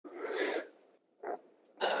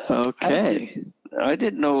Okay. I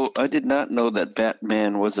did not know that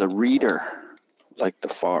Batman was a reader, like the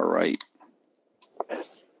far right.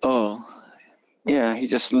 Oh. Yeah, he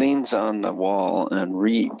just leans on the wall and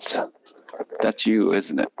reads. That's you,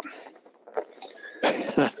 isn't it?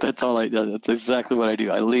 That's all I do. That's exactly what I do.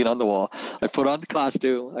 I lean on the wall. I put on the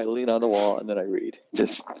costume, I lean on the wall, and then I read.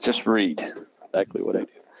 Just read. Exactly what I do.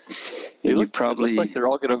 It It looks like they're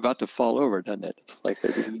all about to fall over, doesn't it? It's like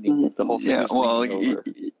they're leaning. The whole thing is leaning over.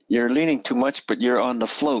 You're leaning too much, but you're on the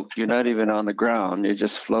float. You're not even on the ground. You're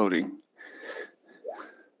just floating.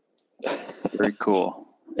 Very cool.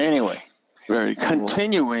 Anyway, very cool.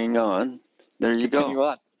 Continuing on. There you go.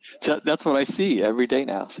 On. So that's what I see every day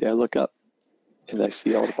now. See, I look up and I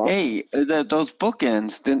see all the boxes. Hey, those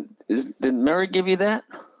bookends, didn't Mary give you that?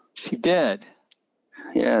 She did.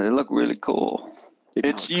 Yeah, they look really cool.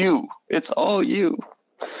 It's you. It's all you.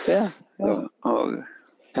 Yeah. Oh.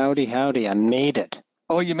 Howdy. I made it.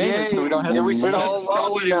 Oh, you made it, so we don't have to read anymore.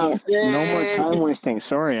 No more time wasting.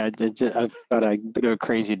 Sorry, I've got a bit of a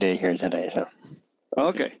crazy day here today. So.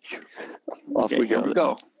 Okay. Off we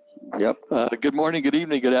go. Yep. Good morning, good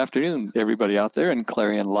evening, good afternoon, everybody out there in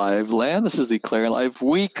Clarion Live land. This is the Clarion Live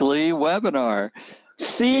weekly webinar.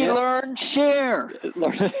 See, learn, share.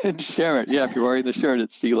 Learn and share it. Yeah, if you're wearing the shirt,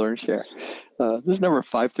 it's see, learn, share. This is number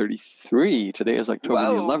 533. Today is October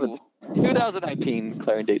the 11th, 2019.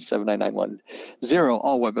 Clarion date 79910.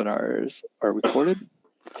 All webinars are recorded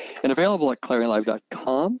and available at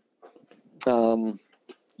clarionlive.com.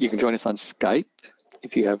 You can join us on Skype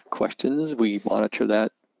if you have questions. We monitor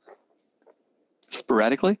that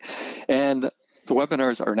sporadically. And the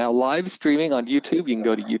webinars are now live streaming on YouTube. You can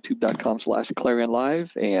go to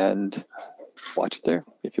youtube.com/ClarionLive and watch it there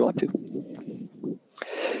if you want to.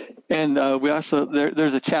 And we also,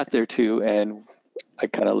 there's a chat there too, and I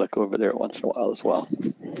kind of look over there once in a while as well.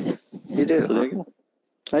 You do? So there you go.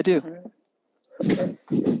 I do. Okay.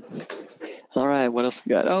 All right, what else we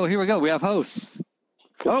got? Oh, here we go. We have hosts.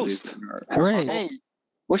 Host. Hooray. Hey,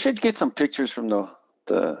 we should get some pictures from the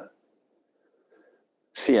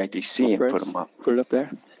CIDC and put them up. Put it up there.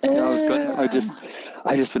 No, I was good.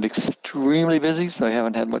 I just been extremely busy, so I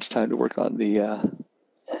haven't had much time to work on the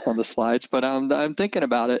slides. But I'm thinking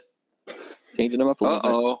about it, changing them up a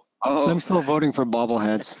little bit. I'm still voting for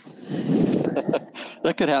bobbleheads.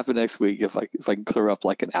 That could happen next week if I can clear up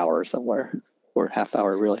like an hour somewhere, or half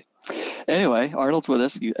hour really. Anyway, Arnold's with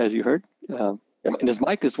us, as you heard, and his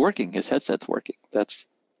mic is working. His headset's working. That's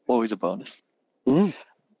always a bonus. Mm.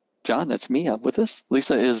 John, that's me. I'm with us.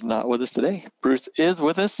 Lisa is not with us today. Bruce is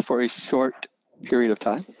with us for a short period of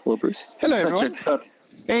time. Hello, Bruce. Hello, everyone.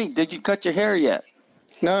 Hey, did you cut your hair yet?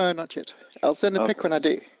 No, not yet. I'll send a pic when I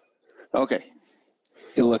do. Okay.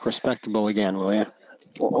 You'll look respectable again, will you?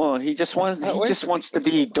 Well, he just wants to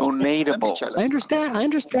be donatable. I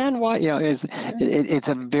understand why. You know, it's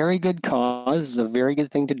a very good cause. It's a very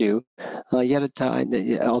good thing to do. Yet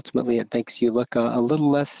ultimately, it makes you look a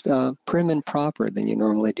little less prim and proper than you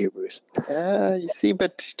normally do, Bruce. You see,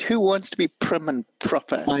 but who wants to be prim and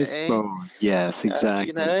proper? I suppose. Yes, exactly.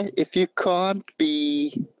 You know, if you can't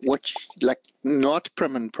be not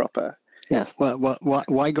prim and proper. Yes. Well,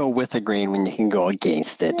 why go with the grain when you can go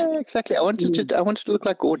against it? Yeah, exactly. I wanted to look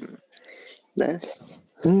like Gordon. No?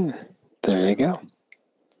 There you go.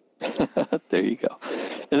 There you go.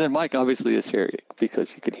 And then Mike obviously is here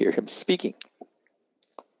because you can hear him speaking.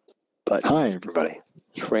 But hi, everybody.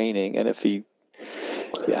 Training, and if he,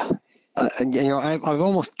 yeah. You know, I've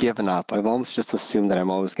almost given up. I've almost just assumed that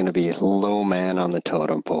I'm always going to be a low man on the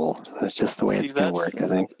totem pole. That's just the way it's going to work, I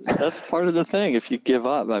think. That's part of the thing. If you give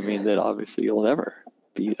up, I mean, then obviously you'll never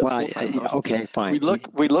be. Well, okay, fine.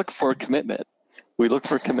 We look for commitment. We look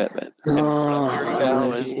for commitment. And what I'm hearing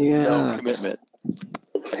now is no commitment.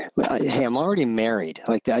 Hey, I'm already married.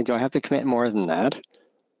 Like, do I have to commit more than that?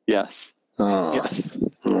 Yes. Yes.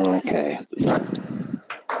 Okay.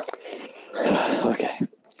 Okay.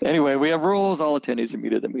 Anyway, we have rules. All attendees are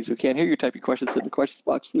muted. That means we can't hear you. Type your questions in the questions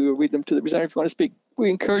box. We will read them to the presenter if you want to speak. We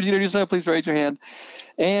encourage you to do so. Please raise your hand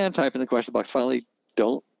and type in the question box. Finally,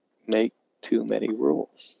 don't make too many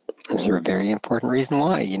rules. There's a very important reason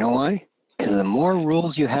why. You know why? Because the more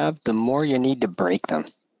rules you have, the more you need to break them.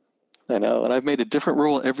 I know, and I've made a different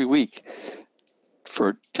rule every week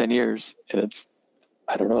for 10 years, and it's,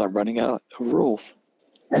 I don't know, I'm running out of rules.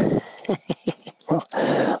 Well,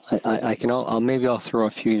 I can. Maybe I'll throw a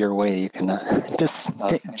few your way. You can just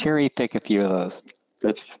cherry pick a few of those.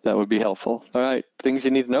 That would be helpful. All right, things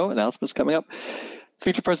you need to know. Announcements coming up.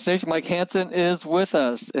 Feature presentation. Mike Hanson is with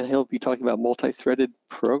us, and he'll be talking about multi-threaded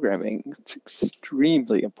programming. It's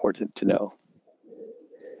extremely important to know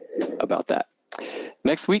about that.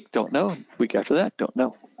 Next week, don't know. Week after that, don't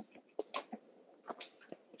know.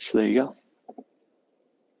 So there you go.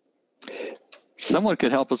 Someone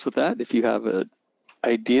could help us with that if you have an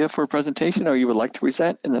idea for a presentation or you would like to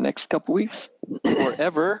present in the next couple weeks or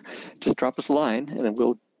ever. Just drop us a line and then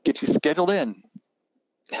we'll get you scheduled in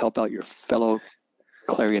to help out your fellow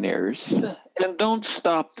Clarionaires. And don't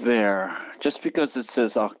stop there. Just because it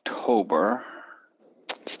says October.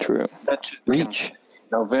 It's true. That should Reach.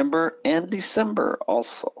 November and December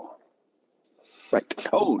also. Right.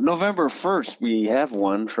 Oh, November 1st, we have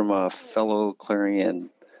one from a fellow Clarion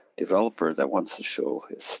developer that wants to show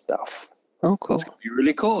his stuff. Oh, cool. It's going to be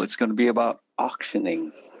really cool. It's going to be about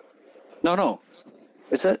auctioning. No.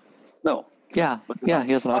 Is it? No. Yeah,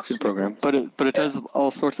 he has an auction program, but it does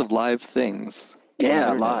all sorts of live things.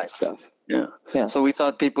 Yeah, Internet live stuff. Yeah. So we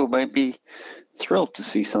thought people might be thrilled to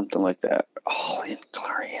see something like that. All in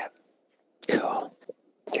Clarion. Cool.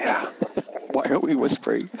 Yeah. Why are we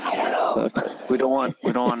whispering? I don't know. We don't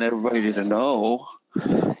want everybody to know.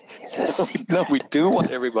 No, we do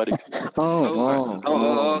want everybody. Okay.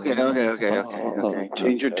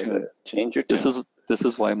 Change your tune. This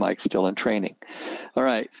is why Mike's still in training. All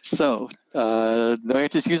right. So,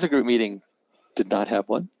 Noyantis user group meeting did not have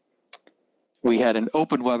one. We had an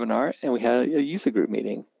open webinar and we had a user group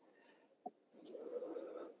meeting.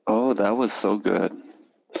 Oh, that was so good.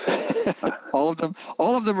 all of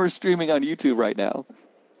them are streaming on YouTube right now.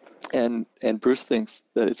 And Bruce thinks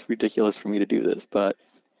that it's ridiculous for me to do this, but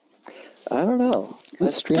I don't know.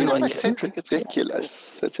 Let's stream I on said YouTube.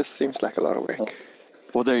 ridiculous. It just seems like a lot of work.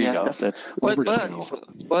 Well, there you Yeah. go. That's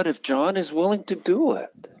But if John is willing to do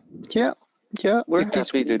it, Yeah. We're if he's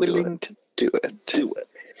happy to do willing to do it.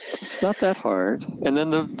 It's not that hard. And then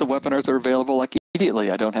the webinars are available like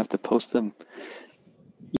immediately. I don't have to post them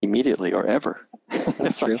immediately or ever.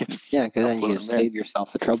 That's true. Yeah, because then you can save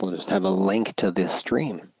yourself the trouble and just have a link to this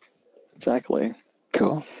stream. Exactly.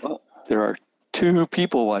 Cool. There are 2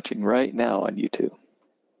 people watching right now on YouTube.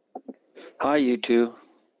 hi, you two.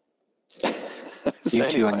 You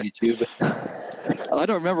two on YouTube. I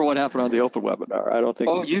don't remember what happened on the open webinar. I don't think.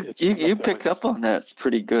 Oh, you picked up on that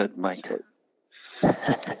pretty good, Mike.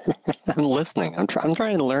 I'm listening. I'm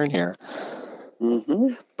trying to learn here.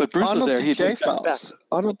 Mm-hmm. But Bruce was Arnold there. did He J did back. files.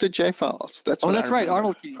 Arnold did J files. That's what That's I right. remember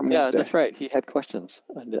Arnold. from Yeah, Wednesday. that's right. He had questions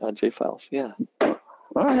on J files. Yeah.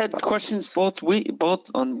 I had questions both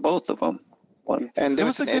on both of them. One. And there It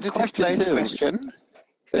was was an a good edited question, plays too. question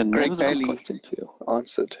that And Greg that was a good Bailey question too.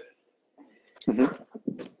 answered.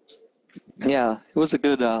 Yeah, it was a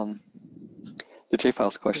good. The J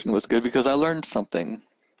files question was good because I learned something.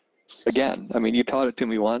 Again, I mean, you taught it to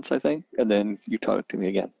me once, I think, and then you taught it to me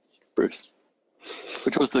again, Bruce.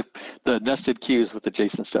 Which was the nested queues with the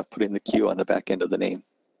JSON stuff, putting the queue on the back end of the name.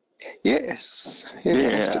 Yes. Yeah.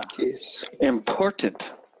 Nested keys.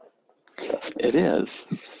 Important. It is.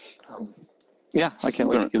 Yeah, I can't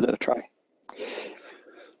wait to give that a try.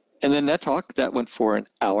 And then Net Talk, that went for an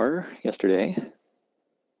hour yesterday.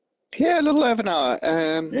 Yeah, a little over an hour.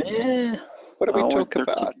 Yeah. What did we Hour talk 13.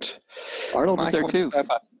 about? Arnold was Mike there wanted too. to know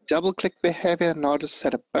about double-click behavior. Nardis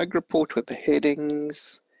had a bug report with the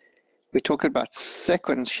headings. We talked about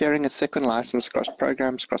sequence, sharing a second license across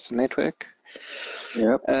programs, across the network.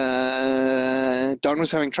 Yep. Don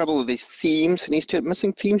was having trouble with these themes, and he's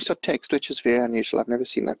missing themes.txt, which is very unusual. I've never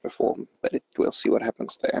seen that before, but we'll see what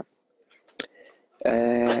happens there.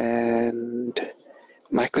 And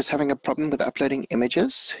Mike was having a problem with uploading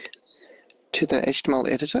images to the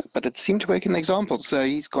HTML editor, but it seemed to work in the example, so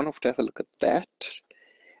he's gone off to have a look at that.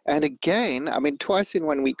 And again, I mean, twice in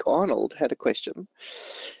 1 week, Arnold had a question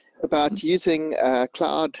about using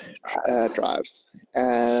cloud drives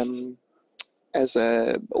as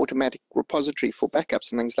a automatic repository for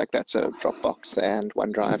backups and things like that, so Dropbox and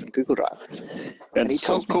OneDrive and Google Drive. And he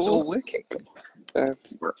tells me it's all working. Here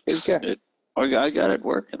we go. I got it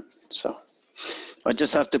working, so I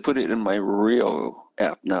just have to put it in my Rio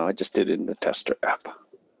app now. I just did it in the tester app.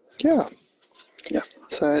 Yeah. Yeah.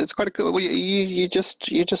 So it's quite a cool. You're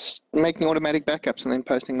just making automatic backups and then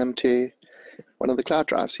posting them to one of the cloud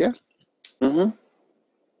drives. Yeah. Mm-hmm.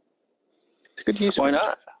 It's a good use. Why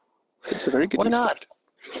not? It's a very good. Why use not?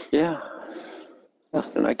 Yeah.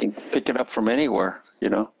 And I can pick it up from anywhere. You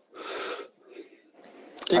know.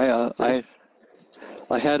 I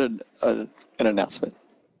had an announcement.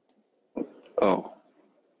 Oh,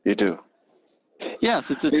 you do.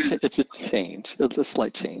 Yes, it's a change. It's a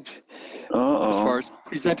slight change. Uh-oh. As far as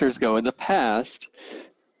presenters go, in the past,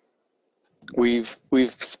 we've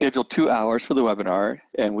scheduled 2 hours for the webinar,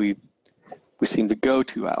 and we seem to go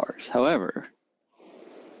 2 hours. However,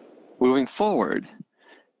 moving forward,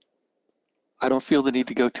 I don't feel the need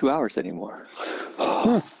to go 2 hours anymore.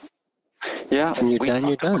 Yeah, When you're we done,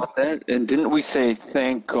 you're talked done. about that, and didn't we say,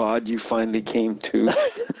 thank God you finally came to? I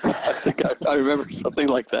think I remember something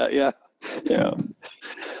like that. Yeah. Yeah.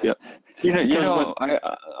 Yep. Because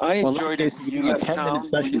I Well, in that enjoyed case, it. we could You do a left 10-minute town. When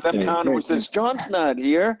session you left today. town, it says, John's not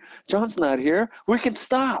here. John's not here. We can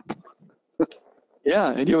stop.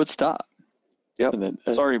 yeah, and you would stop. Yep. And then,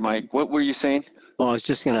 Sorry, Mike. What were you saying? Well, I was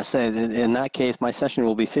just going to say that in that case, my session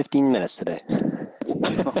will be 15 minutes today.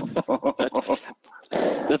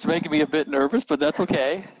 That's making me a bit nervous, but that's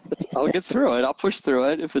okay. I'll get through it. I'll push through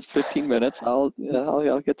it. If it's 15 minutes, I'll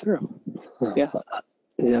get through. Yeah.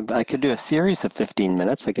 Yeah, I could do a series of 15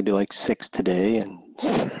 minutes. I could do like 6 today, and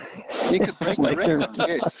You could break the record,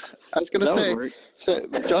 yes. I was going to say, so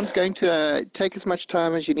John's going to take as much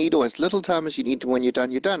time as you need or as little time as you need when you're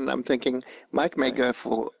done, you're done. I'm thinking Mike may go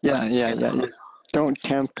for... Yeah. Don't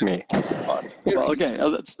tempt me. Well, okay.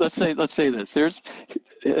 Let's say this. Here's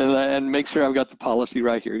and make sure I've got the policy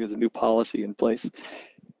right here. There's a new policy in place.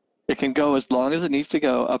 It can go as long as it needs to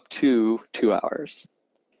go up to 2 hours.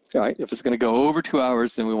 All right. If it's going to go over 2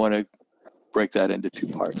 hours, then we want to break that into 2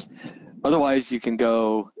 parts. Otherwise, you can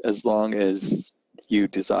go as long as you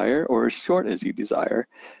desire or as short as you desire.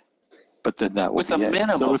 But then that will With be a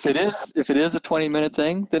minimum. So if it is a 20-minute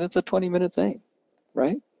thing, then it's a 20-minute thing,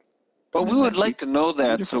 right? But we would like to know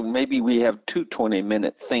that, so maybe we have 2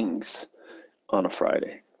 20-minute things on a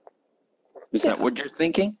Friday. Is that what you're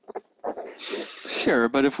thinking? Sure,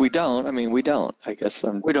 but if we don't, I mean, we don't. I guess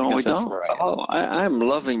We don't. that's where I am. Oh, I'm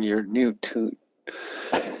loving your new tune.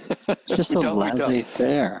 It's just a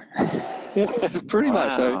laissez-faire. Yeah, pretty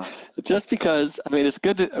much. Wow. Just because, I mean, it's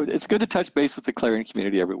good to touch base with the Clarion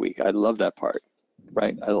community every week. I love that part,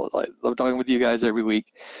 right? I love talking with you guys every week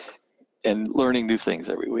and learning new things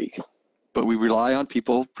every week. But we rely on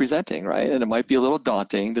people presenting, right? And it might be a little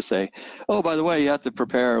daunting to say, oh, by the way, you have to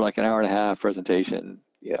prepare like an hour and a half presentation,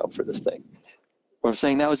 for this thing. What I'm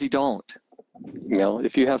saying now is you don't.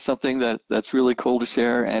 If you have something that's really cool to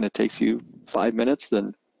share and it takes you 5 minutes,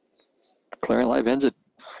 then ClarionLive ends at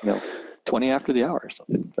 20 after the hour or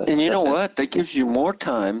something. And you know what? That gives you more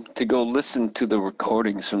time to go listen to the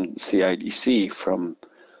recordings from CIDC from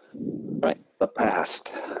the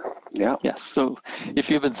past. Yeah. Yes. So if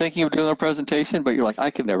you've been thinking of doing a presentation, but you're like, I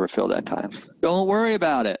could never fill that time, don't worry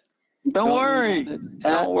about it. Don't worry.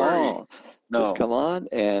 Don't worry. No. Just come on,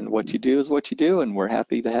 and what you do is what you do, and we're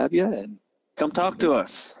happy to have you. And come talk to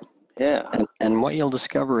us. Yeah. And what you'll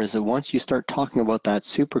discover is that once you start talking about that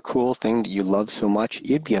super cool thing that you love so much,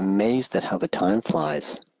 you'd be amazed at how the time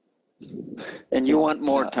flies. And you want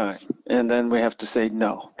more time. And then we have to say,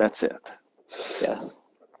 no, that's it. Yeah.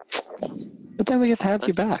 But then we get to have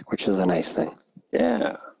you back, which is a nice thing.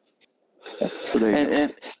 Yeah. So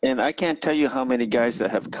and I can't tell you how many guys that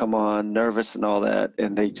have come on nervous and all that,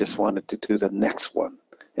 and they just wanted to do the next one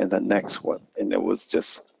and the next one. And it was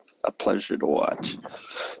just a pleasure to watch.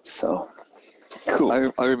 So, cool.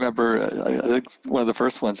 I remember, I think one of the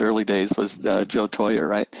first ones, early days, was Joe Toyer,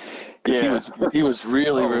 right? Yeah. He was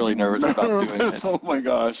really nervous about doing it. Oh my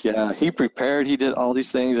gosh. Yeah, he prepared, he did all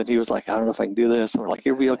these things, and he was like, I don't know if I can do this. And we're like,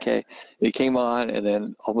 you'll be okay. And he came on, and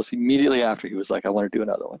then almost immediately after, he was like, I want to do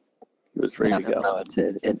another one. He was ready to go. No,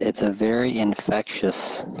 it's a very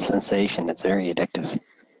infectious sensation. It's very addictive.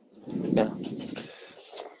 Yeah.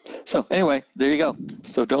 So anyway, there you go.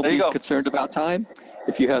 So don't be concerned about time.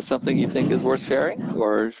 If you have something you think is worth sharing,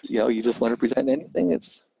 or you just want to present anything,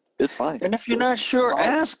 it's fine. And if you're not sure,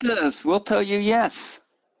 ask us. We'll tell you yes.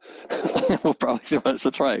 We'll probably say yes.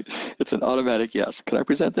 That's right. It's an automatic yes. Can I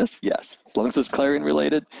present this? Yes. As long as it's Clarion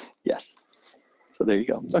related, yes. So there you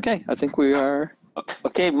go. Okay, I think we are.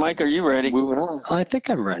 Okay, Mike, are you ready? Moving on. I think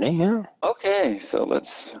I'm ready, yeah. Okay, so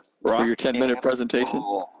let's rock for your 10-minute presentation.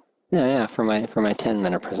 Yeah, for my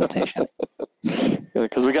 10-minute presentation.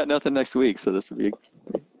 Because we got nothing next week, so this would be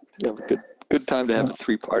a good time to have a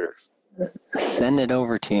 3-parter. Send it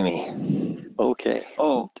over to me. Okay.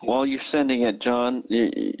 Oh, while you're sending it, John,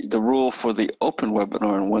 the rule for the open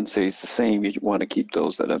webinar on Wednesday is the same. You want to keep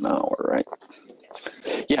those at an hour, right?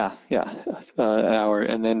 Yeah, an hour,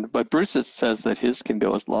 and then but Bruce says that his can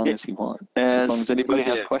go as long as he wants, as long as anybody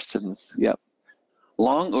has questions. Yep.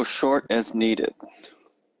 Long or short as needed.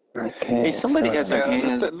 Okay. Hey, somebody has their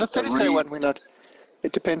hand. The Thursday one, we're not.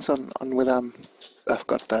 It depends on whether I've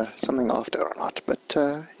got something after or not. But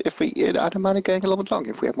if I don't mind it going a little bit long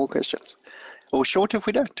if we have more questions, or short if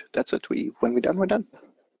we don't. That's it. When we're done, we're done.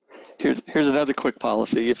 Here's another quick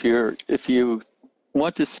policy. If you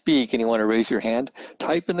want to speak and you want to raise your hand,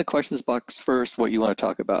 type in the questions box first what you want to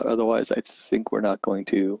talk about. Otherwise, I think we're not going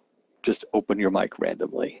to just open your mic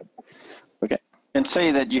randomly. Okay. And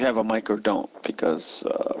say that you have a mic or don't, because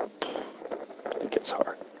it gets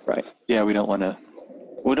hard. Right. Yeah, we don't want to.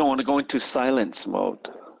 We don't want to go into silence mode.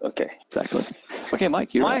 Okay. Exactly. Okay,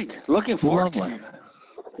 Mike, you're up. Mike, looking forward Lovely. to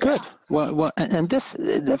Good. Well, and this,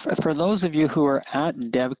 for those of you who are at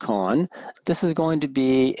DevCon, this is going to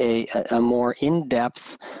be a more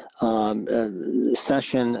in-depth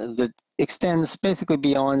session that extends basically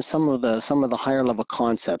beyond some of the higher level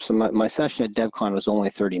concepts. So my session at DevCon was only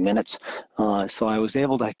 30 minutes, so I was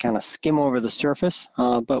able to kind of skim over the surface.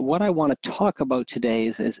 But what I want to talk about today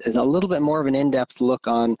is a little bit more of an in-depth look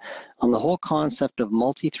on the whole concept of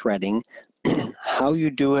multi-threading, how you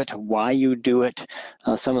do it, why you do it,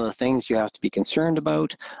 some of the things you have to be concerned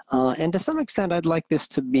about, and to some extent I'd like this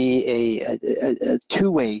to be a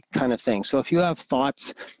two-way kind of thing. So if you have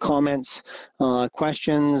thoughts, comments,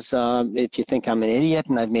 questions, if you think I'm an idiot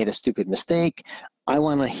and I've made a stupid mistake, I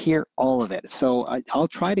want to hear all of it. So I'll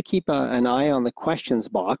try to keep an eye on the questions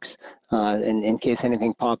box in case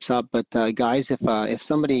anything pops up. But guys, if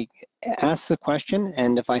somebody asks a question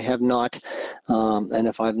and if I have not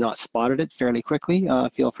spotted it fairly quickly,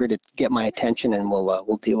 feel free to get my attention and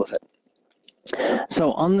we'll deal with it.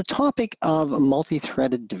 So on the topic of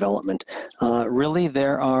multi-threaded development, really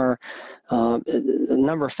there are a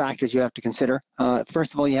number of factors you have to consider.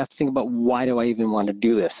 First of all, you have to think about why do I even want to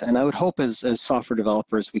do this? And I would hope as software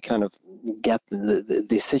developers, we kind of get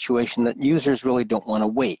the situation that users really don't want to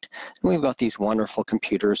wait. And we've got these wonderful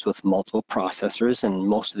computers with multiple processors, and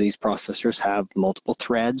most of these processors have multiple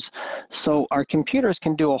threads. So our computers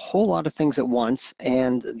can do a whole lot of things at once,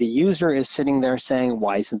 and the user is sitting there saying,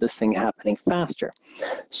 why isn't this thing happening faster?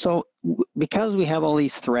 So because we have all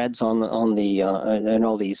these threads and all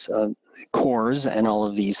these cores and all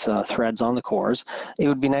of these threads on the cores, it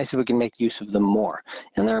would be nice if we can make use of them more.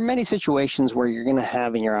 And there are many situations where you're going to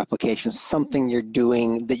have in your application something you're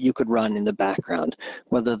doing that you could run in the background,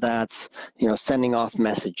 whether that's sending off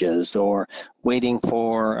messages or waiting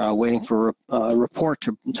for a report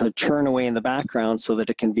to churn away in the background so that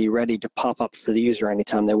it can be ready to pop up for the user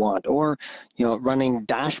anytime they want, or running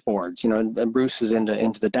dashboards. And Bruce is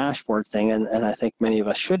into the dashboard thing, and I think many of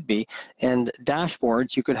us should be. And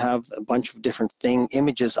dashboards, you could have a bunch of different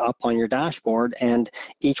images up on your dashboard, and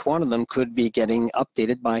each one of them could be getting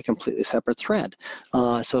updated by a completely separate thread,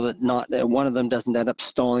 so that not one of them doesn't end up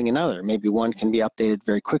stalling another. Maybe one can be updated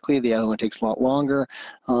very quickly, the other one takes a lot longer,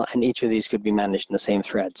 and each of these could be managed in the same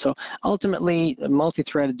thread. So ultimately,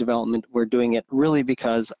 multi-threaded development, we're doing it really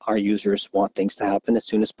because our users want things to happen as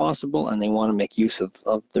soon as possible, and they want to make use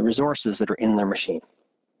of the resources that are in their machine.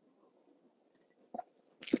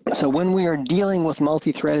 So when we are dealing with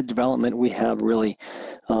multi-threaded development, we have really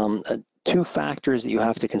two factors that you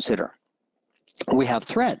have to consider. We have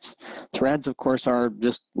threads. Threads, of course, are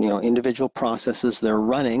just individual processes. They're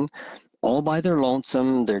running all by their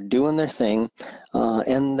lonesome. They're doing their thing,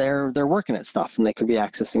 and they're working at stuff. And they could be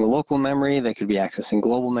accessing local memory. They could be accessing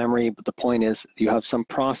global memory. But the point is, you have some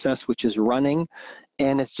process which is running,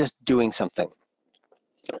 and it's just doing something.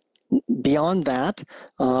 Beyond that,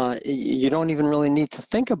 you don't even really need to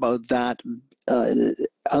think about that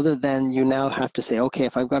other than you now have to say, okay,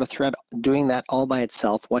 if I've got a thread doing that all by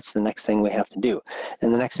itself, what's the next thing we have to do?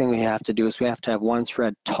 And the next thing we have to do is we have to have one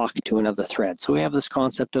thread talk to another thread. So we have this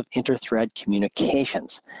concept of inter-thread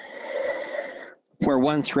communications, where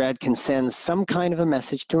one thread can send some kind of a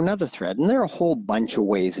message to another thread. And there are a whole bunch of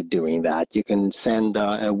ways of doing that. You can send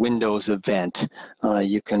a Windows event.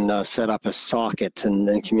 You can set up a socket and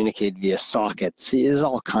then communicate via sockets. There's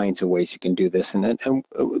all kinds of ways you can do this. And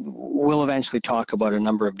we'll eventually talk about a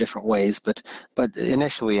number of different ways. But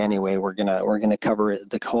initially, anyway, we're gonna cover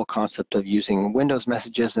the whole concept of using Windows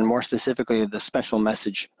messages, and more specifically, the special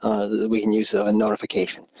message that we can use a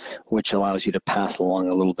notification, which allows you to pass along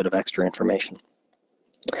a little bit of extra information.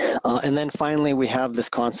 And then finally, we have this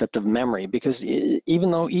concept of memory, because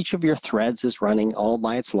even though each of your threads is running all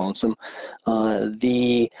by its lonesome,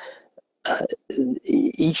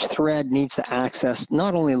 each thread needs to access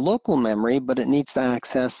not only local memory, but it needs to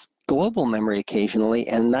access global memory occasionally,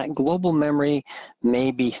 and that global memory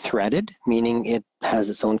may be threaded, meaning it has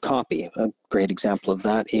its own copy. A great example of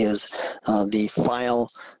that is the file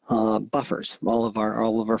buffers. All of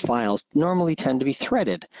our files normally tend to be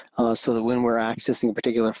threaded, so that when we're accessing a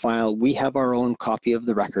particular file, we have our own copy of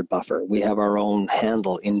the record buffer. We have our own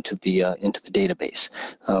handle into the database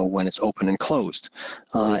when it's open and closed,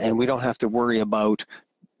 and we don't have to worry about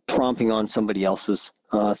tromping on somebody else's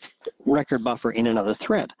record buffer in another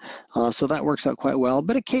thread. So that works out quite well.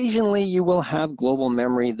 But occasionally you will have global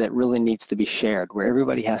memory that really needs to be shared, where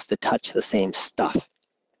everybody has to touch the same stuff.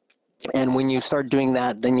 And when you start doing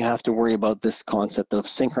that, then you have to worry about this concept of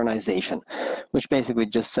synchronization, which basically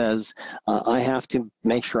just says I have to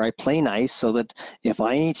make sure I play nice so that if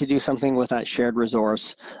I need to do something with that shared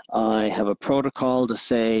resource, I have a protocol to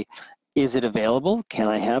say, is it available? Can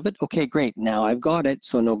I have it? Okay, great. Now I've got it,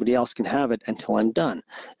 so nobody else can have it until I'm done.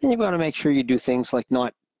 And you've got to make sure you do things like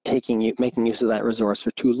not making use of that resource for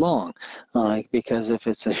too long, because if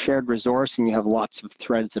it's a shared resource and you have lots of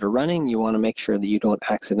threads that are running, you want to make sure that you don't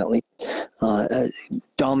accidentally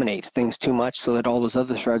dominate things too much so that all those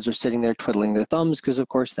other threads are sitting there twiddling their thumbs, because of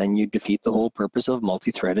course then you defeat the whole purpose of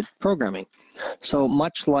multi-threaded programming. So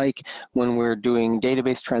much like when we're doing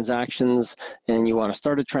database transactions and you want to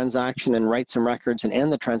start a transaction and write some records and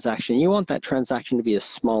end the transaction, you want that transaction to be as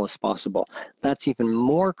small as possible. That's even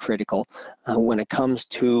more critical when it comes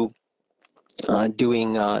to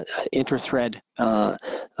doing inter-thread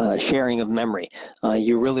sharing of memory.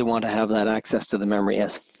 You really want to have that access to the memory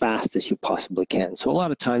as fast as you possibly can. So a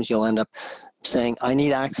lot of times you'll end up saying, I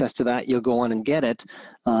need access to that. You'll go on and get it,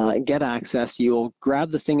 get access. You'll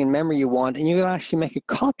grab the thing in memory you want, and you'll actually make a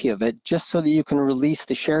copy of it just so that you can release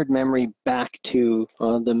the shared memory back to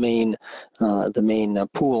the main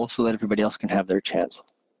pool so that everybody else can have their chance.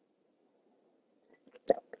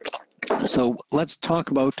 So let's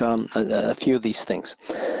talk about a few of these things.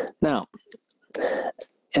 Now,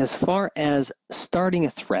 as far as starting a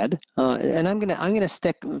thread, and I'm gonna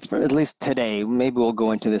stick for at least today. Maybe we'll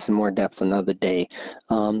go into this in more depth another day.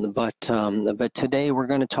 But today we're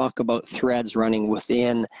going to talk about threads running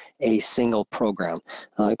within a single program.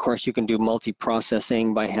 Of course, you can do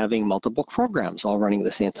multi-processing by having multiple programs all running at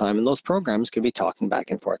the same time, and those programs could be talking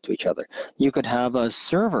back and forth to each other. You could have a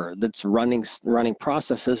server that's running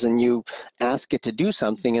processes, and you ask it to do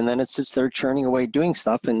something, and then it sits there churning away doing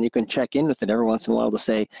stuff, and you can check in with it every once in a while to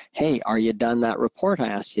say, hey, are you done that report I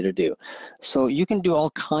asked you to do? So you can do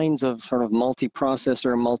all kinds of sort of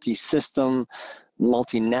multi-processor, multi-system,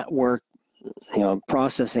 multi-network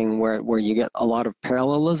processing where you get a lot of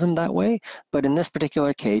parallelism that way. But in this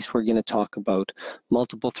particular case, we're going to talk about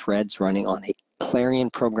multiple threads running on a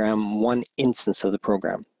Clarion program, one instance of the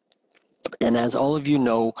program. And as all of you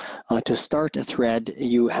know, to start a thread,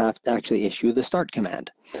 you have to actually issue the start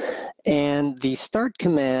command. And the start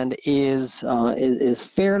command is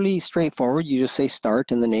fairly straightforward. You just say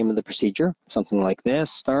start in the name of the procedure, something like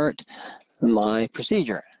this, start my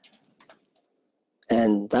procedure.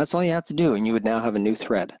 And that's all you have to do, and you would now have a new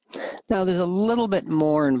thread. Now, there's a little bit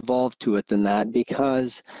more involved to it than that,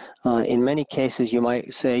 because in many cases you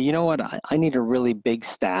might say, you know what, I need a really big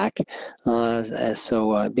stack, because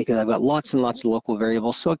I've got lots and lots of local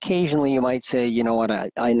variables. So occasionally you might say, you know what,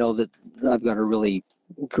 I know that I've got a really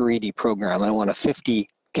greedy program. I want a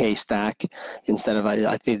 50K stack instead of,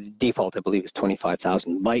 I think the default, I believe, is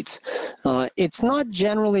 25,000 bytes. It's not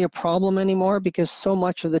generally a problem anymore, because so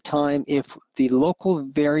much of the time, if the local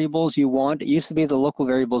variables you want, it used to be the local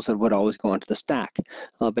variables that would always go onto the stack.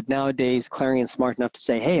 But nowadays, Clarion's smart enough to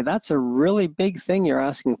say, hey, that's a really big thing you're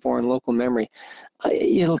asking for in local memory.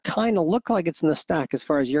 It'll kind of look like it's in the stack as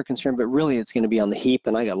far as you're concerned, but really it's going to be on the heap,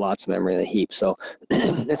 and I got lots of memory in the heap. So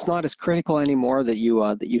it's not as critical anymore that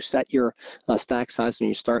you set your stack size when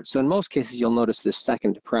you start. So in most cases, you'll notice this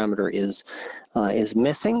second parameter is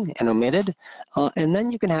missing and omitted. And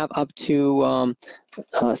then you can have up to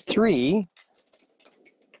 3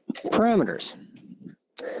 parameters.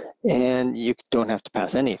 And you don't have to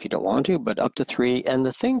pass any if you don't want to, but up to 3. And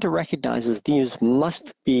the thing to recognize is these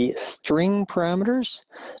must be string parameters,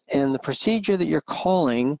 and the procedure that you're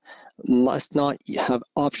calling must not have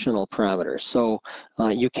optional parameters. So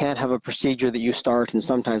you can't have a procedure that you start and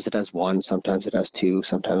sometimes it has 1, sometimes it has 2,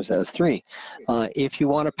 sometimes it has 3. If you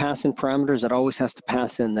want to pass in parameters, it always has to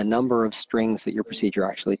pass in the number of strings that your procedure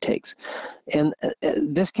actually takes. And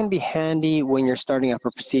this can be handy when you're starting up a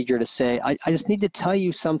procedure to say, I just need to tell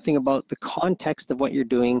you something about the context of what you're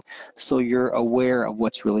doing so you're aware of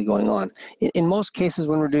what's really going on. In most cases,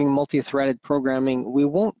 when we're doing multi-threaded programming, we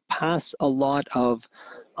won't pass a lot of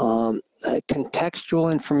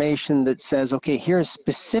contextual information that says, okay, here's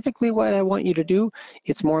specifically what I want you to do.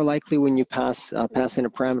 It's more likely when you pass in a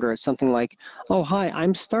parameter, it's something like, oh, hi,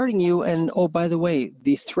 I'm starting you, and oh, by the way,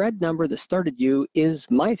 the thread number that started you is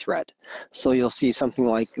my thread. So you'll see something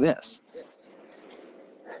like this,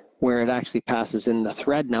 where it actually passes in the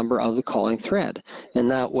thread number of the calling thread. And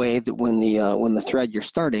that way, that when the thread you're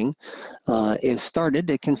starting is started,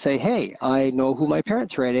 it can say, hey, I know who my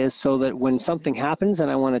parent thread is, so that when something happens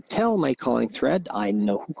and I want to tell my calling thread, I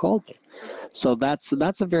know who called me. So that's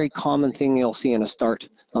a very common thing you'll see in a start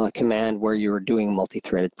command where you're doing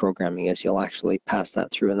multi-threaded programming, is you'll actually pass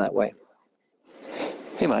that through in that way.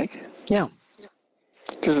 Hey, Mike. Yeah.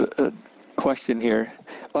 Just a question here.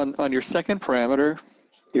 On your second parameter,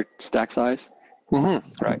 your stack size,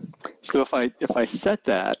 right? So if I set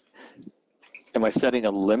that, am I setting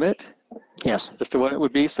a limit? Yes. As to what it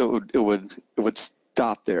would be? So it would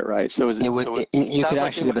stop there, right? So is it? You could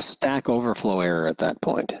actually get a Stack Overflow error at that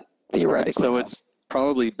point, theoretically. So it's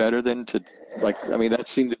probably better than to, that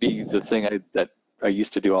seemed to be the thing that I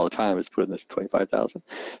used to do all the time, is put in this 25,000.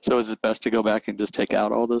 So is it best to go back and just take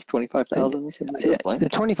out all those 25,000? The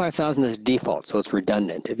 25,000 is default, so it's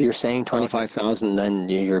redundant. If you're saying 25,000, then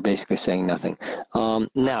you're basically saying nothing.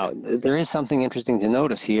 Now, there is something interesting to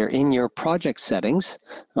notice here. In your project settings,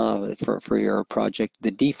 for your project,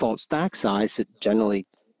 the default stack size, it generally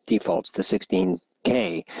defaults to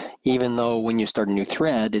 16K, even though when you start a new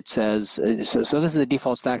thread, it says, so this is the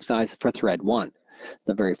default stack size for thread 1.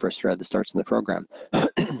 The very first thread that starts in the program.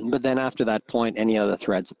 But then after that point, any other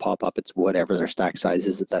threads that pop up, it's whatever their stack size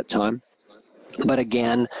is at that time. But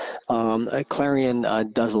again, Clarion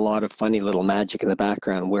does a lot of funny little magic in the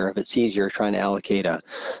background, where if it sees you're trying to allocate a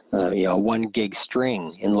 1 gig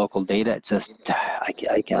string in local data, it says,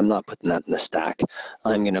 I'm not putting that in the stack.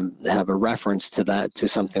 I'm going to have a reference to that, to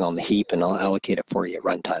something on the heap, and I'll allocate it for you at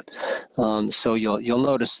runtime. So you'll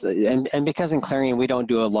notice, and because in Clarion we don't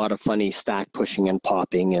do a lot of funny stack pushing and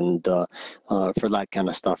popping, and for that kind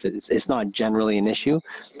of stuff, it's not generally an issue.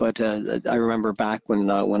 But I remember back when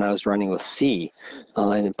I was running with C,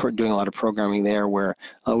 and doing a lot of programming there, where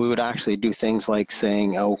we would actually do things like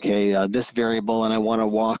saying, okay, this variable, and I want to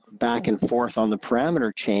walk back and forth on the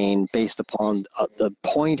parameter chain based upon the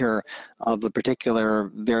pointer of the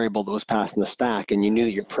particular variable that was passed in the stack, and you knew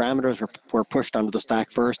that your parameters were pushed onto the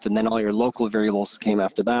stack first, and then all your local variables came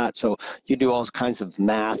after that. So you do all kinds of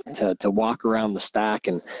math to walk around the stack,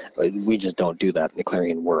 and we just don't do that in the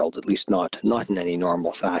Clarion world, at least not in any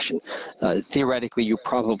normal fashion. Theoretically, you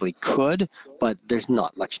probably could, but there's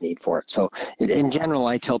not much need for it. So in general,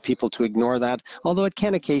 I tell people to ignore that, although it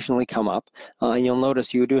can occasionally come up. And you'll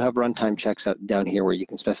notice you do have runtime checks down here where you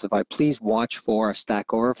can specify, please watch for a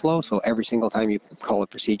stack overflow. So every single time you call a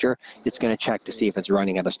procedure, it's going to check to see if it's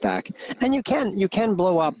running out of stack. And you can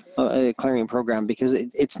blow up a Clarion program, because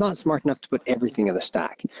it's not smart enough to put everything in the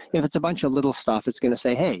stack. If it's a bunch of little stuff, it's going to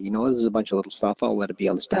say, hey, this is a bunch of little stuff, I'll let it be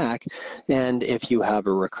on the stack. And if you have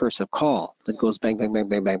a recursive call that goes bang, bang, bang,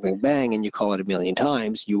 bang, bang, bang, bang, and you call it 1,000,000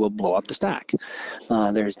 times, you will blow up the stack.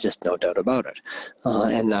 There's just no doubt about it.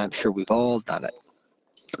 And I'm sure we've all done it.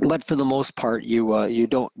 But for the most part, you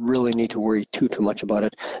don't really need to worry too much about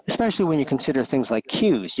it, especially when you consider things like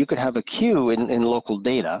queues. You could have a queue in local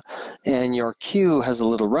data, and your queue has a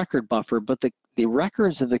little record buffer, but the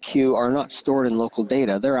records of the queue are not stored in local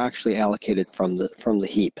data. They're actually allocated from the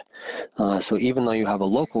heap. So even though you have a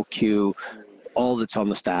local queue, all that's on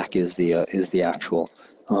the stack is the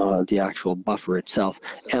actual buffer itself.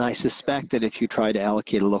 And I suspect that if you try to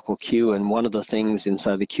allocate a local queue, and one of the things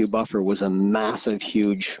inside the queue buffer was a massive,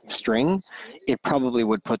 huge string, it probably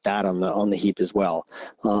would put that on the heap as well.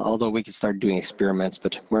 Although we could start doing experiments,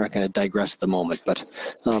 but we're not going to digress at the moment. But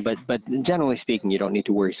generally speaking, you don't need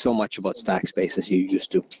to worry so much about stack space as you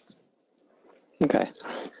used to. Okay.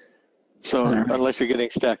 So unless you're getting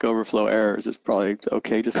Stack Overflow errors, it's probably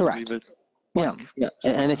okay just to leave it. Yeah,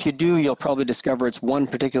 and if you do, you'll probably discover it's one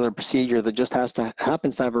particular procedure that just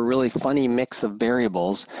happens to have a really funny mix of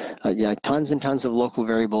variables. Tons and tons of local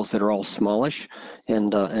variables that are all smallish,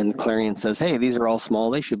 and Clarion says, hey, these are all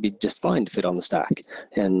small, they should be just fine to fit on the stack.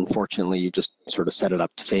 And fortunately, you just sort of set it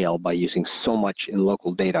up to fail by using so much in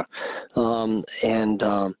local data. And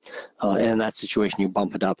in that situation, you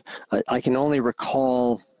bump it up. I can only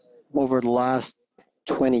recall over the last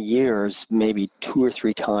 20 years, maybe 2 or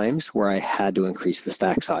 3 times where I had to increase the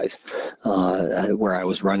stack size, where I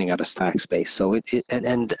was running out of stack space. So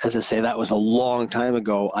and as I say, that was a long time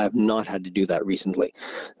ago. I have not had to do that recently.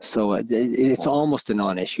 So it's almost a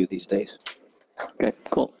non-issue these days. Okay,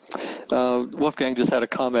 cool. Wolfgang just had a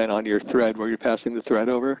comment on your thread where you're passing the thread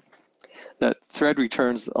over. That thread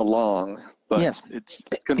returns a long, but yes,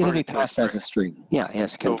 it'll be passed as a string. Yeah,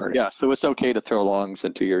 yes, converted. So, so it's okay to throw longs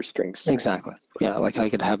into your strings. Exactly. Yeah, like I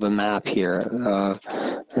could have a map here.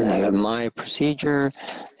 My procedure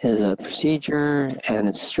is a procedure, and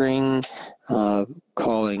it's string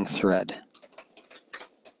calling thread,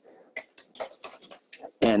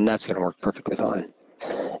 and that's going to work perfectly fine.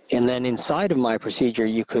 And then inside of my procedure,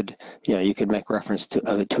 you could make reference to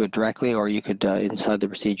it directly, or you could inside the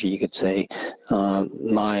procedure you could say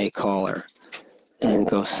my caller, and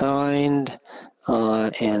go signed,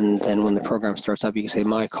 and then when the program starts up, you can say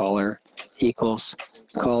my caller equals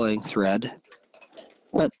calling thread.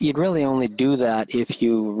 But you'd really only do that if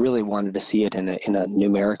you really wanted to see it in a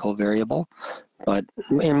numerical variable. But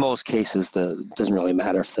in most cases, it doesn't really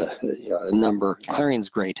matter if the number. Clarion's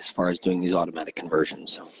great as far as doing these automatic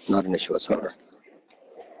conversions, so not an issue whatsoever.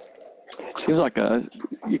 Seems like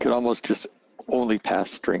you could almost just only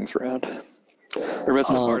pass strings around. The rest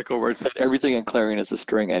of the article where it said everything in Clarion is a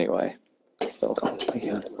string anyway. So,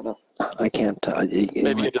 I can't.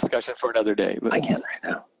 Maybe a discussion for another day. But. I can't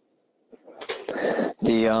right now.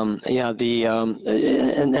 And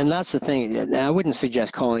that's the thing. I wouldn't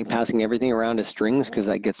suggest passing everything around as strings because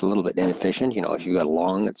that gets a little bit inefficient. If you got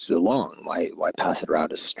long, it's long. Why pass it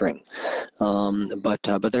around as a string? But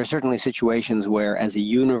there are certainly situations where, as a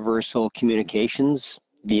universal communications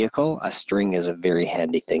vehicle, a string is a very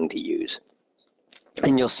handy thing to use.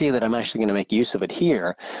 And you'll see that I'm actually going to make use of it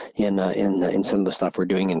here in some of the stuff we're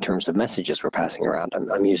doing in terms of messages we're passing around.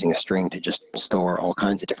 I'm using a string to just store all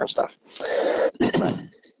kinds of different stuff.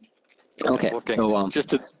 Okay. Wolfgang,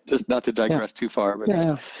 so just not to digress too far, but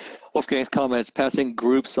Wolfgang's comments: passing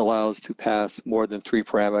groups allows to pass more than 3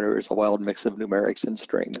 parameters, a wild mix of numerics and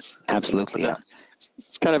strings. Absolutely, yeah.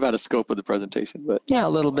 It's kind of out of scope of the presentation, but yeah, a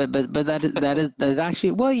little bit, but that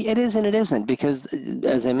actually, well, it is and it isn't, because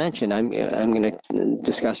as I mentioned, I'm going to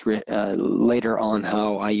discuss later on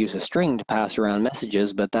how I use a string to pass around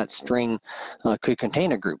messages, but that string could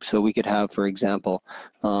contain a group. So we could have, for example,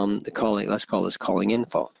 let's call this calling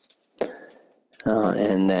info,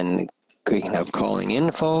 and then we can have calling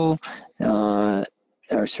info,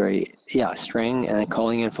 string, and then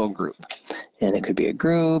calling info group, and it could be a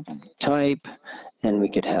group type. And we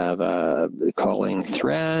could have a calling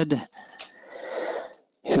thread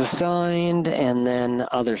is assigned, and then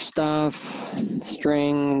other stuff,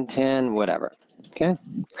 string 10, whatever. Okay,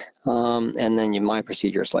 and then my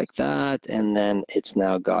procedure is like that, and then it's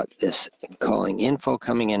now got this calling info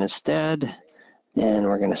coming in instead. And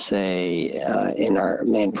we're going to say in our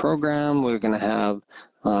main program, we're going to have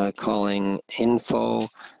calling info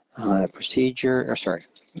procedure,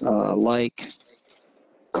 like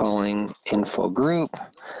calling info group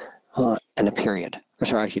and a period.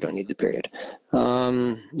 Actually, you don't need the period.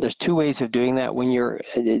 There's 2 ways of doing that. When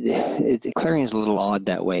Clarion's a little odd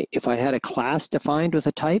that way. If I had a class defined with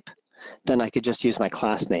a type, then I could just use my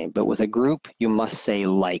class name. But with a group, you must say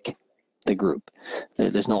like the group.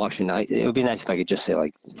 There's no option. It would be nice if I could just say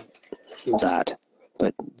like that,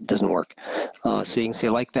 but it doesn't work. So you can say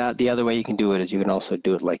like that. The other way you can do it is you can also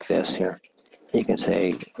do it like this here. You can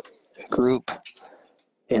say group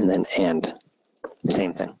and then and.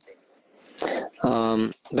 Same thing.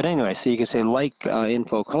 But anyway, so you can say like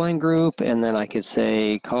info calling group, and then I could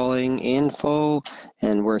say calling info,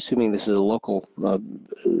 and we're assuming this is a local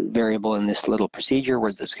variable in this little procedure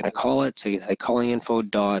where it's going to call it. So you say calling info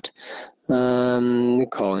dot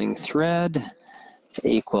calling thread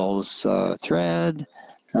equals thread,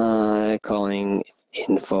 calling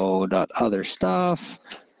info dot other stuff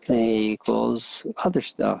equals other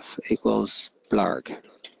stuff equals blarg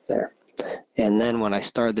there. And then when I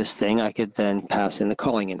start this thing, I could then pass in the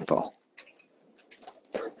calling info.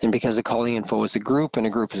 And because the calling info is a group and a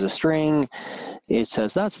group is a string, it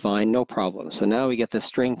says that's fine, no problem. So now we get the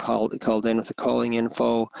string called in with the calling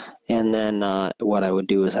info, and then what I would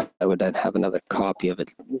do is I would then have another copy of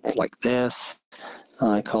it like this,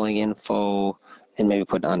 calling info, and maybe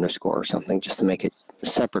put an underscore or something just to make it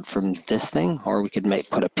separate from this thing, or we could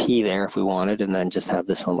put a P there if we wanted, and then just have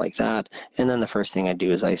this one like that. And then the first thing I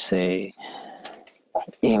do is I say,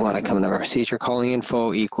 when I come into our procedure, calling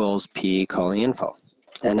info equals P calling info.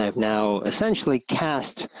 And I've now essentially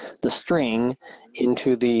cast the string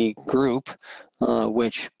into the group,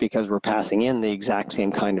 which, because we're passing in the exact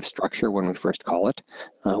same kind of structure when we first call it,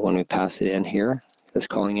 when we pass it in here, this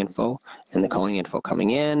calling info, and the calling info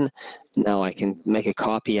coming in, now I can make a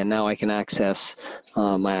copy, and now I can access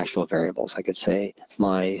my actual variables. I could say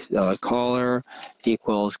my caller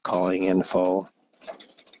equals calling info,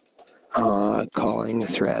 calling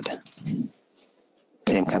thread,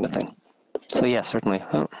 same kind of thing. So yeah, certainly.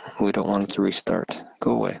 Oh, we don't want it to restart.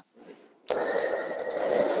 Go away.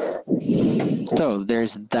 So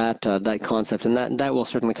there's that concept, and that will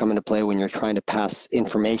certainly come into play when you're trying to pass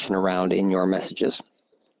information around in your messages.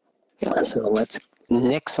 So let's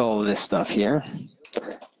nix all of this stuff here.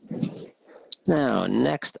 Now,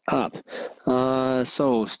 next up,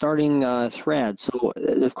 so starting thread. So,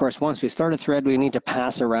 of course, once we start a thread, we need to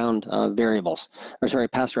pass around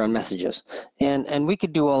pass around messages. And we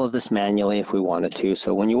could do all of this manually if we wanted to.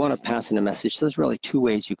 So when you want to pass in a message, there's really 2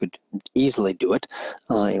 ways you could easily do it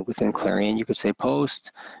within Clarion. You could say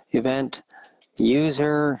post, event,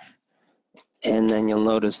 user, and then you'll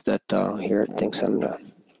notice that here it thinks I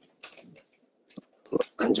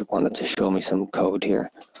just wanted to show me some code here.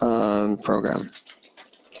 Program.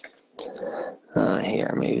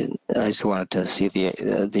 Here, maybe I just wanted to see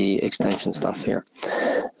the extension stuff here.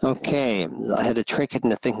 Okay, I had to trick it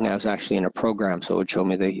into thinking I was actually in a program, so it would show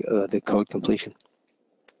me the code completion.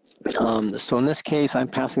 So in this case, I'm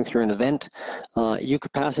passing through an event. You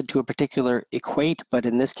could pass it to a particular equate, but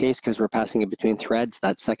in this case, because we're passing it between threads,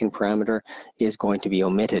 that second parameter is going to be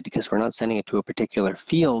omitted because we're not sending it to a particular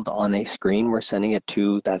field on a screen. We're sending it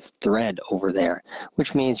to that thread over there,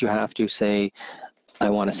 which means you have to say, I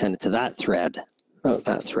want to send it to that thread. Oh,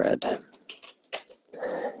 that thread.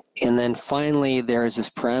 And then finally, there is this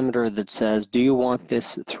parameter that says, do you want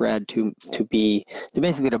this thread to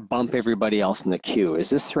basically to bump everybody else in the queue? Is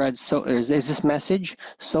this thread is this message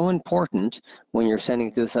so important when you're sending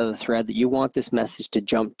it to this other thread that you want this message to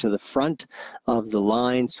jump to the front of the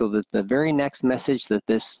line so that the very next message that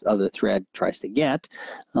this other thread tries to get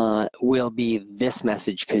will be this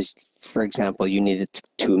message because, for example, you need it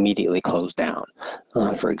to immediately close down,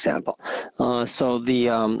 for example.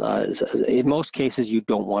 In most cases, you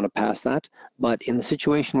don't want to pass that, but in the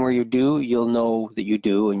situation where you do, you'll know that you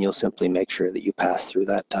do, and you'll simply make sure that you pass through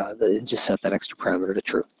that, just set that extra parameter to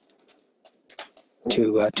true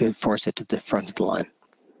to force it to the front of the line.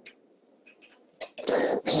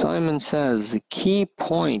 Simon says, the key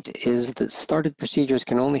point is that started procedures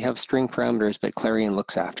can only have string parameters, but Clarion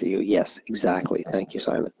looks after you. Yes, exactly. Thank you,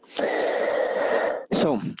 Simon.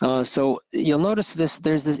 So you'll notice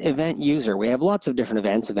there's this event user. We have lots of different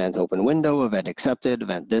events: event open window, event accepted,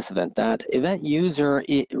 event this, event that. Event user,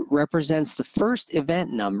 it represents the first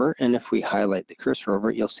event number, and if we highlight the cursor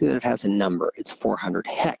over it, you'll see that it has a number. It's 400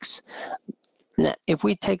 hex. Now, if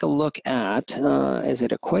we take a look at, is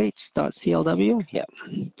it equates.clw?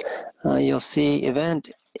 Yeah. You'll see event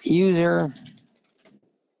user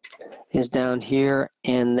is down here,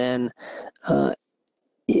 and then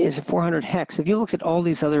is 400 hex. If you look at all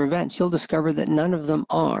these other events, you'll discover that none of them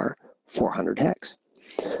are 400 hex.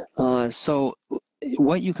 So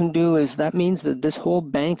what you can do is that means that this whole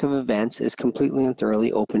bank of events is completely and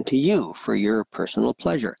thoroughly open to you for your personal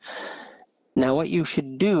pleasure. Now, what you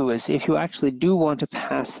should do is, if you actually do want to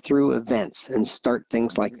pass through events and start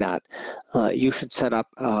things like that, you should set up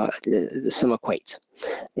some equates.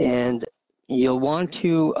 And you'll want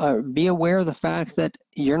to be aware of the fact that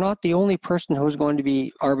you're not the only person who's going to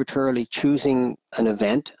be arbitrarily choosing an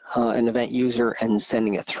event user, and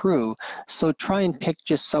sending it through. So try and pick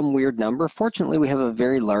just some weird number. Fortunately, we have a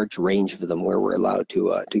very large range of them where we're allowed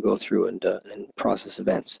to go through and process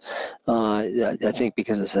events. I think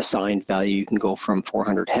because it's assigned value, you can go from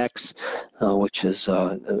 400 hex, which is,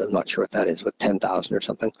 I'm not sure what that is, with 10,000 or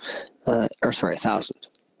something, or sorry, 1,000.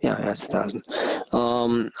 Yeah, that's 1,000.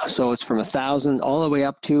 So it's from 1,000 all the way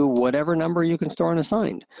up to whatever number you can store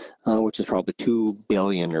unassigned, which is probably 2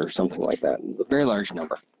 billion or something like that. A very large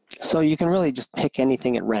number. So you can really just pick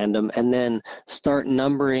anything at random and then start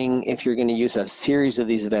numbering. If you're going to use a series of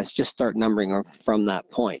these events, just start numbering from that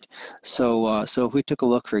point. So if we took a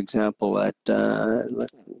look, for example, at,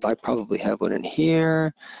 I probably have one in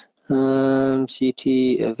here, CT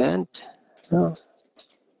event. Oh.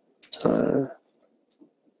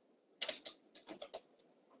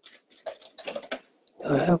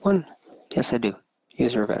 Do I have one? Yes, I do.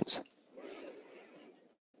 User events.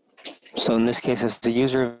 So in this case, it's the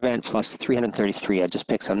user event plus 333. I just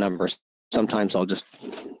pick some numbers. Sometimes I'll just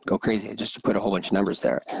go crazy just to put a whole bunch of numbers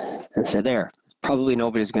there. And so there. Probably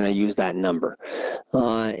nobody's going to use that number.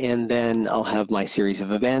 And then I'll have my series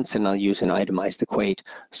of events, and I'll use an itemized equate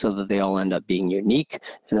so that they all end up being unique.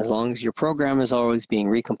 And as long as your program is always being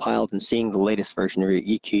recompiled and seeing the latest version of your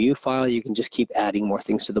EQU file, you can just keep adding more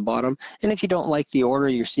things to the bottom. And if you don't like the order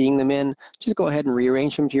you're seeing them in, just go ahead and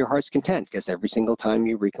rearrange them to your heart's content, because every single time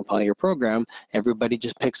you recompile your program, everybody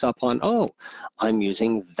just picks up on, oh, I'm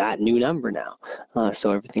using that new number now. So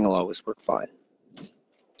everything will always work fine.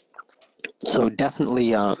 So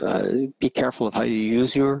definitely be careful of how you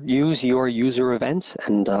use your user events,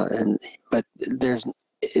 but there's,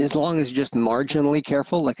 as long as you're just marginally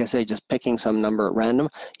careful, like I say, just picking some number at random,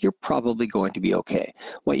 you're probably going to be okay.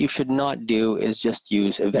 What you should not do is just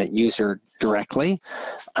use event user directly,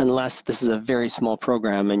 unless this is a very small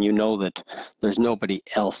program and you know that there's nobody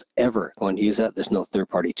else ever going to use that. There's no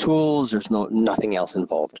third-party tools. There's nothing else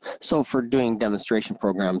involved. So for doing demonstration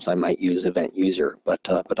programs, I might use event user, but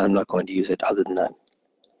I'm not going to use it other than that.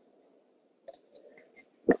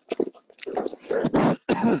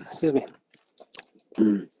 Excuse me.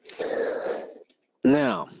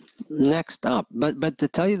 Now, next up, but to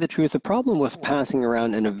tell you the truth, the problem with passing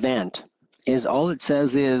around an event is all it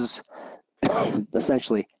says is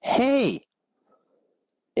essentially, hey.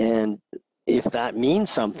 And if that means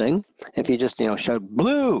something, if you just, shout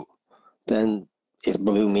blue, then if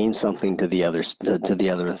blue means something to the other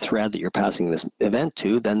thread that you're passing this event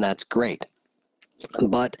to, then that's great.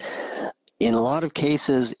 But in a lot of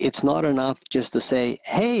cases, it's not enough just to say,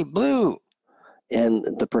 hey, blue, and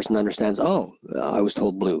the person understands, oh, I was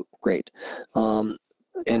told blue, great.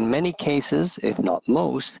 In many cases, if not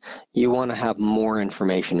most, you want to have more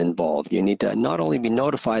information involved. You need to not only be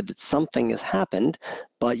notified that something has happened,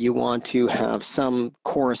 but you want to have some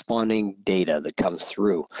corresponding data that comes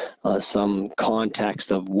through, some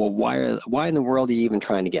context of, well, why in the world are you even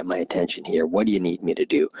trying to get my attention here? What do you need me to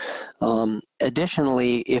do?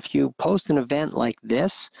 Additionally, if you post an event like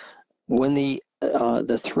this, when the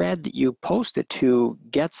thread that you post it to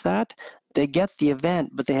gets that, they get the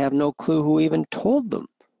event, but they have no clue who even told them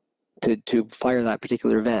to fire that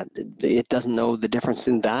particular event. It doesn't know the difference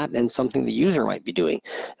between that and something the user might be doing.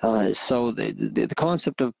 So the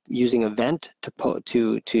concept of using event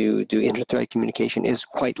to do inter-thread communication is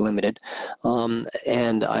quite limited.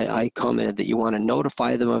 And I commented that you want to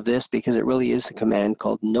notify them of this because it really is a command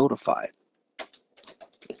called notify.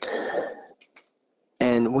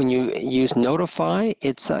 And when you use notify,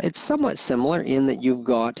 it's somewhat similar in that you've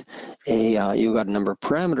got a number of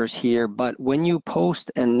parameters here. But when you post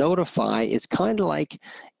and notify, it's kind of like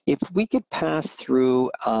if we could pass through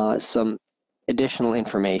some additional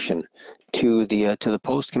information to the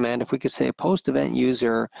post command. If we could say post event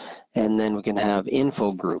user, and then we can have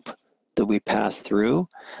info group that we pass through,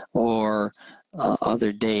 or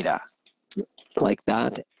other data like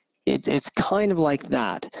that. It's kind of like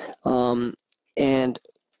that. And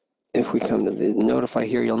if we come to the notify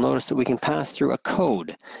here, you'll notice that we can pass through a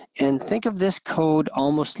code. And think of this code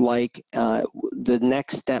almost like the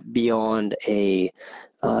next step beyond an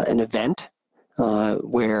event,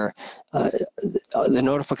 where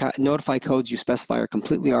the notify codes you specify are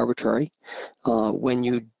completely arbitrary. When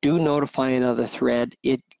you do notify another thread,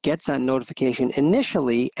 it gets that notification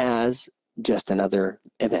initially as just another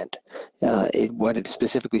event. What it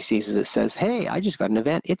specifically sees is it says, hey, I just got an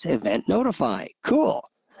event. It's event notify. Cool.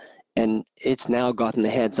 And it's now gotten the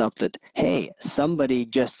heads up that, hey, somebody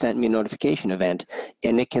just sent me a notification event,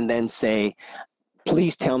 and it can then say,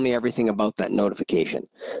 please tell me everything about that notification.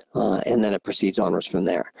 And then it proceeds onwards from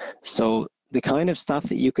there. So the kind of stuff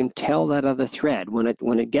that you can tell that other thread when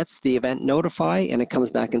it gets the event notify and it comes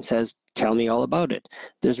back and says, tell me all about it.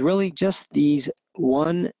 There's really just these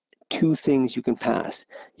two things you can pass.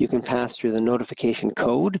 You can pass through the notification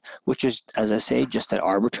code, which is, as I say, just an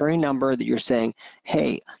arbitrary number that you're saying,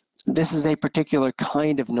 hey, this is a particular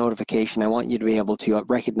kind of notification. I want you to be able to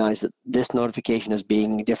recognize that this notification is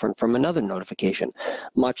being different from another notification,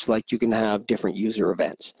 much like you can have different user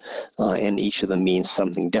events, and each of them means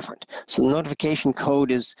something different. So the notification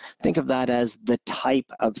code is, think of that as the type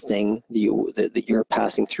of thing that you're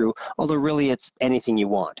passing through, although really it's anything you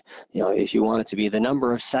want. You know, if you want it to be the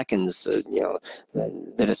number of seconds,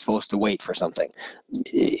 that it's supposed to wait for something.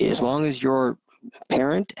 As long as your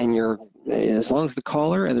parent and as long as the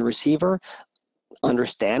caller and the receiver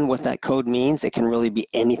understand what that code means, it can really be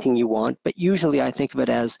anything you want. But usually I think of it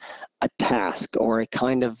as a task or a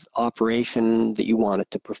kind of operation that you want it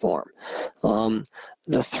to perform.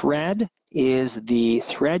 The thread is the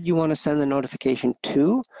thread you want to send the notification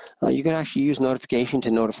to. You can actually use notification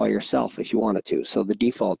to notify yourself if you wanted to. So the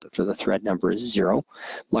default for the thread number is 0,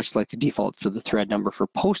 much like the default for the thread number for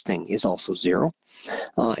posting is also 0.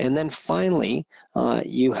 And then finally,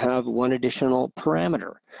 you have one additional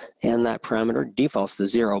parameter, and that parameter defaults to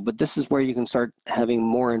 0. But this is where you can start having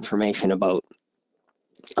more information about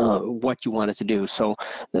what you want it to do. So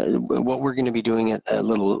what we're going to be doing a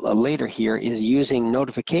little later here is using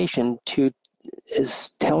notification to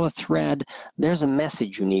tell a thread there's a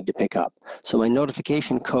message you need to pick up. So my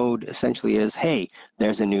notification code essentially is, hey,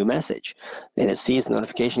 there's a new message. And it sees the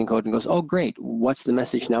notification code and goes, oh, great, what's the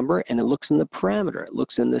message number? And it looks in the parameter. It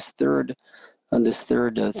looks in this third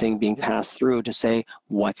thing being passed through to say,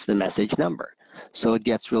 what's the message number? So it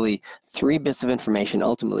gets really 3 bits of information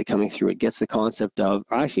ultimately coming through. It gets the concept of,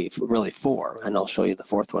 actually really 4, and I'll show you the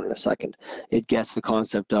 4th one in a second. It gets the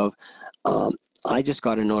concept of, I just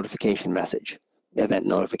got a notification message, event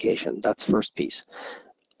notification. That's the first piece.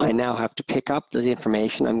 I now have to pick up the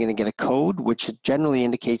information. I'm going to get a code, which generally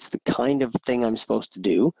indicates the kind of thing I'm supposed to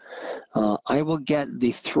do. I will get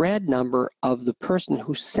the thread number of the person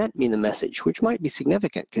who sent me the message, which might be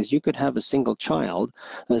significant because you could have a single child,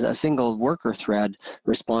 a single worker thread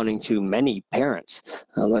responding to many parents.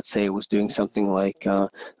 Let's say it was doing something like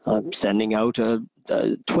sending out a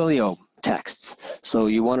Twilio texts. So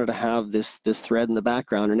you wanted to have this thread in the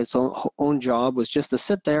background, and its own job was just to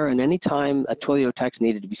sit there, and anytime a Twilio text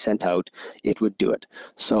needed to be sent out, it would do it.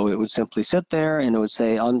 So it would simply sit there, and it would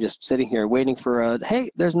say, I'm just sitting here waiting for a, hey,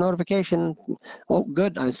 there's a notification. Oh,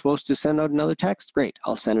 good, I'm supposed to send out another text. Great,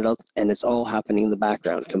 I'll send it out, and it's all happening in the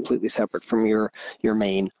background, completely separate from your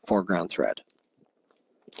main foreground thread.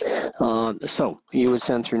 So you would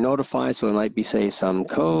send through notify, so it might be, say, some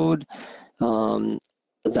code,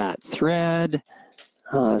 that thread,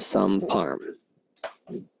 some parm.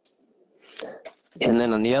 And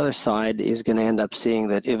then on the other side is going to end up seeing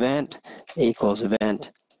that event equals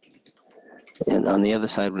event. And on the other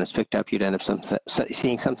side, when it's picked up, you'd end up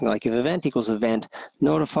seeing something like if event equals event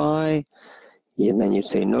notify, and then you'd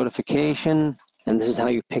say notification, and this is how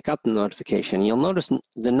you pick up the notification. You'll notice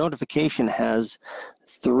the notification has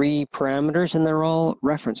 3 parameters, and they're all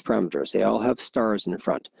reference parameters. They all have stars in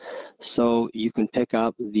front. So you can pick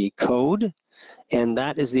up the code, and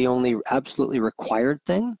that is the only absolutely required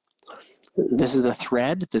thing. This is the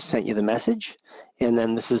thread that sent you the message, and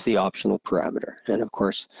then this is the optional parameter. And of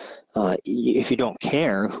course, if you don't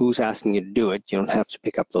care who's asking you to do it, you don't have to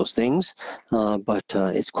pick up those things, but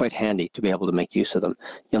it's quite handy to be able to make use of them.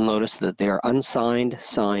 You'll notice that they are unsigned,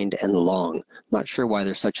 signed, and long. Not sure why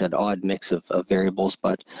there's such an odd mix of variables,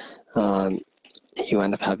 but you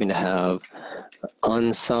end up having to have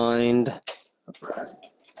unsigned,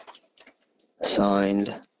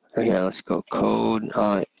 signed. Here, let's go code,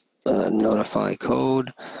 notify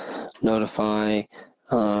code, notify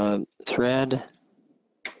thread,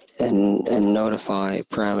 and notify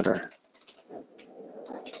parameter.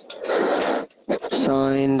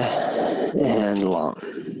 Signed and long.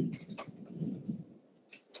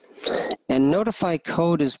 And notify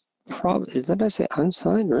code is probably, did I say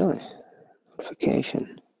unsigned? Really?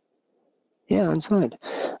 Notification. Yeah, unsigned.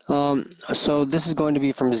 So this is going to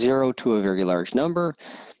be from 0 to a very large number.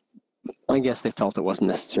 I guess they felt it wasn't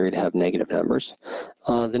necessary to have negative numbers.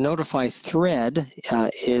 The notify thread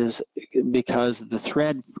is because the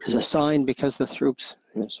thread is assigned because the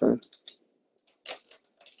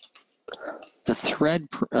thread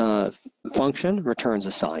function returns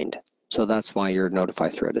assigned. So that's why your notify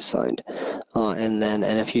thread is signed. And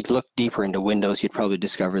if you'd look deeper into Windows, you'd probably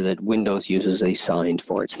discover that Windows uses a signed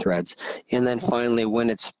for its threads. And then finally, when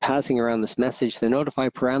it's passing around this message, the notify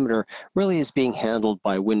parameter really is being handled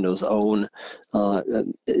by Windows' own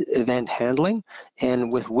event handling.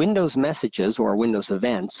 And with Windows messages or Windows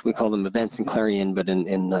events, we call them events in Clarion, but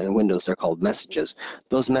in Windows they're called messages.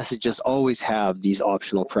 Those messages always have these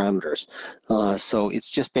optional parameters. So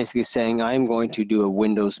it's just basically saying, I'm going to do a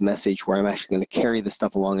Windows message where I'm actually going to carry the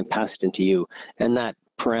stuff along and pass it into you. And that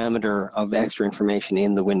parameter of extra information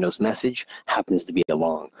in the Windows message happens to be a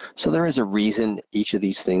long. So there is a reason each of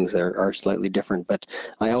these things are slightly different, but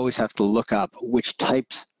I always have to look up which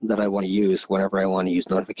types that I want to use whenever I want to use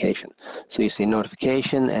notification. So you say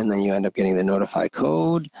notification, and then you end up getting the notify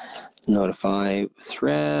code, notify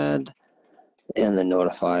thread, and the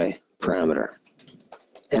notify parameter.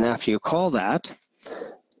 And after you call that,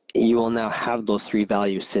 you will now have those 3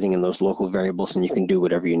 values sitting in those local variables, and you can do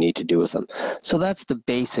whatever you need to do with them. So that's the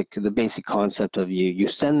basic concept of you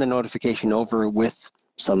send the notification over with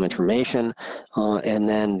some information, and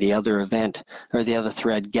then the other event or the other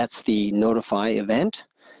thread gets the notify event,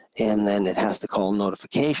 and then it has to call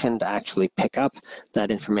notification to actually pick up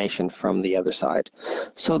that information from the other side.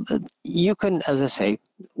 So you can, as I say,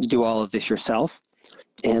 do all of this yourself.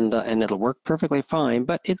 And it'll work perfectly fine,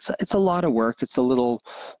 but it's a lot of work. It's a little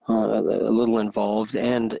involved,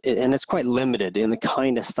 and it's quite limited in the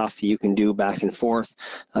kind of stuff you can do back and forth.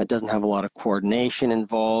 It doesn't have a lot of coordination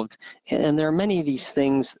involved, and there are many of these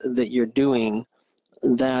things that you're doing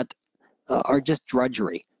that are just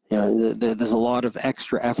drudgery. You know, there's a lot of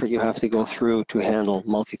extra effort you have to go through to handle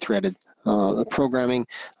multi-threaded programming.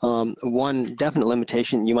 One definite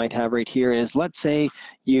limitation you might have right here is, let's say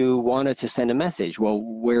you wanted to send a message. Well,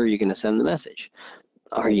 where are you going to send the message?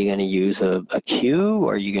 Are you going to use a queue?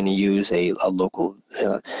 Are you going to use a local,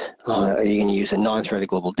 are you going to use a non-threaded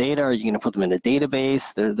global data? Are you going to put them in a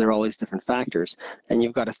database? There are all these different factors, and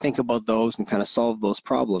you've got to think about those and kind of solve those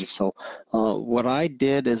problems. So what I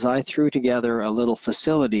did is I threw together a little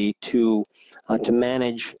facility to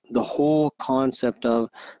manage the whole concept of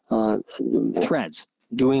threads,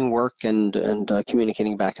 doing work and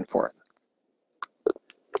communicating back and forth.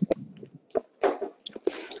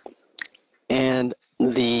 And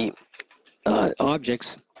the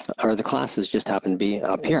objects or the classes just happen to be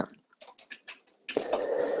up here.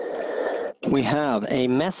 We have a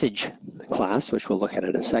message class, which we'll look at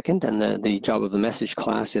in a second, and the job of the message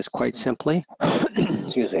class is quite simply,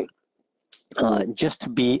 excuse me, just to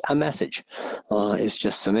be a message. It's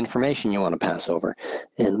just some information you want to pass over.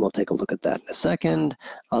 And we'll take a look at that in a second.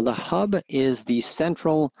 The hub is the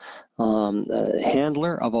central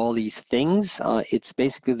handler of all these things. It's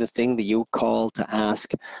basically the thing that you call to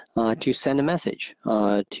ask to send a message,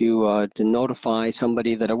 to notify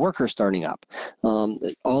somebody that a worker is starting up.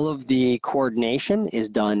 All of the coordination is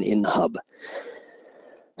done in the hub.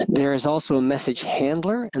 There is also a message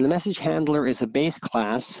handler, and the message handler is a base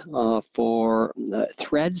class for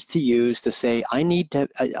threads to use to say, I'm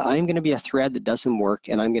going to be a thread that doesn't work,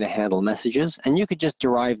 and I'm going to handle messages. And you could just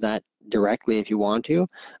derive that directly if you want to,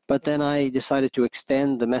 but then I decided to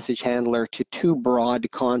extend the message handler to two broad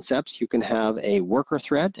concepts. You can have a worker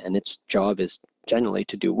thread, and its job is generally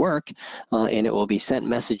to do work, and it will be sent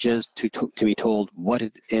messages to be told what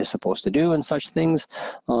it is supposed to do and such things.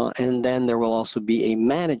 And then there will also be a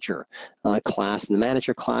manager class, and the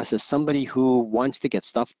manager class is somebody who wants to get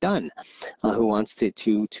stuff done, who wants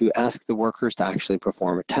to ask the workers to actually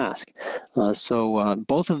perform a task. So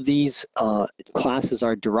both of these classes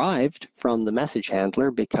are derived from the message handler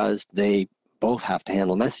because they both have to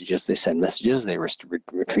handle messages. They send messages, they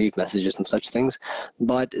retrieve messages and such things.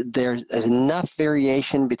 But there's enough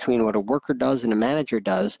variation between what a worker does and a manager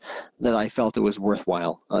does that I felt it was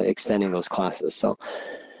worthwhile extending those classes. So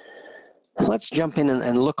let's jump in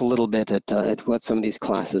and look a little bit at what some of these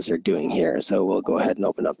classes are doing here. So we'll go ahead and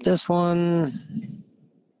open up this one.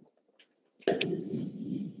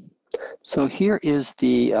 So here is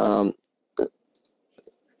the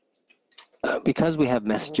because we have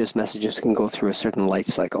messages can go through a certain life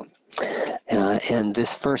cycle. And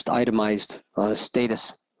this first itemized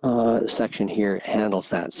status section here handles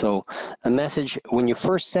that. So a message, when you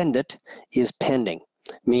first send it, is pending,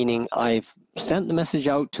 meaning I've sent the message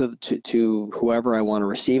out to whoever I want to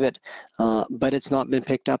receive it, but it's not been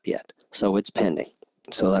picked up yet. So it's pending.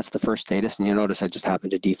 So that's the first status, and you notice I just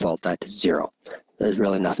happened to default that to 0. There's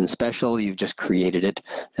really nothing special. You've just created it,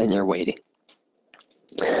 and you're waiting.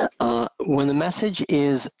 When the message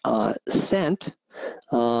is sent,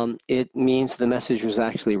 it means the message was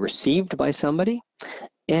actually received by somebody.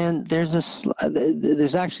 And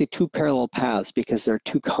there's actually two parallel paths because there are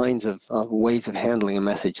two kinds of ways of handling a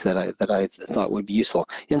message that I thought would be useful.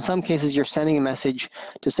 In some cases, you're sending a message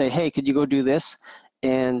to say, hey, could you go do this?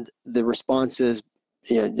 And the response is,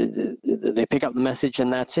 they pick up the message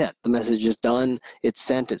and that's it. The message is done, it's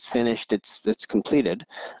sent, it's finished, it's completed.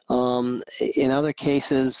 In other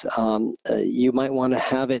cases, you might want to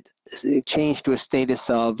have it changed to a status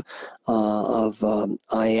of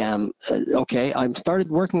I am, okay, I've started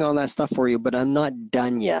working on that stuff for you, but I'm not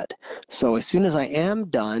done yet. So as soon as I am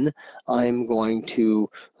done, I'm going to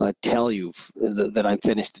tell you that I've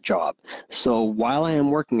finished the job. So while I am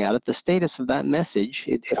working at it, the status of that message,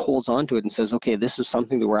 it holds on to it and says, okay, this is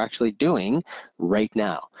something that we're actually doing right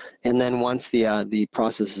now. And then once the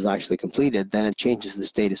process is actually completed, then it changes the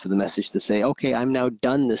status of the message to say, okay, I'm now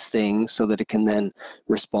done this thing, so that it can then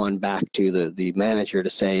respond back to the manager to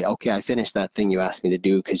say, okay, I finished that thing you asked me to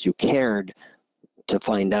do because you cared to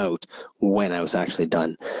find out when I was actually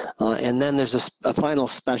done. And then there's a final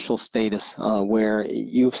special status where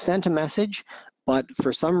you've sent a message, but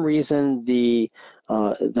for some reason the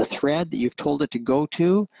thread that you've told it to go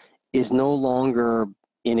to is no longer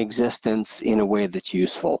in existence in a way that's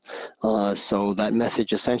useful. So that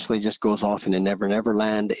message essentially just goes off in a never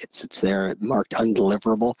land. It's there marked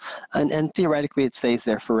undeliverable, and theoretically it stays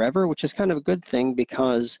there forever, which is kind of a good thing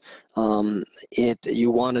because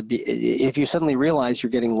you want to be, if you suddenly realize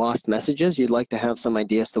you're getting lost messages, you'd like to have some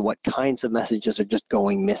idea as to what kinds of messages are just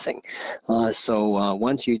going missing. So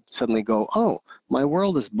once you suddenly go, oh, my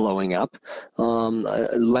world is blowing up,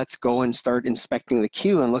 let's go and start inspecting the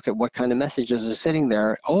queue and look at what kind of messages are sitting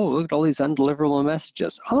there. Oh, look at all these undeliverable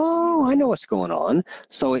messages. Oh, I know what's going on.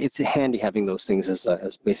 So it's handy having those things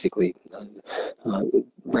as basically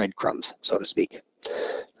breadcrumbs, so to speak.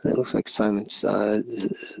 It looks like Simon's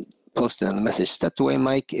posted on the message. Stepped away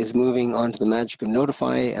Mike is moving on to the magic of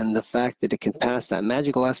notify and the fact that it can pass that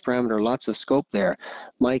magical last parameter, lots of scope there.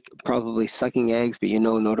 Mike probably sucking eggs, but you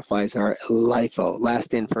know notifies are LIFO,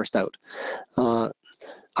 last in, first out.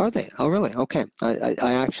 Are they? Oh, really? Okay.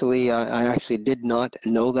 I actually did not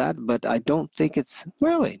know that, but I don't think it's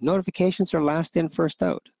really. Notifications are last in, first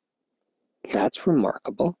out. That's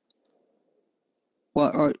remarkable.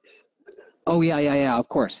 Well, oh yeah, of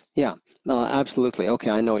course, yeah. Absolutely.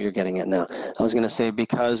 Okay, I know what you're getting at now. I was going to say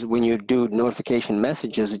because when you do notification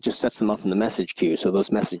messages, it just sets them up in the message queue, so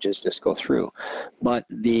those messages just go through. But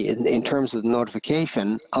in terms of the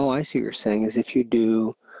notification, oh, I see what you're saying, is if you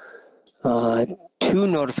do 2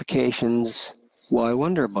 notifications Well, I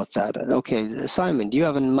wonder about that. Okay, Simon, do you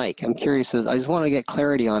have a mic? I'm curious. I just want to get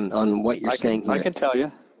clarity on what you're saying here. I can tell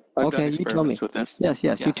you. I've done Okay, you tell me. experiments with this. Yes,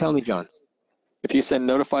 Yeah. you tell me, John. If you send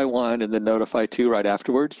notify 1 and then notify 2 right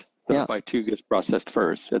afterwards, notify 2 gets processed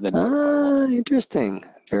first, and then notify 1. Interesting.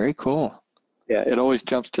 Very cool. Yeah, it always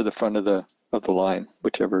jumps to the front of the line,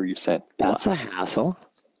 whichever you sent. That's a hassle.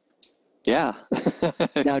 Yeah.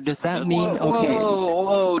 Now, does that mean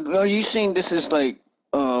Whoa! Are you saying this is like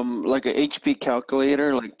a HP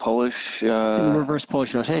calculator, like Polish? Reverse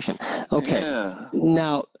Polish notation. Okay. Yeah.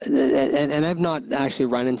 Now, and I've not actually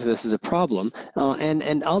run into this as a problem,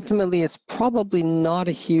 and ultimately it's probably not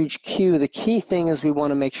a huge queue. The key thing is we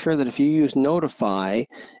want to make sure that if you use notify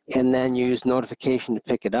and then use notification to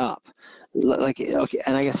pick it up, okay,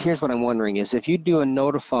 and I guess here's what I'm wondering is if you do a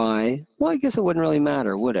notify, well, I guess it wouldn't really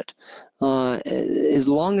matter, would it? As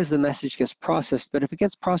long as the message gets processed, but if it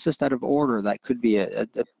gets processed out of order, that could be a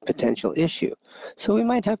potential issue. So we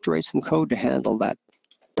might have to write some code to handle that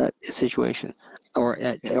situation. Or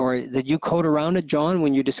did you code around it, John,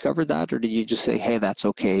 when you discovered that, or did you just say, hey, that's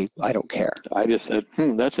okay, I don't care? I just said,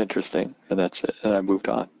 that's interesting, and that's it, and I moved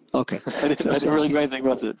on. Okay. I didn't really do anything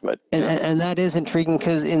with it, but and that is intriguing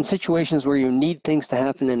because in situations where you need things to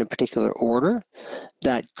happen in a particular order,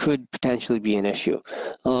 that could potentially be an issue.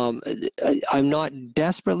 I'm not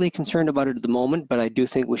desperately concerned about it at the moment, but I do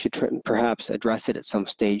think we should perhaps address it at some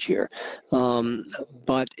stage here.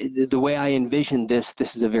 But the way I envision this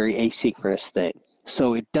is a very asynchronous thing.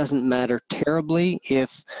 So it doesn't matter terribly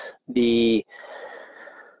if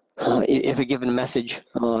a given message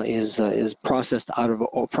is processed out of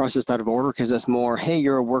order, because that's more, hey,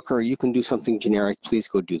 you're a worker, you can do something generic, please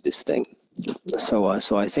go do this thing. So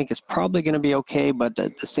I think it's probably going to be okay, but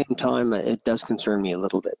at the same time, it does concern me a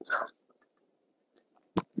little bit.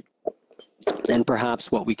 And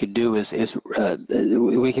perhaps what we could do is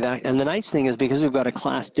we could act, and the nice thing is because we've got a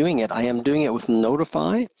class doing it, I am doing it with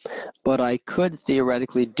notify, but I could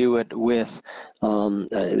theoretically do it with,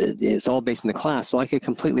 it's all based in the class, so I could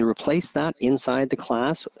completely replace that inside the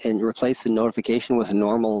class and replace the notification with a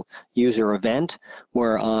normal user event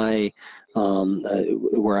where I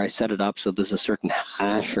set it up so there's a certain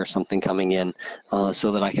hash or something coming in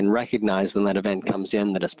so that I can recognize when that event comes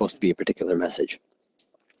in that it's supposed to be a particular message.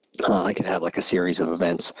 I could have like a series of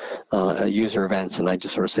events, user events, and I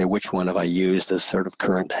just sort of say which one have I used as sort of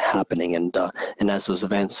current happening, and as those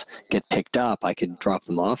events get picked up, I could drop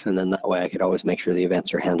them off, and then that way I could always make sure the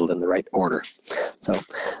events are handled in the right order. So,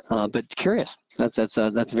 but curious.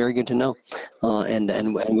 That's very good to know,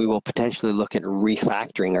 and we will potentially look at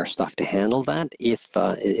refactoring our stuff to handle that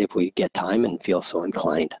if we get time and feel so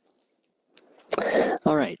inclined.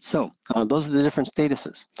 All right, so those are the different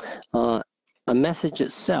statuses. A message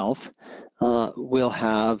itself will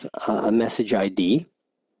have a message ID.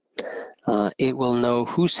 It will know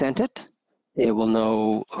who sent it. It will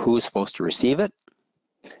know who is supposed to receive it.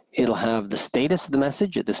 It'll have the status of the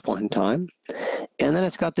message at this point in time. And then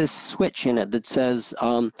it's got this switch in it that says,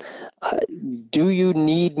 do you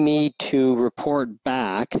need me to report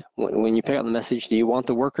back, when you pick up the message, do you want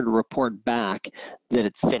the worker to report back that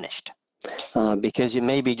it's finished? Because you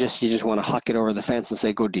just want to huck it over the fence and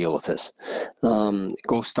say, go deal with this.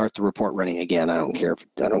 Go start the report running again. I don't care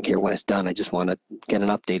when it's done. I just want to get an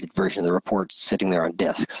updated version of the report sitting there on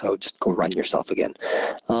disk. So just go run yourself again.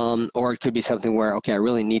 Or it could be something where, okay, I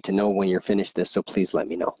really need to know when you're finished this, so please let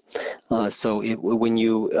me know. When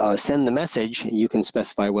you send the message, you can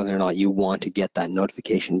specify whether or not you want to get that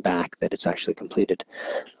notification back that it's actually completed.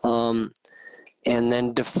 And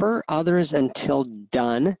then defer others until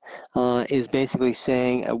done is basically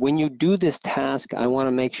saying, when you do this task, I want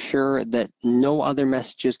to make sure that no other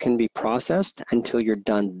messages can be processed until you're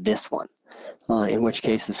done this one. In which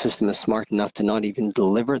case the system is smart enough to not even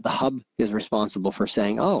deliver. The hub is responsible for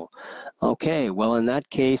saying, oh, okay, well, in that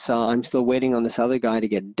case, I'm still waiting on this other guy to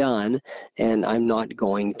get done, and I'm not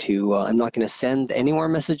going to send any more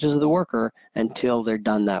messages to the worker until they're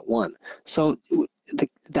done that one. So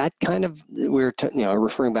that kind of, we're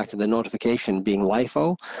referring back to the notification being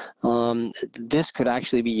LIFO. This could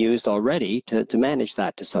actually be used already to manage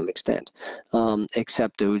that to some extent,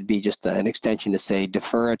 except it would be just an extension to say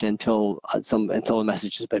defer it until a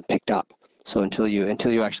message has been picked up. So until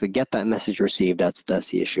you actually get that message received, that's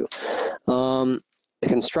the issue.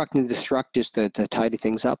 Construct and destruct just to tidy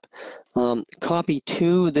things up. Copy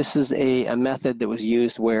to, this is a method that was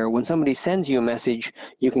used where when somebody sends you a message,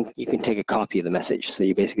 you can take a copy of the message. So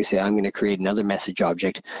you basically say, I'm going to create another message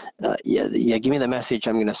object. Yeah, give me the message.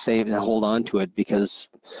 I'm going to save and hold on to it because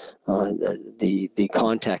the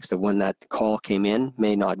context of when that call came in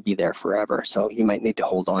may not be there forever. So you might need to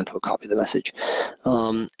hold on to a copy of the message.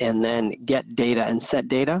 And then get data and set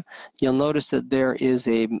data. You'll notice that there is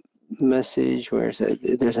a message, there's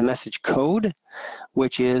a message code,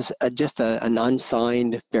 which is just an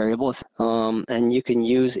unsigned variable, and you can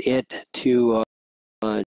use it to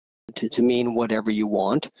mean whatever you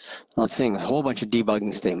want. I'm seeing a whole bunch of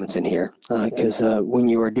debugging statements in here because when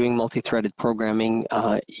you are doing multi-threaded programming,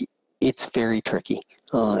 it's very tricky.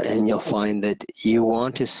 And you'll find that you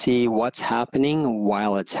want to see what's happening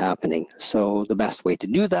while it's happening. So the best way to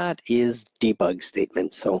do that is debug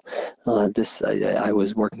statements. So I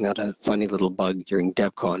was working on a funny little bug during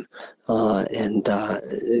DevCon, and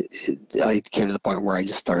I came to the point where I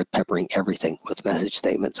just started peppering everything with message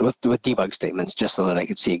statements, with debug statements, just so that I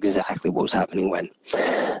could see exactly what was happening when.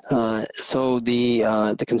 So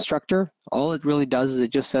the constructor, all it really does is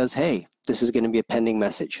it just says, hey, this is going to be a pending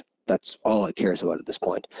message. That's all it cares about at this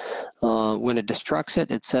point. When it destructs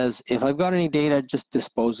it, it says, if I've got any data, just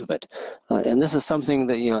dispose of it. And this is something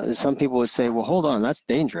that, some people would say, well, hold on, that's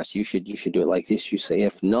dangerous. You should do it like this. You say,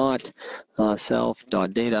 if not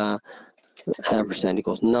self.data ampersand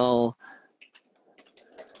equals null.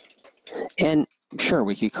 And sure,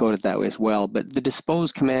 we could code it that way as well, but the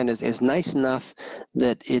dispose command is nice enough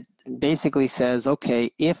that it basically says,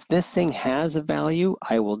 okay, if this thing has a value,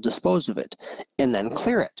 I will dispose of it and then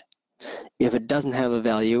clear it. If it doesn't have a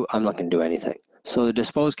value, I'm not going to do anything. So the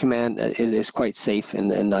dispose command is quite safe,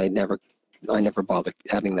 and I never bother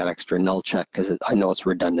adding that extra null check because I know it's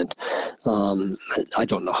redundant. I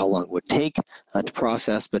don't know how long it would take to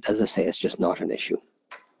process, but as I say, it's just not an issue.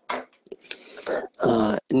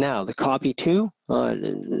 Now the copy to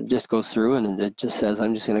just goes through and it just says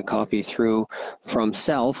I'm just going to copy through from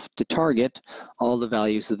self to target all the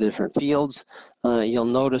values of the different fields. You'll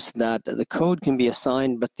notice that the code can be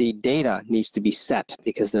assigned, but the data needs to be set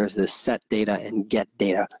because there's this set data and get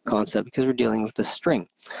data concept because we're dealing with a string.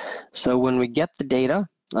 So when we get the data,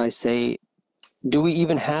 I say, do we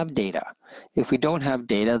even have data? If we don't have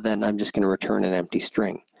data, then I'm just going to return an empty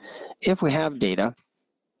string. If we have data,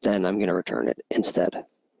 then I'm going to return it instead.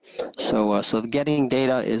 So the getting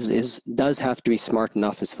data does have to be smart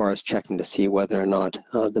enough as far as checking to see whether or not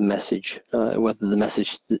the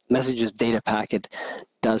message's data packet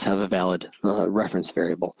does have a valid reference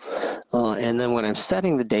variable. And then when I'm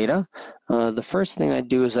setting the data, the first thing I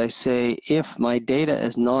do is I say if my data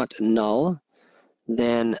is not null,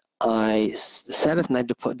 then I set it and I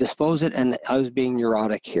dispose it, and I was being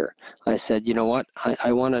neurotic here. I said, you know what,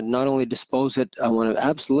 I want to not only dispose it, I want to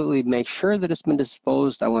absolutely make sure that it's been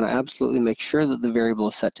disposed. I want to absolutely make sure that the variable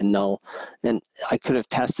is set to null. And I could have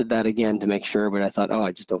tested that again to make sure, but I thought, oh,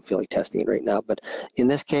 I just don't feel like testing it right now. But in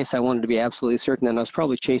this case, I wanted to be absolutely certain, and I was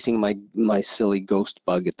probably chasing my silly ghost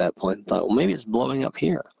bug at that point. I thought, well, maybe it's blowing up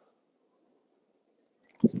here.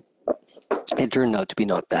 It turned out to be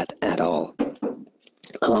not that at all.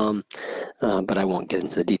 But I won't get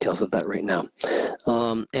into the details of that right now.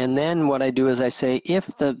 And then what I do is I say, if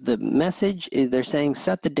the message, they're saying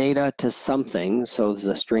set the data to something, so there's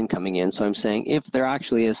a string coming in, so I'm saying if there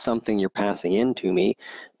actually is something you're passing in to me,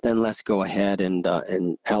 then let's go ahead and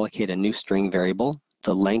allocate a new string variable,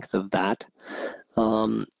 the length of that,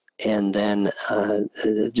 and then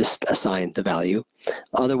just assign the value.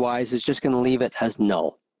 Otherwise, it's just going to leave it as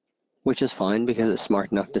null, which is fine because it's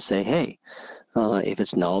smart enough to say, hey, if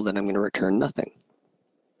it's null, then I'm going to return nothing.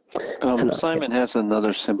 Simon has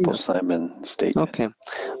another simple Simon statement. Okay.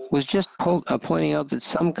 Was just pointing out that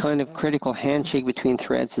some kind of critical handshake between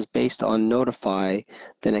threads is based on notify,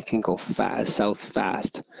 then it can go south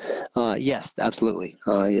fast. Yes, absolutely,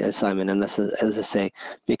 Simon. And this is, as I say,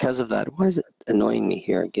 because of that. Why is it annoying me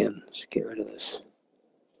here again? Let's get rid of this.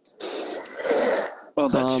 Well,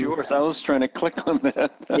 that's yours. I was trying to click on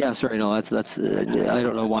that. Yeah, sorry. No, that's. I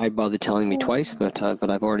don't know why I bothered telling me twice, but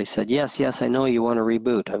I've already said yes. I know you want to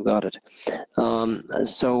reboot. I've got it.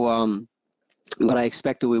 But I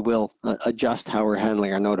expect that we will adjust how we're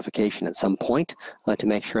handling our notification at some point to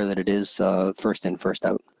make sure that it is first in, first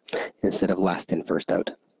out instead of last in, first out.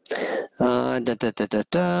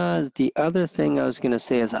 The other thing I was going to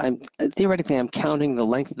say is I'm counting the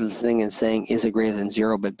length of the thing and saying is it greater than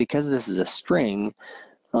 0, but because this is a string,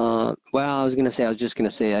 I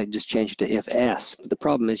just changed it to if s. But the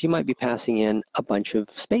problem is you might be passing in a bunch of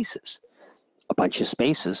spaces. A bunch of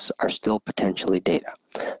spaces are still potentially data.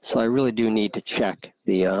 So I really do need to check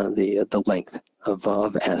the length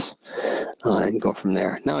of S and go from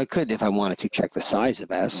there. Now I could, if I wanted to, check the size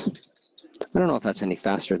of S. I don't know if that's any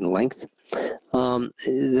faster than length.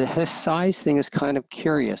 The size thing is kind of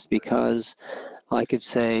curious because I could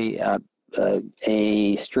say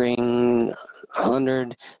a string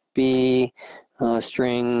 100 be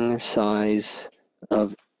string size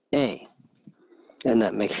of A, and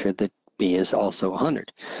that makes sure that B is also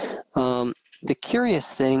 100. The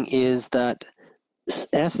curious thing is that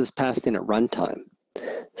S is passed in at runtime.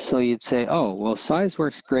 So you'd say, oh, well, size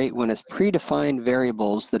works great when it's predefined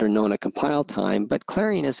variables that are known at compile time, but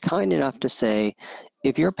Clarion is kind enough to say,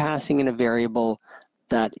 if you're passing in a variable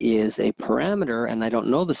that is a parameter and I don't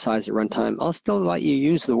know the size at runtime, I'll still let you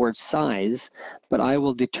use the word size, but I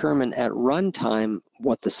will determine at runtime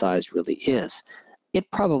what the size really is. It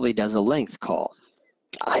probably does a length call.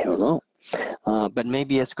 I don't know. But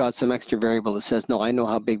maybe it's got some extra variable that says, no, I know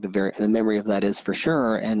how big the memory of that is for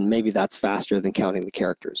sure, and maybe that's faster than counting the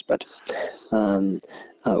characters. But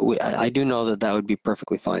I do know that that would be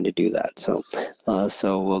perfectly fine to do that. So,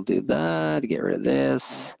 so we'll do that, get rid of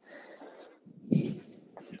this.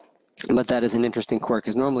 But that is an interesting quirk,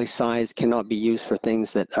 because normally size cannot be used for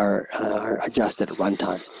things that are adjusted at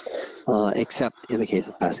runtime, except in the case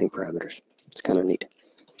of passing parameters. It's kind of neat.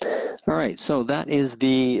 All right, so that is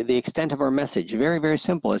the extent of our message. Very, very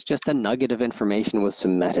simple. It's just a nugget of information with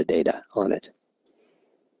some metadata on it.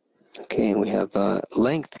 Okay, and we have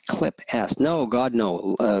length clip S. No, God,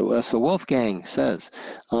 no. So Wolfgang says,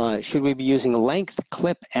 should we be using length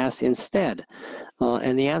clip S instead?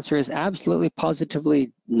 And the answer is absolutely,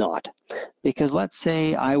 positively not. Because let's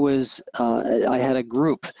say I had a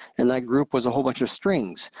group, and that group was a whole bunch of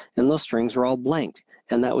strings, and those strings were all blanked,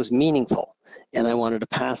 and that was meaningful. And I wanted to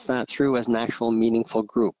pass that through as an actual meaningful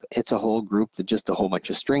group. It's a whole group with just a whole bunch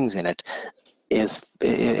of strings in it.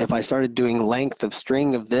 If I started doing length of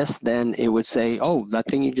string of this, then it would say, oh, that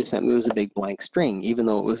thing you just sent me was a big blank string, even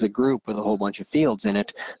though it was a group with a whole bunch of fields in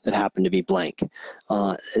it that happened to be blank.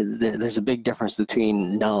 There's a big difference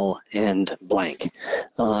between null and blank.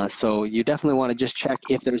 So you definitely want to just check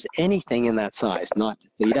if there's anything in that size.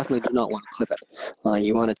 You definitely do not want to clip it.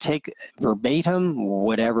 You want to take verbatim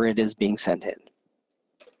whatever it is being sent in.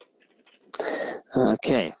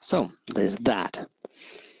 Okay, so there's that.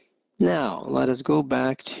 Now, let us go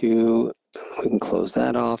back to, we can close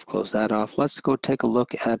that off. Let's go take a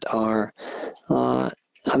look at our, I'm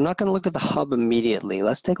not going to look at the hub immediately.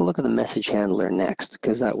 Let's take a look at the message handler next,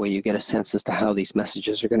 because that way you get a sense as to how these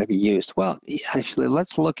messages are going to be used. Well, actually,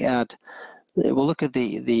 let's look at, we'll look at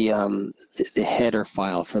the header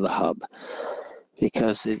file for the hub,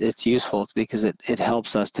 because it's useful, because it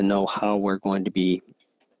helps us to know how we're going to be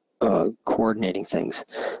coordinating things.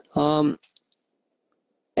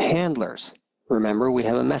 Handlers. Remember, we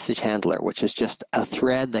have a message handler, which is just a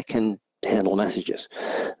thread that can handle messages,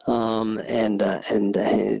 and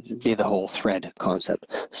be the whole thread concept.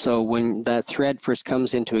 So when that thread first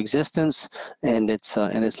comes into existence, and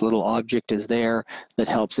its little object is there that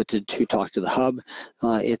helps it to talk to the hub,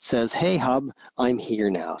 it says, "Hey hub, I'm here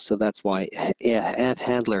now." So that's why add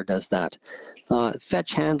handler does that.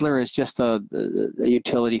 Fetch handler is just a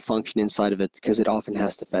utility function inside of it, because it often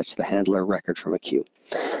has to fetch the handler record from a queue.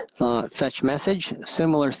 Fetch message,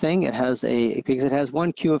 similar thing. It has because it has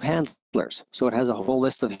one queue of handlers. So it has a whole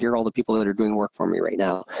list of here are all the people that are doing work for me right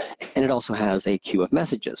now. And it also has a queue of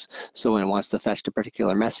messages. So when it wants to fetch a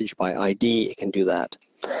particular message by ID, it can do that.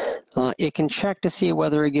 It can check to see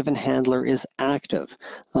whether a given handler is active.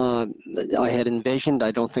 I had envisioned,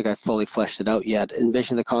 I don't think I fully fleshed it out yet,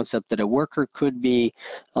 envisioned the concept that a worker could be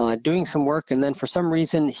doing some work, and then for some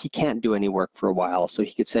reason he can't do any work for a while. So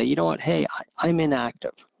he could say, you know what, hey, I'm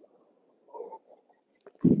inactive.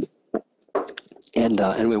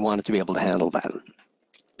 And we wanted to be able to handle that.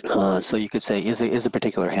 So you could say, is a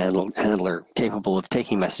particular handler capable of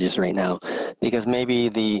taking messages right now? Because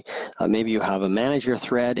maybe maybe you have a manager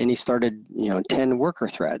thread, and he started 10 worker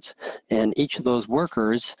threads, and each of those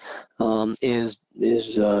workers is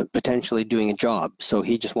potentially doing a job. So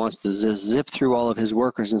he just wants to zip through all of his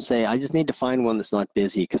workers and say, I just need to find one that's not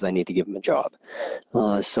busy because I need to give him a job.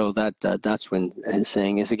 So that's when he's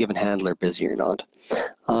saying, is a given handler busy or not?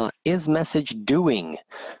 Is message doing?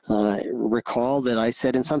 Recall that I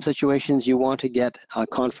said in some situations you want to get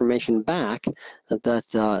confirmation back that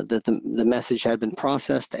the message had been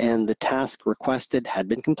processed and the task requested had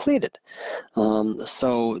been completed.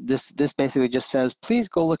 So this basically just says, please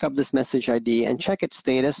go look up this message ID and check its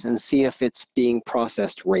status and see if it's being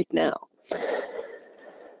processed right now.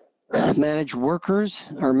 Manage workers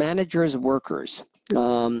or managers workers.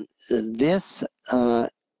 This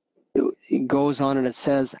it goes on and it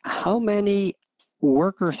says how many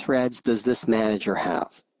worker threads does this manager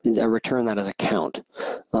have? I return that as a count.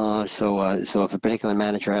 So if a particular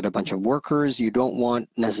manager had a bunch of workers, you don't want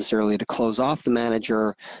necessarily to close off the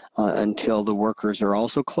manager until the workers are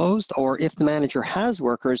also closed. Or if the manager has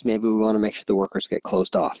workers, maybe we want to make sure the workers get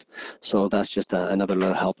closed off. So that's just another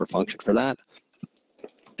little helper function for that.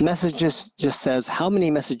 Messages just says how many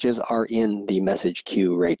messages are in the message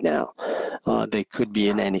queue right now. They could be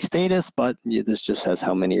in any status, but this just says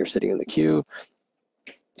how many are sitting in the queue.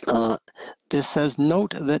 This says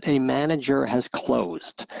note that a manager has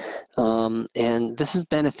closed, and this is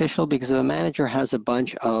beneficial because if a manager has a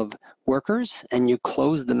bunch of workers and you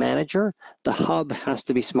close the manager, the hub has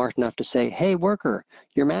to be smart enough to say, hey worker,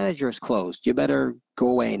 your manager is closed, you better go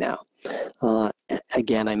away now.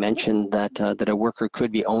 Again, I mentioned that that a worker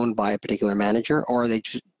could be owned by a particular manager, or they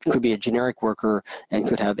could be a generic worker and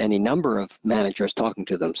could have any number of managers talking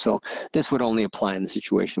to them. So this would only apply in the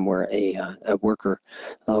situation where a worker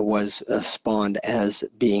was spawned as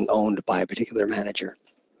being owned by a particular manager.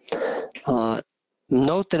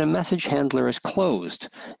 Note that a message handler is closed.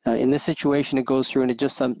 In this situation, it goes through and it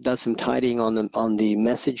just does some tidying on the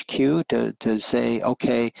message queue to say,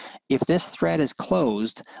 okay, if this thread is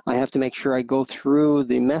closed, I have to make sure I go through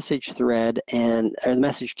the message thread or the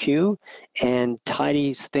message queue and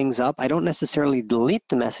tidies things up. I don't necessarily delete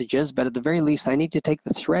the messages, but at the very least, I need to take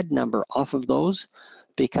the thread number off of those.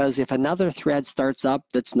 Because if another thread starts up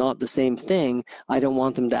that's not the same thing, I don't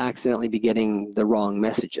want them to accidentally be getting the wrong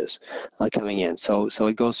messages coming in. So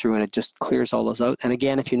it goes through and it just clears all those out. And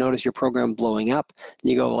again, if you notice your program blowing up,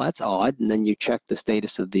 and you go, well, that's odd. And then you check the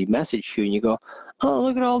status of the message queue and you go, oh,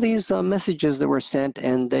 look at all these messages that were sent,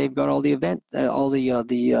 and they've got all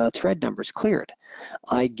the thread numbers cleared.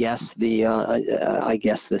 I guess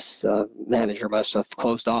this manager must have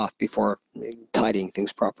closed off before tidying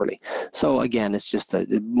things properly. So again, it's just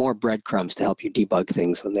more breadcrumbs to help you debug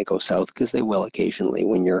things when they go south, because they will occasionally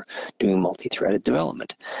when you're doing multi-threaded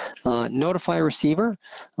development. Notify receiver.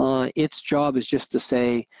 Its job is just to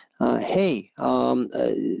say, hey,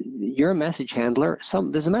 you're a message handler.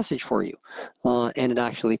 There's a message for you, and it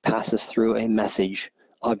actually passes through a message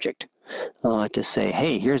object. To say,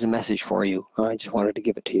 hey, here's a message for you. I just wanted to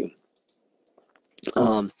give it to you.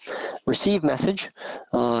 Receive message.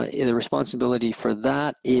 The responsibility for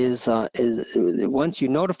that is once you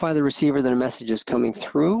notify the receiver that a message is coming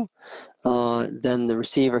through, then the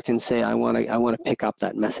receiver can say, I want to pick up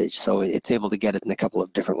that message. So it's able to get it in a couple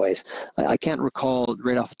of different ways. I can't recall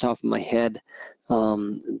right off the top of my head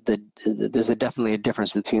there's definitely a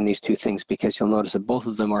difference between these two things, because you'll notice that both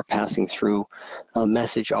of them are passing through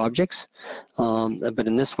message objects. But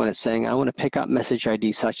in this one, it's saying, I want to pick up message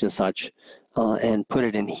ID such and such and put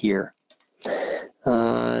it in here.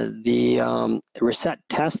 The reset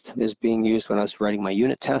test is being used when I was writing my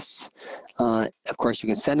unit tests. Of course, you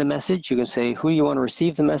can send a message. You can say, who do you want to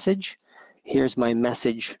receive the message? Here's my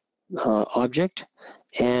message object.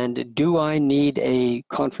 And do I need a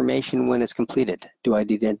confirmation when it's completed? Do I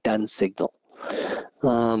need a done signal?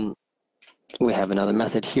 We have another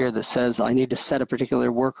method here that says I need to set a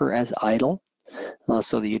particular worker as idle.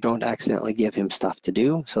 So that you don't accidentally give him stuff to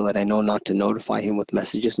do, so that I know not to notify him with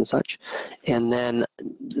messages and such. And then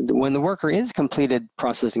when the worker is completed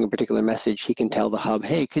processing a particular message, he can tell the hub,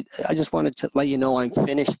 hey, I just wanted to let you know I'm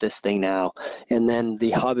finished this thing now. And then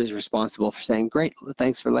the hub is responsible for saying, great,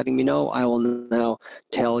 thanks for letting me know. I will now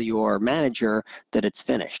tell your manager that it's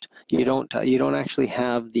finished. You don't actually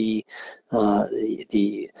have the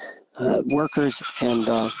workers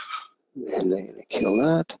and I'm going to kill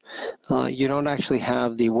that. You don't actually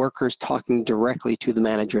have the workers talking directly to the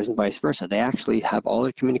managers and vice versa. They actually have all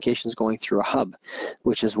their communications going through a hub,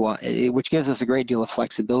 which gives us a great deal of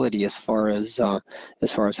flexibility as far as how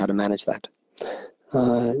to manage that.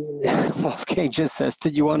 Okay, just says,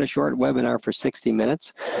 did you want a short webinar for 60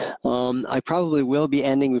 minutes? I probably will be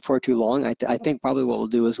ending before too long. I think probably what we'll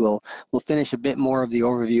do is we'll finish a bit more of the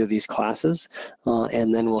overview of these classes,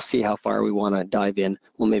 and then we'll see how far we want to dive in.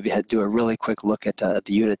 We'll maybe do a really quick look at the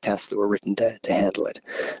unit tests that were written to handle it.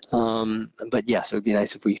 But yes, it would be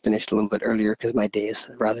nice if we finished a little bit earlier, because my day is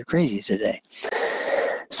rather crazy today.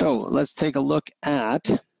 So let's take a look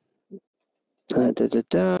at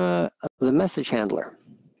the message handler.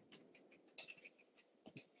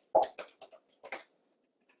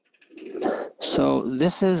 So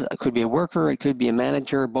this could be a worker, it could be a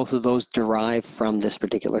manager. Both of those derive from this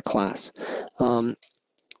particular class.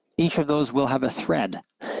 Each of those will have a thread.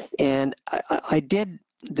 And I did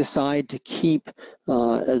decide to keep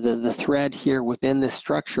the thread here within this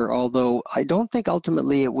structure, although I don't think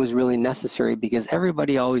ultimately it was really necessary because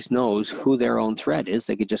everybody always knows who their own thread is.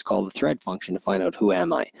 They could just call the thread function to find out who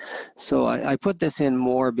am I. So I put this in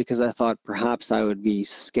more because I thought perhaps I would be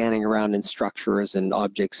scanning around in structures and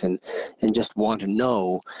objects and just want to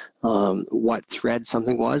know what thread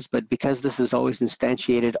something was. But because this is always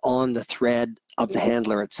instantiated on the thread of the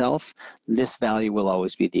handler itself, this value will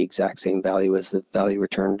always be the exact same value as the value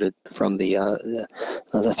returned from the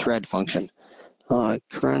thread function.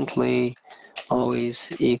 Currently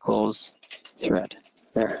always equals thread.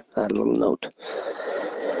 There, add a little note.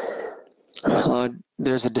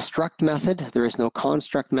 There's a destruct method. There is no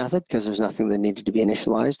construct method because there's nothing that needed to be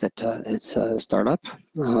initialized at its startup.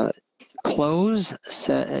 Close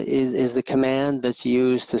is the command that's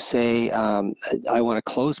used to say, I want to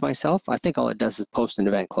close myself. I think all it does is post an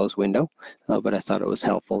event close window, but I thought it was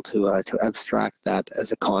helpful to abstract that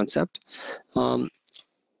as a concept.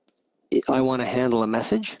 I want to handle a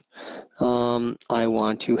message. I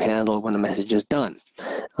want to handle when a message is done.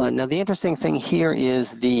 Now, the interesting thing here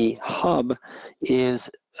is the hub is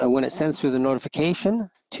when it sends through the notification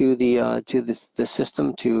to the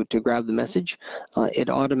system to grab the message, it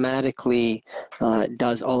automatically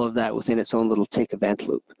does all of that within its own little tick event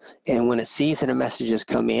loop. And when it sees that a message has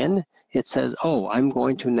come in, it says, oh, I'm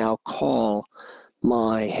going to now call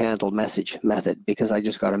my handle message method because I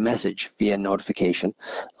just got a message via notification.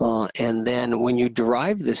 And then when you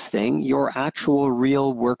derive this thing, your actual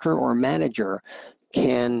real worker or manager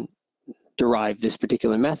can derive this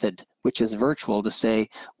particular method, which is virtual, to say,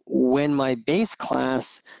 when my base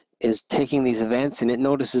class is taking these events and it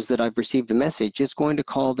notices that I've received a message, it's going to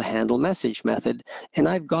call the handle message method. And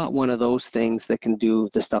I've got one of those things that can do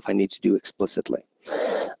the stuff I need to do explicitly.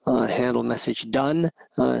 Handle message done.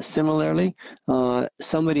 Similarly,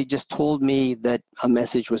 somebody just told me that a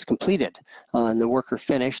message was completed and the worker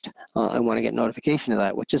finished. I want to get notification of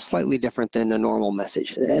that, which is slightly different than a normal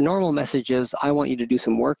message. A normal message is, I want you to do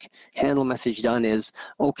some work. Handle message done is,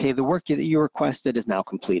 okay, the work that you requested is now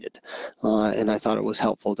completed. And I thought it was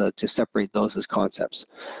helpful to separate those as concepts.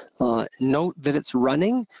 Note that it's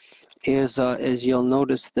running. Is you'll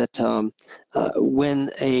notice that when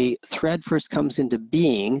a thread first comes into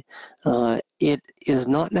being, it is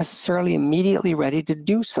not necessarily immediately ready to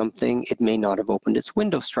do something. It may not have opened its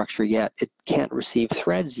window structure yet. It can't receive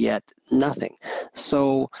threads yet, nothing.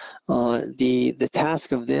 So the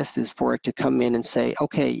task of this is for it to come in and say,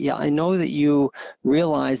 okay, yeah, I know that you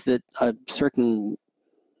realize that a certain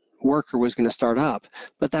worker was going to start up,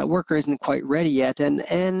 but that worker isn't quite ready yet,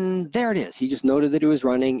 and there it is. He just noted that it was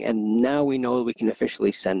running, and now we know that we can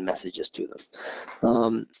officially send messages to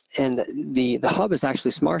them. And the hub is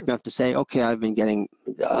actually smart enough to say, okay,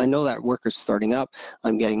 I know that worker's starting up.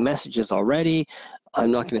 I'm getting messages already.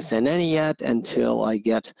 I'm not going to send any yet until I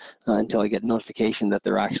get notification that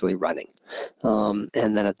they're actually running, and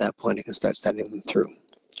then at that point, I can start sending them through.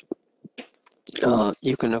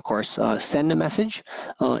 You can, of course, send a message,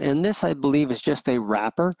 and this, I believe, is just a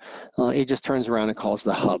wrapper. It just turns around and calls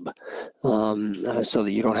the hub, so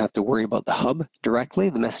that you don't have to worry about the hub directly.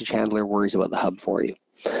 The message handler worries about the hub for you.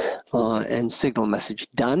 And signal message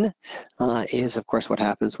done is, of course, what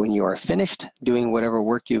happens when you are finished doing whatever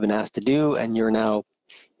work you've been asked to do, and you're now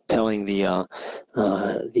telling the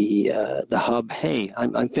hub, hey,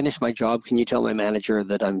 I'm finished my job. Can you tell my manager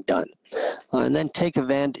that I'm done? And then take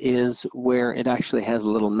event is where it actually has a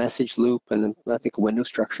little message loop and I think a window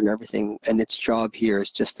structure and everything. And its job here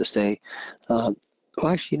is just to say, well,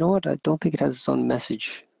 actually, you know what? I don't think it has its own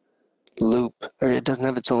message loop, or it doesn't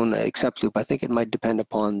have its own accept loop. I think it might depend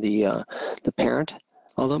upon the parent.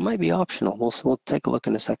 Although it might be optional. We'll take a look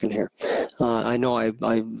in a second here. I know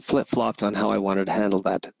I flip-flopped on how I wanted to handle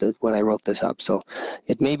that when I wrote this up, so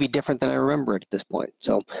it may be different than I remember it at this point.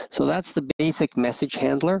 So that's the basic message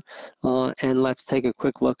handler, and let's take a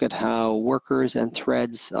quick look at how workers and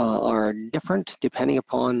threads are different depending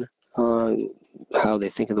upon how they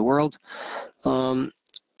think of the world.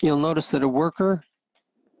 You'll notice that a worker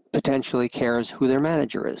potentially cares who their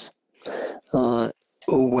manager is.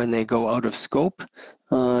 When they go out of scope,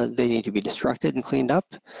 they need to be destructed and cleaned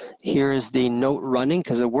up. Here is the note running,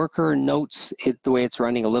 because a worker notes it the way it's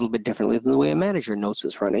running a little bit differently than the way a manager notes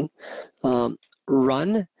it's running.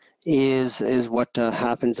 Run is what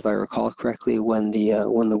happens, if I recall correctly, when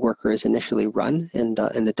the worker is initially run, and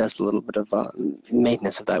it does a little bit of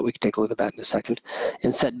maintenance of that. We can take a look at that in a second.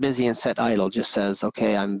 And set busy and set idle just says,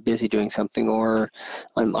 okay, I'm busy doing something or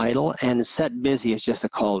I'm idle, and set busy is just a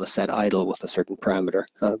call to set idle with a certain parameter.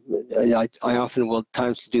 I often will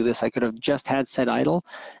times to do this. I could have just had set idle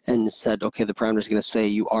and said, okay, the parameter is going to say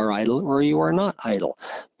you are idle or you are not idle.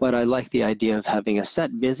 but I like the idea of having a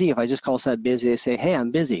set busy. If I just call set busy, I say, hey, I'm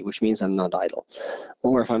busy, which means I'm not idle.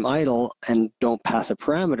 Or if I'm idle and don't pass a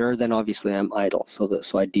parameter, then obviously I'm idle. So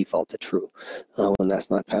I default to true when that's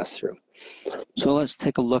not passed through. So let's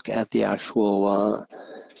take a look at the actual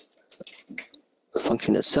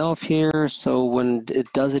function itself here. So when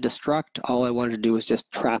it does a destruct, all I wanted to do is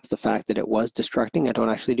just trap the fact that it was destructing. I don't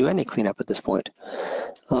actually do any cleanup at this point.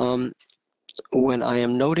 When I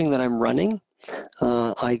am noting that I'm running,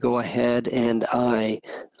 I go ahead and I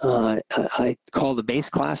call the base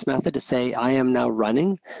class method to say I am now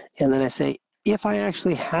running, and then I say if I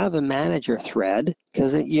actually have a manager thread,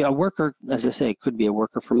 because a worker, as I say, could be a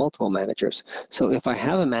worker for multiple managers. So if I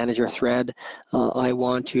have a manager thread, I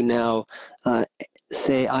want to now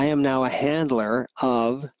say I am now a handler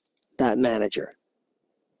of that manager.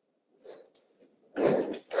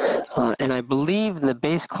 And I believe the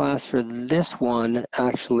base class for this one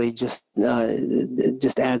actually just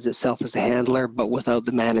adds itself as a handler, but without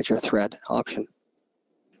the manager thread option.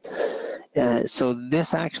 So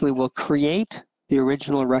this actually will create the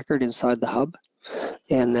original record inside the hub,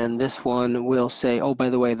 and then this one will say, oh, by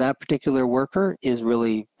the way, that particular worker is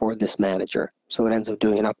really for this manager. So it ends up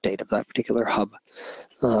doing an update of that particular hub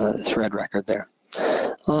thread record there.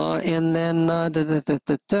 And then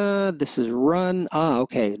this is run.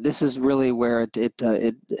 Okay, this is really where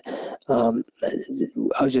I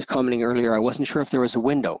was just commenting earlier, I wasn't sure if there was a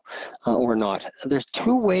window or not. There's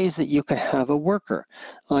two ways that you could have a worker.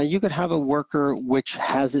 You could have a worker which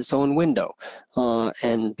has its own window,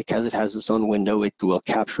 and because it has its own window, it will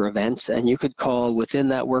capture events, and you could call within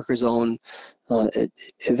that worker's own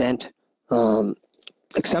event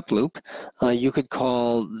except loop, you could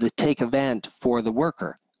call the take event for the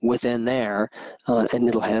worker within there, and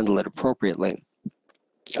it'll handle it appropriately.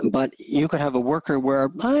 But you could have a worker where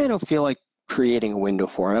I don't feel like creating a window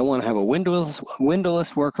for it. I want to have a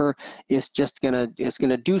windowless worker. It's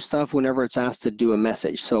gonna do stuff whenever it's asked to do a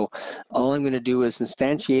message. So all I'm going to do is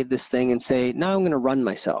instantiate this thing and say, now I'm going to run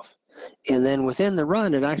myself. And then within the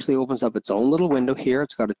run, it actually opens up its own little window here.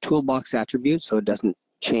 It's got a toolbox attribute, so it doesn't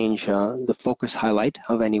change the focus highlight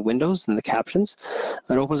of any windows and the captions.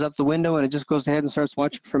 It opens up the window and it just goes ahead and starts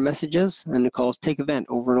watching for messages, and it calls take event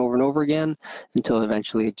over and over and over again until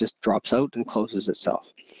eventually it just drops out and closes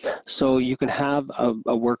itself. So you can have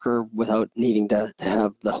a worker without needing to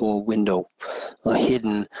have the whole window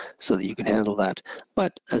hidden so that you can handle that.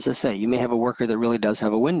 But as I say, you may have a worker that really does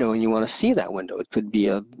have a window and you want to see that window. It could be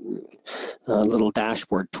a little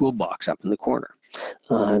dashboard toolbox up in the corner.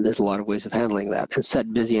 There's a lot of ways of handling that. And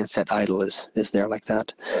set busy and set idle is there like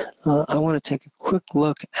that. I want to take a quick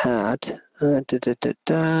look at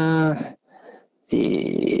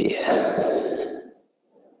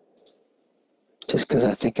just because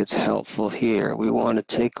I think it's helpful here. We want to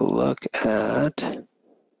take a look at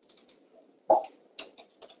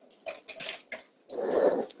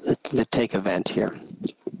the take event here.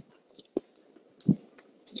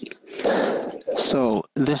 So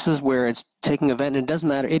this is where it's taking event, and it doesn't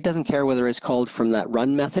matter. It doesn't care whether it's called from that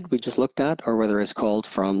run method we just looked at or whether it's called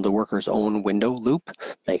from the worker's own window loop.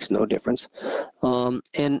 Makes no difference.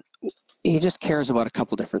 And he just cares about a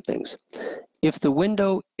couple different things. If the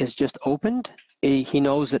window is just opened, he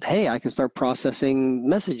knows that, hey, I can start processing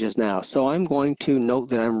messages now. So I'm going to note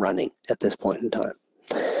that I'm running at this point in time.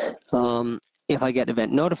 If I get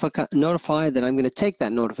event notify, then I'm going to take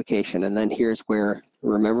that notification. And then here's where,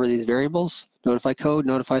 remember these variables, notify code,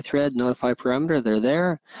 notify thread, notify parameter, they're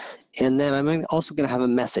there. And then I'm also going to have a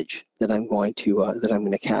message that I'm going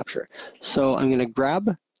to capture. So I'm going to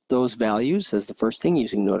grab those values as the first thing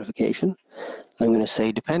using notification. I'm going to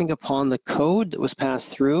say, depending upon the code that was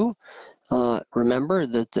passed through, remember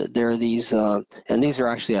that there are these, and these are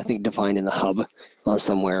actually, I think, defined in the hub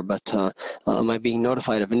somewhere, but am I being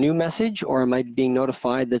notified of a new message, or am I being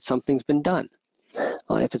notified that something's been done?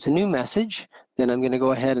 If it's a new message, then I'm going to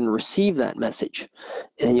go ahead and receive that message.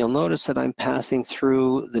 And you'll notice that I'm passing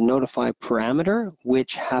through the notify parameter,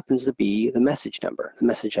 which happens to be the message number, the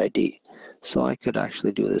message ID. So I could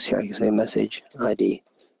actually do this here. I can say message ID.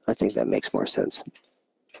 I think that makes more sense.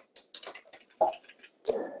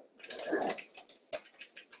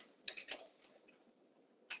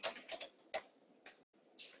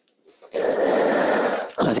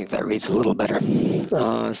 I think that reads a little better.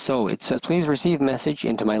 So it says, please receive message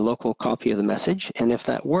into my local copy of the message. And if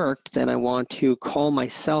that worked, then I want to call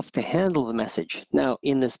myself to handle the message. Now,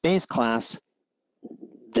 in this base class,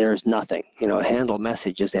 there's nothing. Handle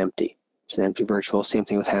message is empty. It's an empty virtual, same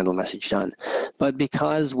thing with handle message done. But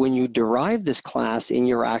because when you derive this class in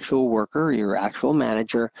your actual worker, your actual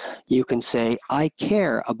manager, you can say, I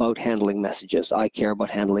care about handling messages. I care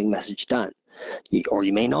about handling message done. or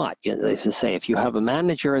you may not. As I say, if you have a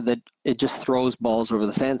manager that it just throws balls over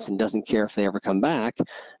the fence and doesn't care if they ever come back,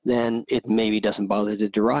 then it maybe doesn't bother to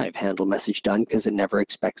derive handle message done because it never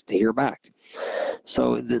expects to hear back.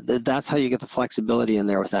 So that's how you get the flexibility in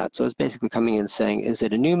there with that. So it's basically coming in and saying, is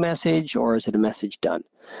it a new message or is it a message done?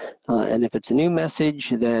 And if it's a new message,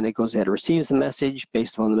 then it goes ahead and receives the message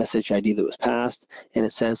based on the message ID that was passed, and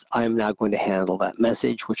it says, I'm now going to handle that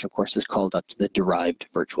message, which of course is called up to the derived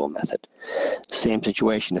virtual method. Same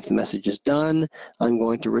situation, if the message is done, I'm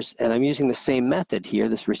going to, and I'm using the same method here,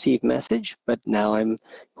 this receive message, but now I'm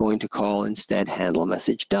going to call instead handle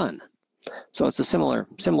message done. So it's a similar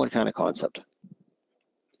kind of concept.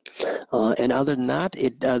 And other than that,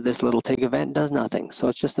 this little TIG event does nothing. So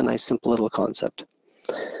it's just a nice, simple little concept.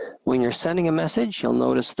 When you're sending a message, you'll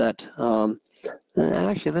notice that, and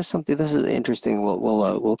actually there's something, this is interesting,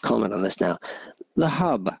 we'll comment on this now. The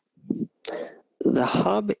hub. The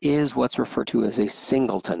hub is what's referred to as a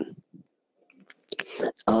singleton.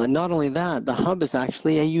 Not only that, the hub is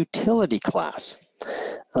actually a utility class.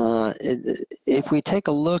 If we take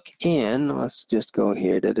a look in, let's just go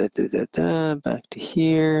here, back to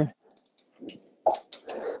here.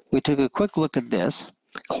 We took a quick look at this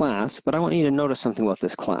class, but I want you to notice something about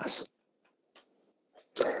this class.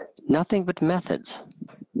 Nothing but methods.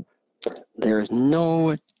 There is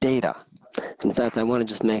no data. In fact, I want to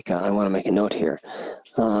just make a note here.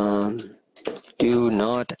 Do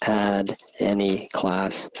not add any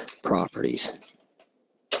class properties.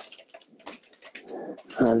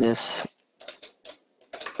 This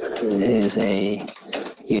is a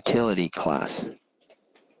utility class.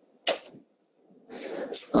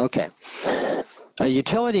 Okay. A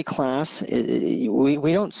utility class,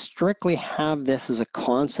 we don't strictly have this as a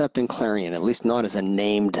concept in Clarion, at least not as a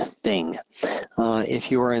named thing.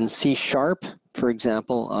 If you are in C#, for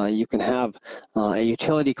example, you can have a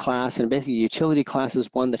utility class, and basically a utility class is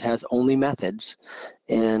one that has only methods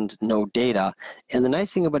and no data. And the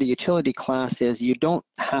nice thing about a utility class is you don't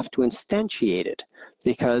have to instantiate it,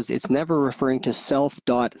 because it's never referring to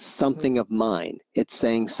self.something of mine. It's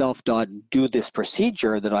saying self.do this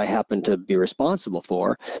procedure that I happen to be responsible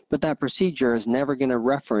for, but that procedure is never going to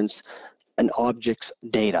reference an object's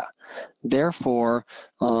data. Therefore,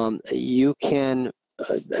 you can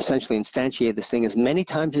essentially instantiate this thing as many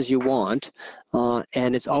times as you want,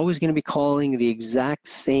 and it's always going to be calling the exact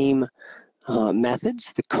same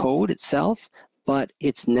methods, the code itself, but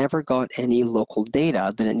it's never got any local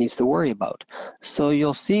data that it needs to worry about. So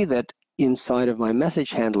you'll see that inside of my message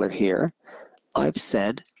handler here, I've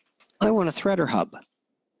said, I want a threader hub.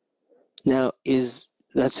 Now,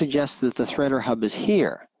 that suggests that the threader hub is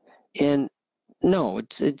here. And no,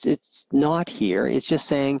 it's not here. It's just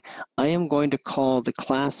saying, I am going to call the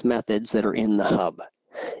class methods that are in the hub.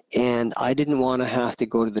 And I didn't want to have to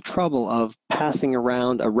go to the trouble of passing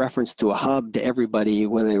around a reference to a hub to everybody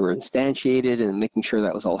when they were instantiated and making sure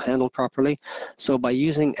that was all handled properly. So by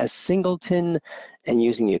using a singleton and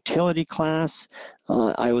using a utility class,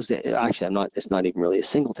 it's not even really a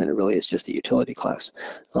singleton, it really is just a utility class.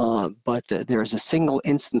 But there's a single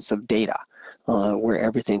instance of data where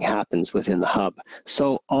everything happens within the hub.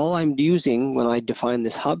 So all I'm using when I define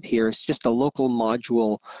this hub here is just a local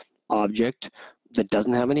module object that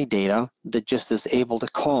doesn't have any data, that just is able to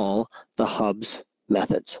call the hub's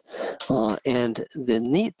methods. And the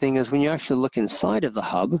neat thing is when you actually look inside of the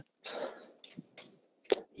hub,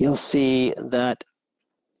 you'll see that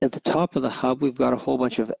at the top of the hub, we've got a whole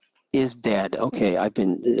bunch of is dead. Okay,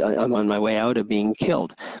 I'm on my way out of being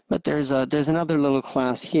killed. But there's another little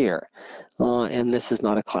class here, and this is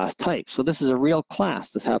not a class type. So this is a real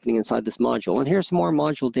class that's happening inside this module. And here's some more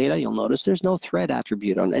module data. You'll notice there's no thread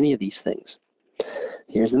attribute on any of these things.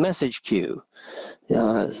 Here's the message queue.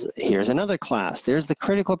 Here's another class. There's the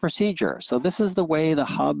critical procedure. So this is the way the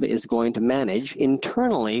hub is going to manage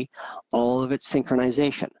internally all of its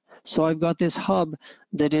synchronization. So I've got this hub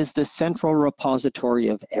that is the central repository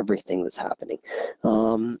of everything that's happening.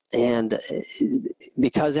 And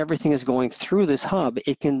because everything is going through this hub,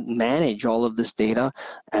 it can manage all of this data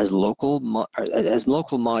as local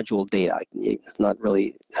module data. It's not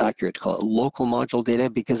really accurate to call it local module data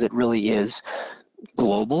because it really is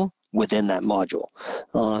global within that module.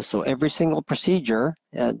 So every single procedure,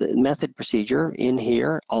 the method procedure in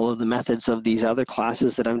here, all of the methods of these other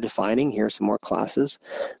classes that I'm defining, here's some more classes.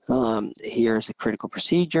 Here's the critical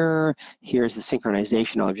procedure, here's the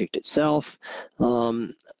synchronization object itself.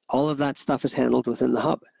 All of that stuff is handled within the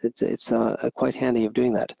hub. It's quite handy of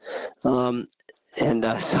doing that. And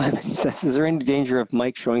Simon says, is there any danger of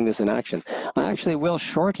Mike showing this in action? I actually will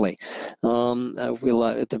shortly. We'll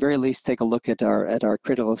at the very least take a look at our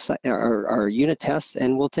critical our unit tests,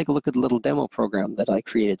 and we'll take a look at the little demo program that I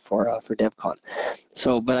created for DevCon.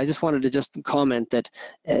 So, but I just wanted to just comment that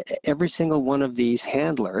every single one of these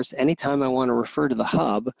handlers, anytime I want to refer to the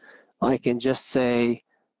hub, I can just say,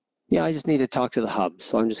 yeah, I just need to talk to the hub.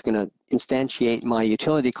 So I'm just going to instantiate my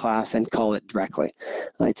utility class and call it directly.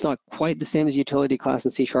 It's not quite the same as utility class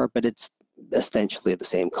in C#, but it's essentially the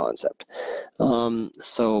same concept.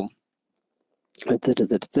 So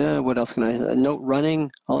what else can I, note running,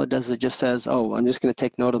 all it does is it just says, oh, I'm just going to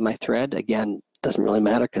take note of my thread. Again, doesn't really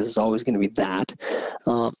matter because it's always going to be that.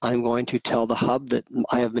 I'm going to tell the hub that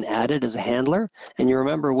I have been added as a handler. And you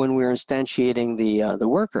remember when we were instantiating the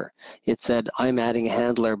worker, it said I'm adding a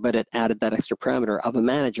handler, but it added that extra parameter of a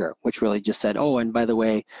manager, which really just said, oh, and by the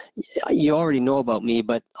way, you already know about me,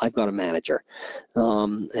 but I've got a manager.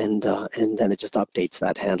 And then it just updates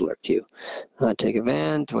that handler queue. Take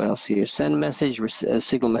event, what else here? Send message,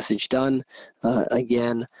 signal message done.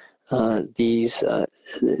 Again, these are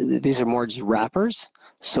more just wrappers,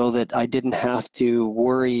 so that I didn't have to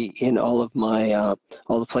worry in all of my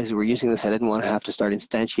all the places we're using this. I didn't want to have to start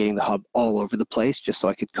instantiating the hub all over the place, just so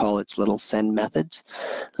I could call its little send methods.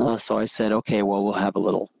 So I said, okay, well, we'll have a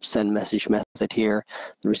little send message method here,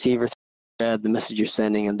 the receiver thread, the message you're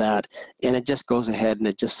sending, and that, and it just goes ahead and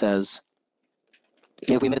it just says,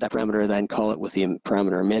 if we emit that parameter, then call it with the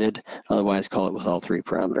parameter emitted. Otherwise, call it with all three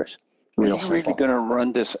parameters. Real simple. Are you really going to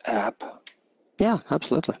run this app? Yeah,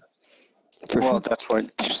 absolutely. Well, sure. That's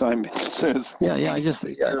what Simon says. Yeah, I just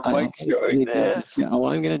Mike showing this. Yeah, well,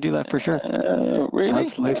 I'm going to do that for sure. Really?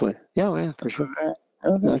 Absolutely. Yeah, for sure.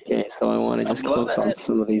 Okay, so I want to just close off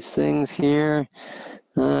some of these things here.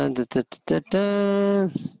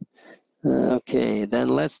 Okay, then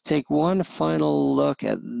let's take one final look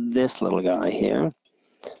at this little guy here,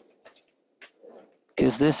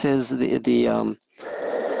 because this is a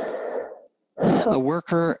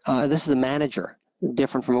worker. This is a manager,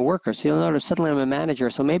 different from a worker. So you'll notice suddenly I'm a manager,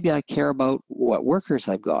 so maybe I care about what workers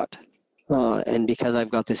I've got. And because I've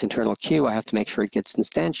got this internal queue, I have to make sure it gets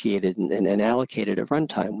instantiated and allocated at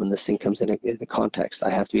runtime when this thing comes in a context.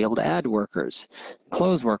 I have to be able to add workers,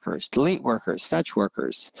 close workers, delete workers, fetch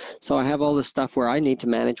workers. So I have all this stuff where I need to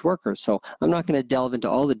manage workers. So I'm not going to delve into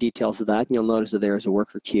all the details of that. And you'll notice that there is a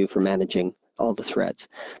worker queue for managing all the threads.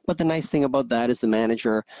 But the nice thing about that is the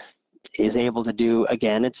manager is able to do,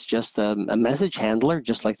 again, it's just a message handler,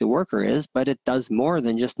 just like the worker is, but it does more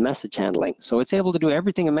than just message handling. So it's able to do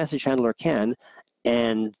everything a message handler can,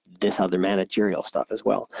 and this other managerial stuff as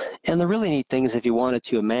well. And the really neat thing is, if you wanted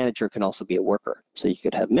to, a manager can also be a worker. So you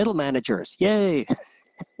could have middle managers. Yay!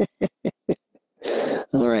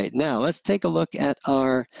 All right, now let's take a look at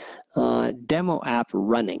our demo app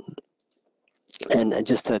running. And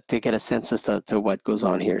just to get a sense as to what goes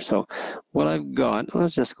on here. So what I've got,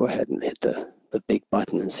 let's just go ahead and hit the big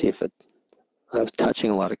button and see if I was touching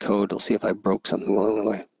a lot of code. We'll see if I broke something along the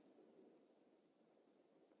way.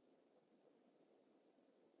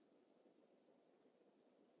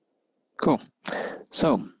 Cool.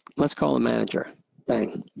 So let's call a manager.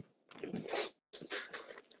 Bang.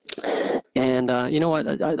 And you know what?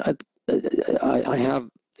 I have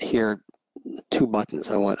here two buttons.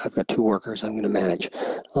 I've got two workers I'm going to manage.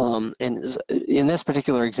 And in this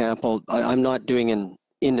particular example, I'm not doing an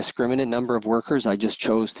indiscriminate number of workers. I just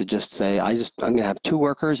chose to just say, I'm going to have two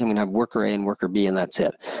workers. I'm going to have worker A and worker B, and that's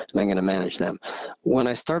it. And I'm going to manage them. When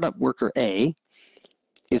I start up worker A,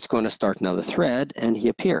 it's going to start another thread, and he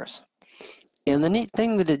appears. And the neat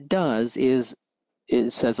thing that it does is it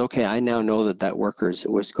says, okay, I now know that worker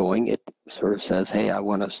was going. It sort of says, hey, I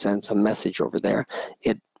want to send some message over there.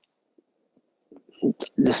 It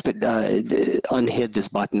unhid this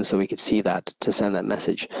button so we could see that to send that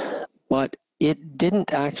message, but it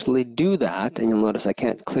didn't actually do that. And you'll notice I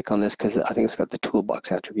can't click on this because I think it's got the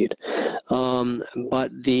toolbox attribute.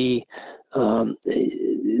 But the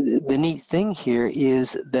neat thing here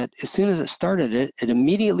is that as soon as it started it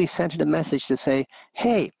immediately sent it a message to say,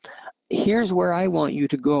 hey, here's where I want you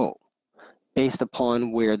to go based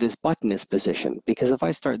upon where this button is positioned. Because if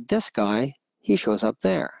I start this guy, he shows up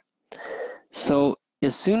there. So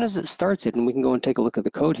as soon as it starts it, and we can go and take a look at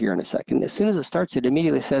the code here in a second, as soon as it starts it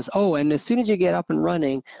immediately says, oh, and as soon as you get up and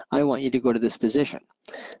running, I want you to go to this position.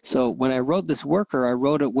 So when I wrote this worker, I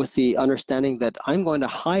wrote it with the understanding that I'm going to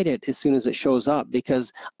hide it as soon as it shows up,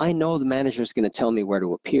 because I know the manager is going to tell me where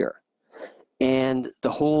to appear. And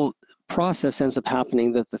the whole process ends up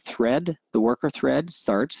happening that the worker thread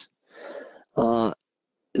starts.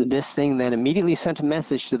 This thing then immediately sent a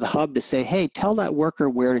message to the hub to say, hey, tell that worker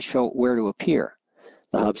where to appear.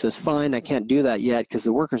 The hub says, fine, I can't do that yet because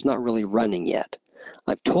the worker's not really running yet.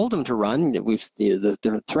 I've told him to run.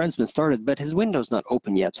 The thread's been started, but his window's not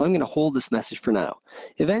open yet, so I'm going to hold this message for now.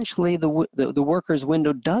 Eventually, the worker's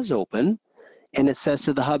window does open, and it says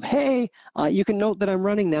to the hub, hey, you can note that I'm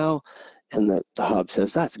running now. And the hub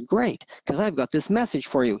says, that's great, because I've got this message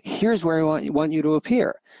for you. Here's where I want you to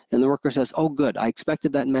appear. And the worker says, oh, good, I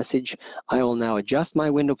expected that message. I will now adjust my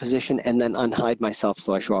window position and then unhide myself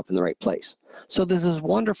so I show up in the right place. So there's this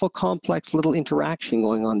wonderful, complex little interaction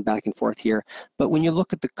going on back and forth here. But when you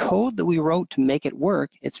look at the code that we wrote to make it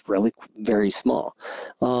work, it's really very small.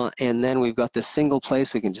 And then we've got this single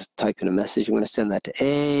place. We can just type in a message. I'm going to send that to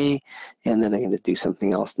A, and then I'm going to do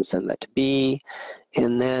something else and send that to B.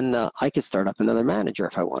 And then I could start up another manager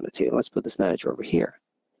if I wanted to. Let's put this manager over here.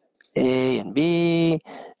 A and B,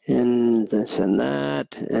 and then send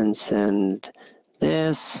that, and send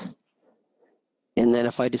this. And then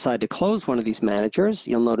if I decide to close one of these managers,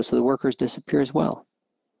 you'll notice that the workers disappear as well.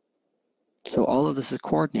 So all of this is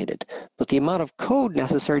coordinated. But the amount of code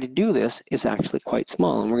necessary to do this is actually quite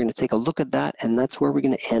small. And we're going to take a look at that, and that's where we're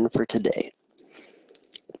going to end for today.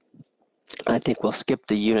 I think we'll skip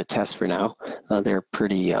the unit tests for now. They're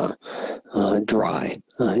pretty dry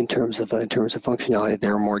in terms of functionality.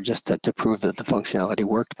 They're more just to prove that the functionality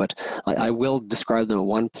worked. But I will describe them at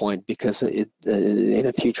one point because in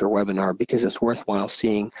a future webinar, because it's worthwhile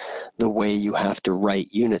seeing the way you have to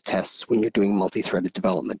write unit tests when you're doing multi-threaded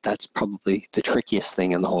development. That's probably the trickiest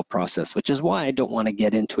thing in the whole process, which is why I don't want to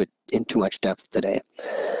get into it in too much depth today.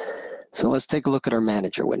 So let's take a look at our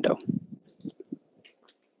manager window.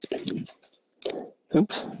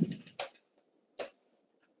 Oops.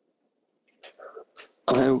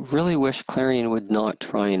 I really wish Clarion would not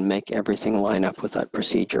try and make everything line up with that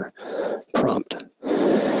procedure prompt.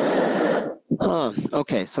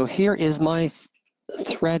 Okay, so here is my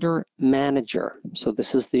threader manager. So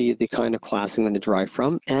this is the kind of class I'm going to derive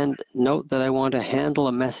from. And note that I want to handle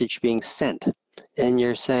a message being sent. And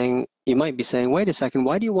you might be saying, wait a second,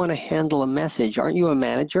 why do you want to handle a message? Aren't you a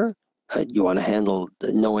manager? You want to handle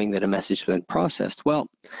knowing that a message has been processed. Well,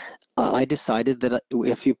 I decided that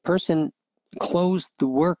if a person closed the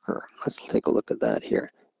worker, let's take a look at that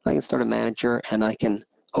here. I can start a manager and I can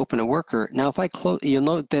open a worker. Now, if I close, you'll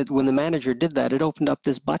note that when the manager did that, it opened up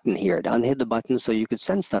this button here. It unhid the button so you could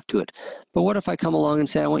send stuff to it. But what if I come along and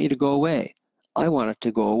say, I want you to go away? I want it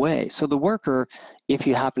to go away. So the worker, if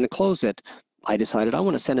you happen to close it, I decided I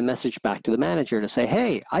want to send a message back to the manager to say,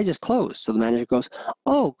 hey, I just closed. So the manager goes,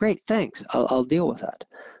 oh, great, thanks. I'll deal with that.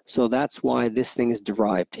 So that's why this thing is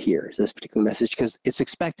derived here, is this particular message, because it's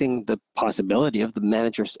expecting the possibility of the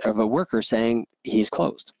manager, of a worker saying he's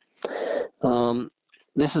closed.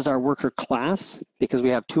 This is our worker class because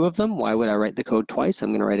we have two of them. Why would I write the code twice?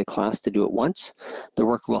 I'm going to write a class to do it once. The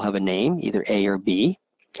worker will have a name, either A or B.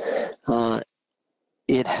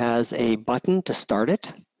 It has a button to start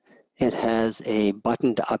it. It has a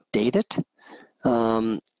button to update it,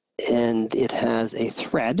 and it has a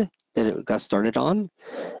thread that it got started on.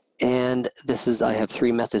 And I have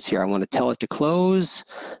three methods here. I want to tell it to close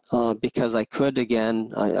because I could,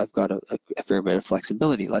 again, I've got a fair bit of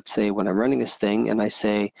flexibility. Let's say when I'm running this thing and I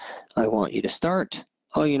say, I want you to start.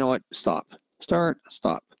 Oh, you know what? Stop. Start,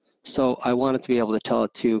 stop. So I want it to be able to tell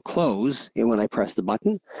it to close when I press the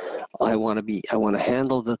button. I want to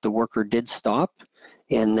handle that the worker did stop.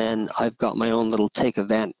 And then I've got my own little take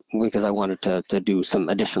event because I wanted to do some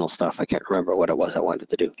additional stuff. I can't remember what it was I wanted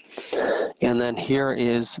to do. And then here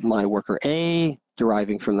is my worker A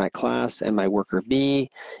deriving from that class and my worker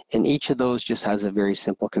B. And each of those just has a very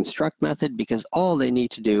simple construct method because all they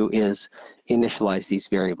need to do is initialize these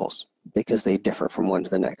variables because they differ from one to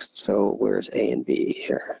the next. So where's A and B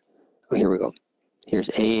here? Oh, here we go. Here's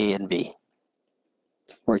A and B,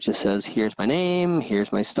 where it just says, here's my name,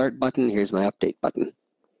 here's my start button, here's my update button.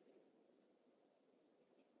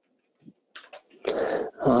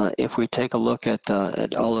 If we take a look at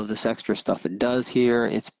all of this extra stuff it does here,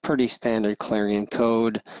 it's pretty standard Clarion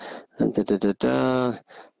code. When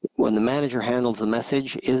the manager handles the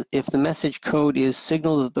message, if the message code is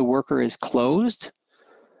signal that the worker is closed,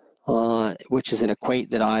 which is an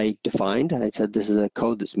equate that I defined, and I said this is a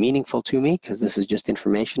code that's meaningful to me because this is just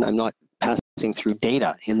information. I'm not passing through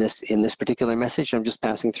data in this particular message. I'm just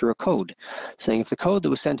passing through a code saying if the code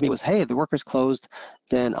that was sent to me was, hey, the worker's closed,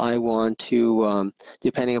 then I want to,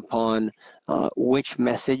 depending upon which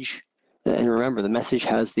message, and remember the message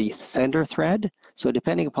has the sender thread, so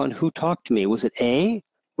depending upon who talked to me, was it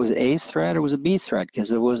A's thread or was it B's thread?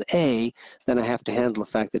 Because if it was A, then I have to handle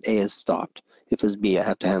the fact that A is stopped. If it's B, I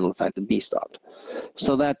have to handle the fact that B stopped.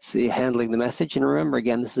 So that's handling the message. And remember,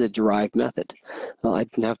 again, this is a derived method. I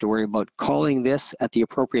didn't have to worry about calling this at the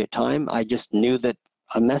appropriate time. I just knew that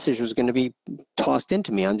a message was going to be tossed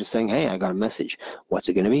into me. I'm just saying, hey, I got a message. What's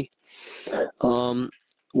it going to be?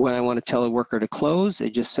 When I want to tell a worker to close,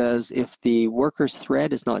 it just says if the worker's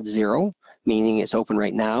thread is not 0, meaning it's open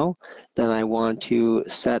right now, then I want to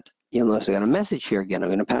set, you'll notice I got a message here again. I'm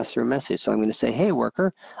going to pass through a message. So I'm going to say, hey,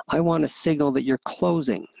 worker, I want to signal that you're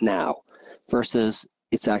closing now, versus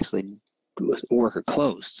it's actually worker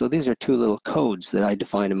closed. So these are two little codes that I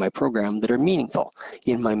define in my program that are meaningful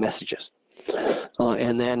in my messages.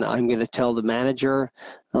 And then I'm going to tell the manager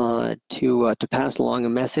to pass along a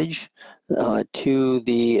message to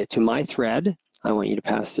my thread. I want you to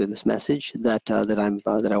pass through this message that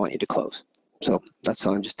I want you to close. So that's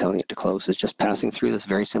how I'm just telling it to close. It's just passing through this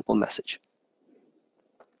very simple message.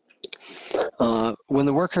 When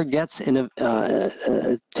the worker gets in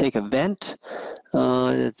a take event,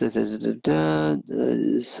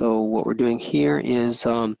 so what we're doing here is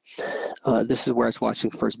this is where it's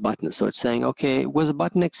watching the first button. So it's saying, okay, was a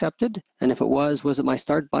button accepted? And if it was it my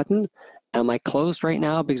start button? Am I closed right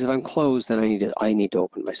now? Because if I'm closed, then I need to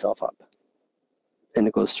open myself up. And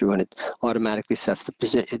it goes through and it automatically sets the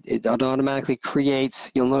position. It automatically creates,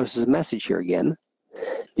 you'll notice there's a message here again,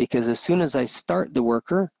 because as soon as I start the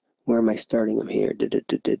worker, where am I starting? I'm here.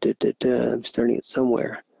 I'm starting it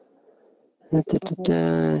somewhere.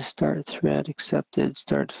 Start thread accepted.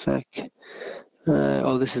 Start effect.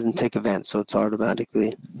 Oh, this isn't take event, so it's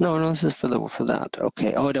automatically. No, this is for that.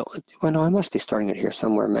 Okay. Oh, I don't. Well, no, I must be starting it here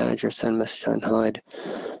somewhere. Manager, send message, and hide.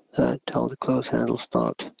 Tell the close handle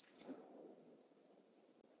stopped.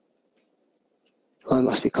 Oh, I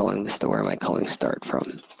must be calling this to where am I calling start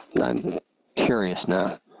from? I'm curious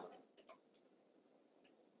now.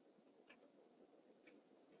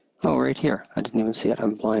 Oh, right here. I didn't even see it.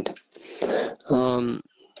 I'm blind.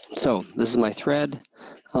 So this is my thread.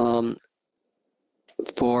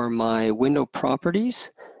 For my window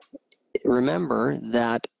properties, remember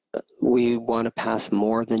that we want to pass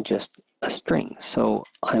more than just a string. So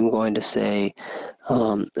I'm going to say,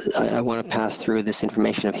 I want to pass through this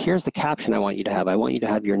information of here's the caption I want you to have. I want you to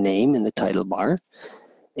have your name in the title bar,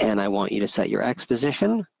 and I want you to set your X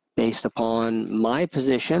position based upon my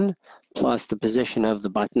position plus the position of the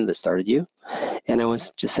button that started you. And I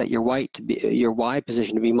want to set your Y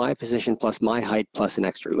position to be my position plus my height plus an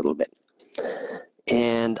extra little bit.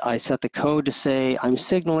 And I set the code to say I'm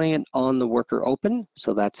signaling it on the worker open,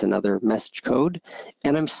 so that's another message code.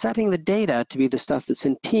 And I'm setting the data to be the stuff that's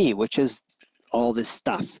in P, which is all this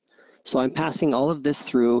stuff. So I'm passing all of this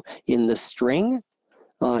through in the string,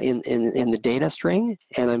 in the data string,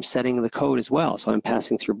 and I'm setting the code as well. So I'm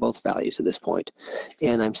passing through both values at this point,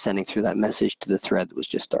 and I'm sending through that message to the thread that was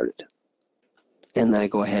just started. And then I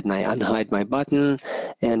go ahead and I unhide my button,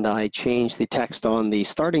 and I change the text on the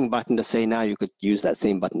starting button to say now you could use that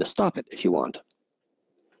same button to stop it if you want.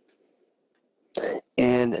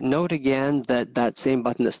 And note again that that same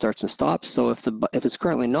button that starts and stops, so if it's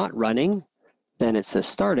currently not running, then it says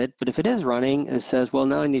start it, but if it is running, it says, well,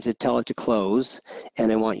 now I need to tell it to close,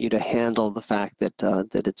 and I want you to handle the fact that,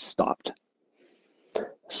 that it's stopped.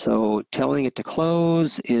 So telling it to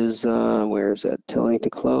close is, where is it? Telling it to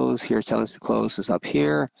close, here's telling it to close is up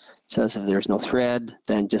here. It says if there's no thread,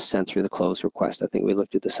 then just send through the close request. I think we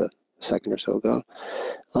looked at this a second or so ago.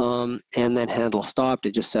 And then handle stopped,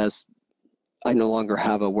 it just says, I no longer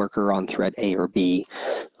have a worker on thread A or B.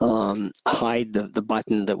 Hide the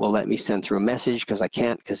button that will let me send through a message because I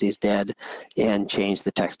can't because he's dead, and change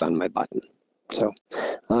the text on my button. So,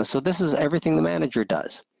 so this is everything the manager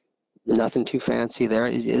does. Nothing too fancy there.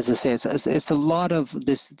 As I say, it's a lot of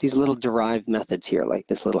these little derived methods here, like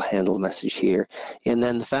this little handle message here. And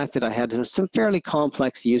then the fact that I had some fairly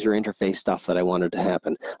complex user interface stuff that I wanted to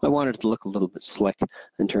happen. I wanted it to look a little bit slick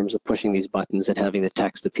in terms of pushing these buttons and having the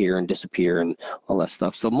text appear and disappear and all that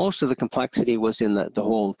stuff. So most of the complexity was in the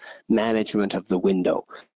whole management of the window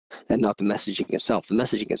and not the messaging itself. The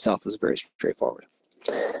messaging itself was very straightforward.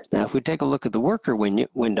 Now, if we take a look at the worker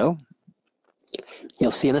window,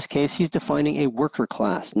 you'll see in this case, he's defining a worker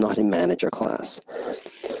class, not a manager class.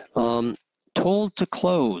 Told to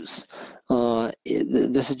close.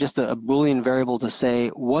 This is just a Boolean variable to say,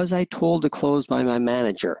 was I told to close by my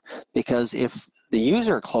manager? Because if the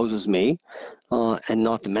user closes me and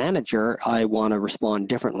not the manager, I want to respond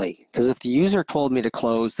differently. Because if the user told me to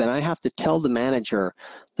close, then I have to tell the manager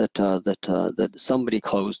that somebody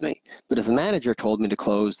closed me. But if the manager told me to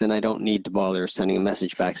close, then I don't need to bother sending a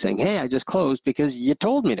message back saying, hey, I just closed because you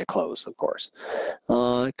told me to close, of course.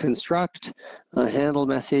 Construct, handle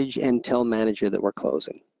message, and tell manager that we're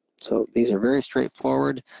closing. So these are very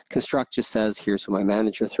straightforward. Construct just says, here's who my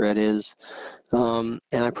manager thread is. And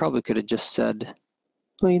I probably could have just said,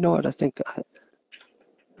 well, you know what,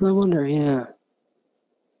 I wonder, yeah.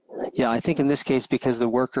 Yeah, I think in this case, because the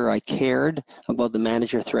worker, I cared about the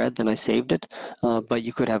manager thread, then I saved it. But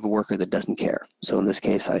you could have a worker that doesn't care. So in this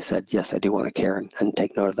case, I said, yes, I do want to care and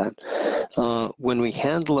take note of that. When we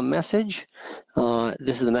handle a message,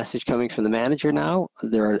 this is the message coming from the manager now.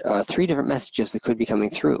 There are 3 different messages that could be coming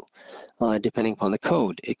through, depending upon the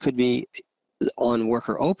code. It could be on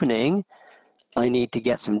worker opening, I need to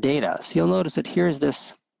get some data. So you'll notice that here's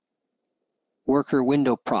this worker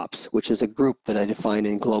window props, which is a group that I defined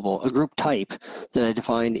in global, a group type that I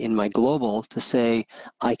defined in my global to say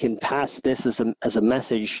I can pass this as a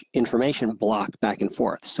message information block back and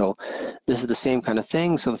forth. So this is the same kind of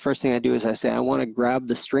thing. So the first thing I do is I say I want to grab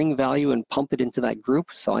the string value and pump it into that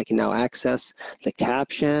group so I can now access the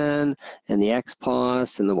caption and the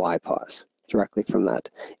XPOS and the YPOS directly from that.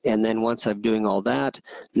 And then once I'm doing all that,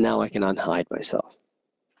 now I can unhide myself.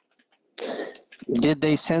 Did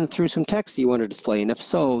they send through some text that you want to display? And if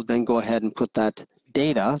so, then go ahead and put that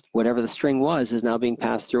data, whatever the string was, is now being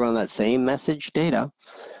passed through on that same message data.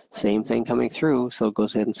 Same thing coming through, so it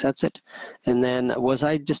goes ahead and sets it. And then was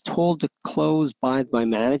I just told to close by my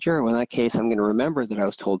manager? Well, in that case, I'm going to remember that I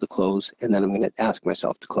was told to close, and then I'm going to ask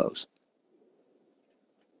myself to close.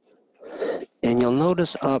 And you'll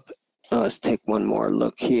notice up, let's take one more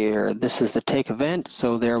look here. This is the take event.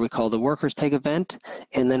 So there we call the workers take event.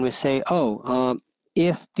 And then we say, oh,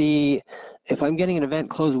 if I'm getting an event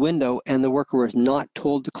close window and the worker was not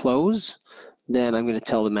told to close, then I'm going to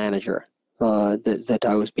tell the manager that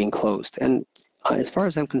I was being closed. And as far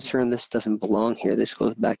as I'm concerned, this doesn't belong here. This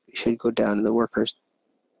goes back, should go down to the workers.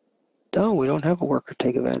 Oh, we don't have a worker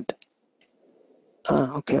take event.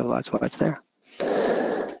 Okay, well, that's why it's there.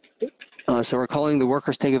 So we're calling the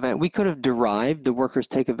workers take event. We could have derived the workers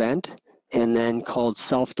take event and then called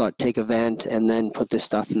self.take event and then put this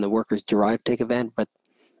stuff in the workers derived take event, but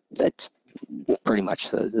that's pretty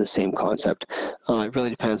much the same concept. It really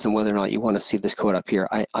depends on whether or not you want to see this code up here.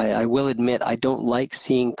 I will admit I don't like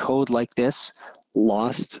seeing code like this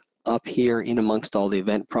lost up here in amongst all the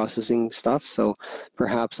event processing stuff, so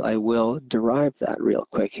perhaps I will derive that real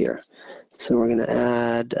quick here. So we're going to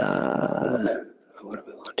add, what do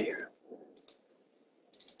we want here?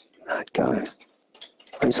 That guy.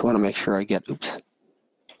 I just want to make sure I get, oops.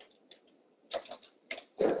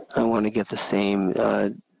 I want to get the same,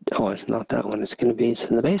 oh, it's not that one. It's going to be, it's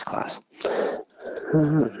in the base class.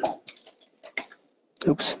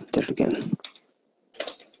 Oops, did it again.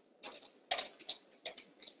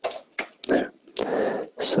 There.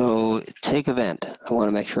 So take event. I want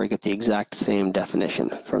to make sure I get the exact same definition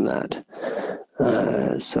from that.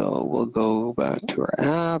 So we'll go back to our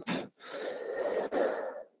app.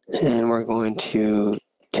 And we're going to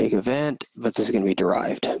take event, but this is going to be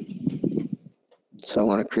derived. So I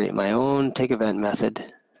want to create my own take event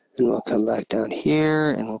method. And we'll come back down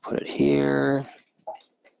here and we'll put it here.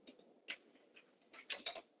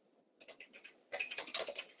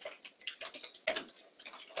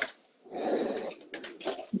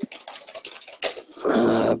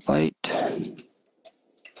 Byte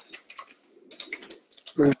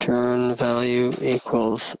return value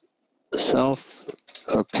equals self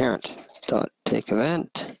or parent dot take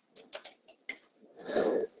event,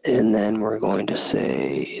 and then we're going to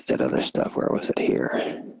say that other stuff. Where was it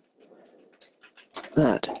here?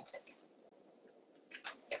 That,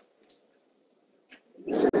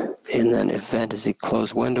 and then event is a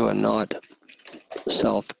close window and not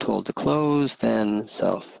self told to close, then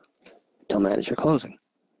self tell manager closing.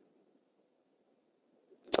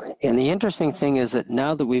 And the interesting thing is that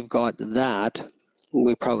now that we've got that,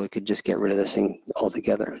 we probably could just get rid of this thing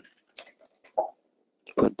altogether.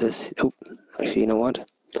 Put this, oh, actually, you know what?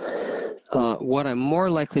 What I'm more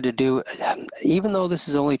likely to do, even though this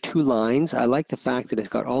is only 2 lines, I like the fact that it's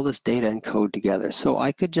got all this data and code together. So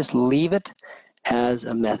I could just leave it as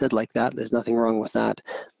a method like that. There's nothing wrong with that.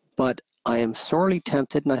 But I am sorely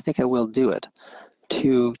tempted, and I think I will do it,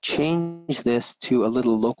 to change this to a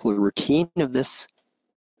little local routine of this,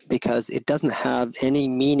 because it doesn't have any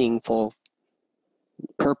meaningful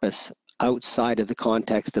purpose outside of the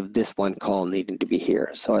context of this one call needing to be here.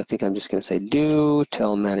 So I think I'm just going to say do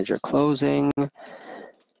tell manager closing, and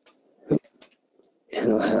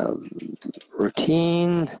it'll have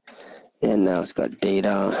routine, and now it's got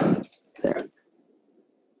data there.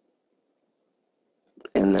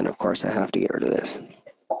 And then of course I have to get rid of this,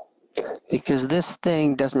 because this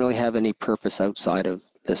thing doesn't really have any purpose outside of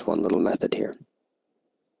this one little method here.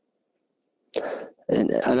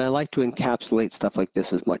 and I like to encapsulate stuff like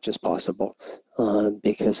this as much as possible,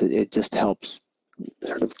 because it just helps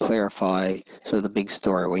sort of clarify sort of the big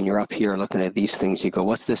story. When you're up here looking at these things, you go,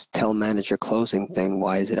 what's this tell manager closing thing?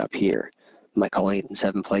 Why is it up here? Am I calling it in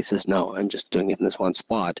 7 places? No, I'm just doing it in this one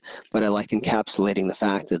spot. But I like encapsulating the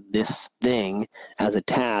fact that this thing as a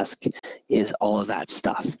task is all of that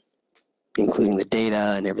stuff, including the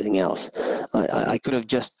data and everything else. I could have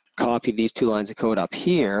just copied these 2 lines of code up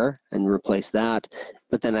here and replaced that,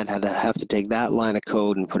 but then I'd have to take that line of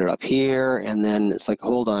code and put it up here, and then it's like,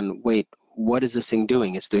 hold on, wait, what is this thing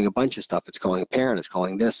doing? It's doing a bunch of stuff. It's calling a parent, it's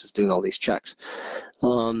calling this, it's doing all these checks.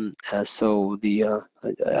 So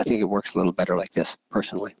I think it works a little better like this,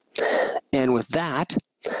 personally. And with that,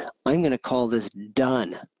 I'm going to call this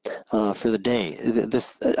done for the day.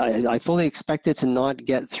 I fully expected to not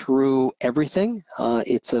get through everything.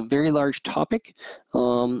 It's a very large topic,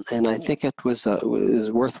 and I think it was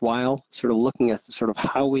worthwhile sort of looking at sort of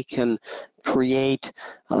how we can create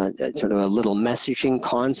sort of a little messaging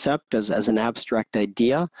concept as an abstract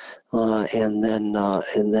idea, and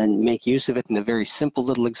then make use of it in a very simple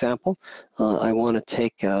little example. I want to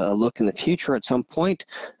take a look in the future at some point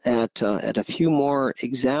at a few more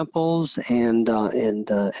examples and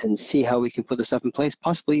see how we can put this stuff in place.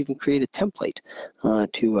 Possibly even create a template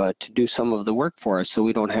to do some of the work for us, so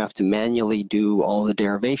we don't have to manually do all the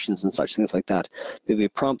derivations and such things like that. Maybe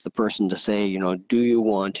prompt the person to say, do you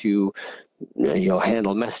want to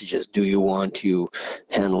handle messages? Do you want to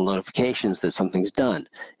handle notifications that something's done?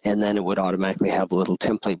 And then it would automatically have a little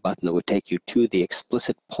template button that would take you to the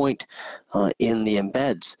explicit point in the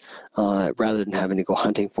embeds, rather than having to go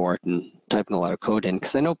hunting for it and typing a lot of code in.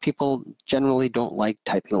 Because I know people generally don't like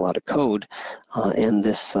typing a lot of code, and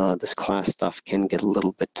this class stuff can get a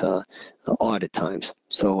little bit odd at times.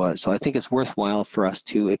 So I think it's worthwhile for us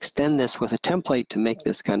to extend this with a template to make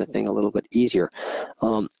this kind of thing a little bit easier.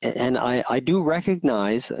 And I do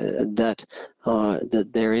recognize that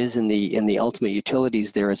there is in the Ultimate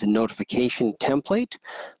Utilities, there is a notification template,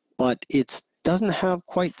 but it doesn't have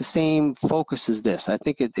quite the same focus as this. I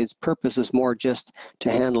think its purpose is more just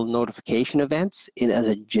to handle notification events as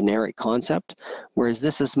a generic concept, whereas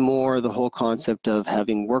this is more the whole concept of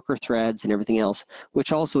having worker threads and everything else,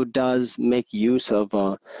 which also does make use of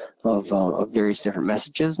various different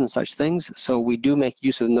messages and such things. So we do make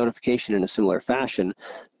use of notification in a similar fashion,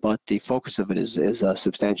 but the focus of it is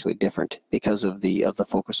substantially different because of the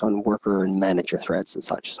focus on worker and manager threads and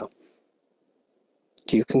such. So,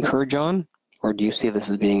 do you concur, John? Or do you see this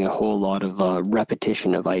as being a whole lot of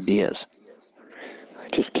repetition of ideas? I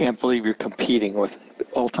just can't believe you're competing with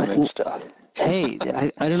Ultimate stuff. Hey,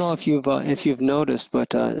 I don't know if you've noticed,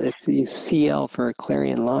 but it's the CL for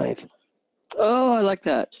ClarionLive. Oh, I like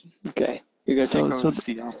that. Okay, you're gonna take over the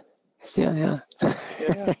CL. Yeah.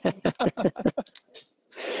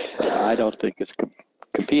 I don't think it's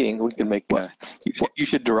competing. We can make. You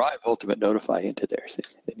should derive Ultimate Notify into there. So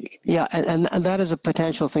then you can. Yeah, and that is a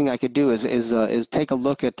potential thing I could do. Is take a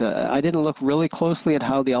look at. I didn't look really closely at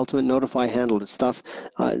how the Ultimate Notify handled its stuff.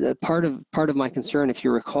 Part of my concern, if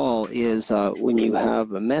you recall, is when you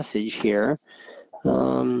have a message here.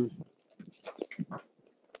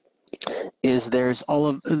 There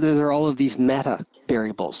are all of these meta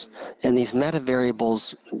variables, and these meta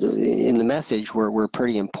variables in the message were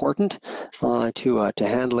pretty important to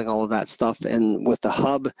handling all of that stuff. And with the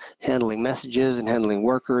hub handling messages and handling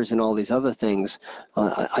workers and all these other things,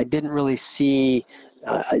 I didn't really see.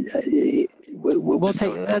 We'll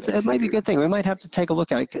take it might be a good thing. We might have to take a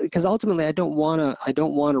look at it, because ultimately I don't want to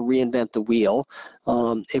reinvent the wheel.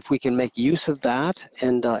 If we can make use of that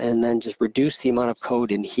and then just reduce the amount of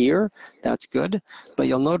code in here, that's good. But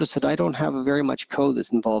you'll notice that I don't have very much code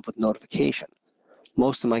that's involved with notification.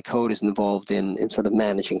 Most of my code is involved in sort of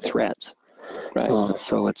managing threads. Right.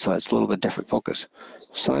 So it's a little bit different focus.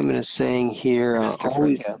 Simon is saying here,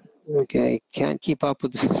 always. Yeah. Okay, can't keep up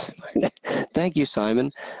with this. Thank you,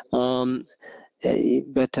 Simon.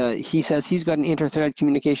 But he says he's got an inter-thread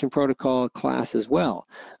communication protocol class as well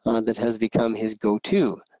that has become his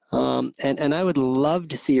go-to. And I would love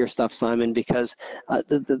to see your stuff, Simon, because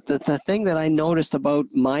the thing that I noticed about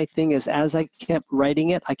my thing is as I kept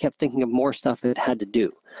writing it, I kept thinking of more stuff that it had to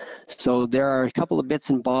do. So there are a couple of bits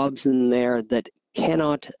and bobs in there that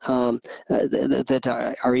cannot,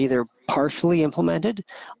 that are either partially implemented,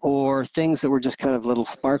 or things that were just kind of little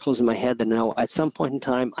sparkles in my head that now at some point in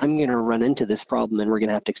time I'm going to run into this problem and we're going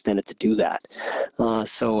to have to extend it to do that.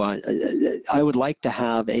 So I would like to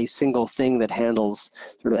have a single thing that handles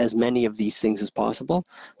sort of as many of these things as possible.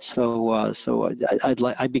 So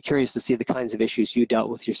I'd be curious to see the kinds of issues you dealt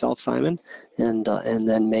with yourself, Simon, and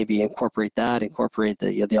then maybe incorporate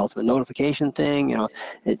the ultimate notification thing. You know,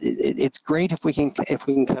 it's great if we can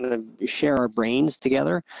kind of share our brains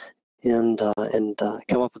together and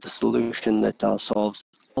come up with a solution that solves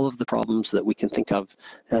all of the problems that we can think of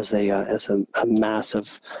as a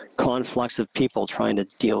massive conflux of people trying to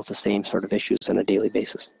deal with the same sort of issues on a daily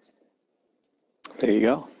basis. There you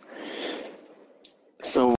go.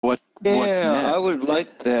 So what's next? I would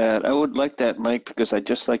like that. I would like that, Mike, because I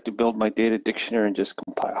just like to build my data dictionary and just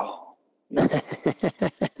compile. You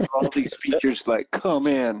know, all these features like come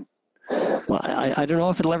in. Well, I don't know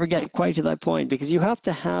if it'll ever get quite to that point, because you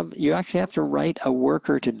actually have to write a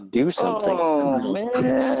worker to do something. Oh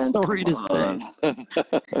man! Sorry to say.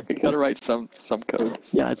 You got to write some code.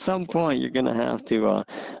 Yeah, at some point you're going to have to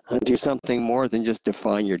do something more than just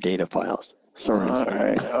define your data files. Sorry to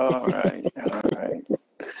say. All right.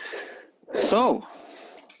 So,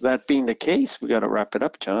 that being the case, we got to wrap it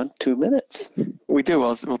up, John. 2 minutes. We do.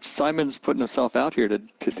 Well, Simon's putting himself out here to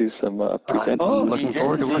do some presenting. I'm looking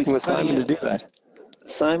forward to working with Simon to do that.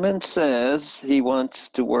 Simon says he wants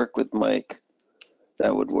to work with Mike.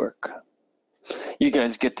 That would work. You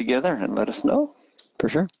guys get together and let us know. For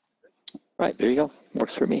sure. Right, there you go.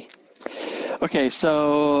 Works for me. Okay,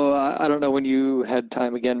 so I don't know when you had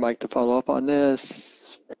time again, Mike, to follow up on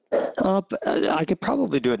this. I could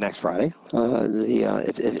probably do it next Friday.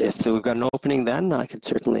 If we've got an opening then, I could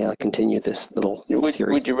certainly continue this little series.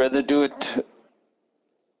 Would you rather do it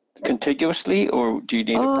contiguously, or do you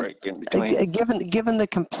need a break in between? Given the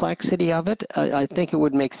complexity of it, I think it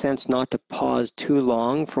would make sense not to pause too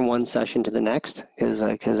long from one session to the next,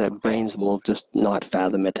 because our brains will just not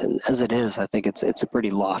fathom it. And as it is, I think it's a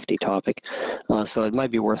pretty lofty topic, so it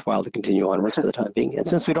might be worthwhile to continue onwards for the time being. And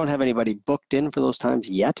since we don't have anybody booked in for those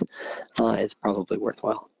times yet, it's probably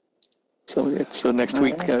worthwhile. So next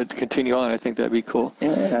week to continue on, I think that'd be cool.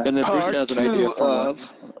 Yeah. And then Bruce has an idea for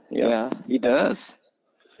he does.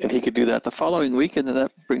 And he could do that the following week, and then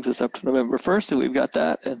that brings us up to November 1st, and we've got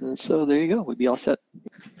that. And then, so there you go. We'd be all set.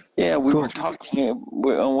 Yeah, we were talking,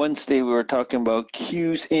 on Wednesday, we were talking about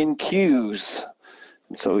queues in queues.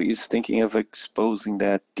 So he's thinking of exposing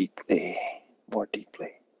that more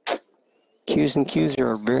deeply. Queues and queues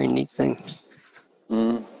are a very neat thing.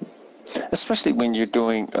 Especially when you're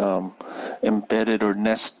doing embedded or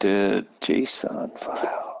nested JSON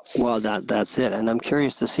files. Well, that's it, and I'm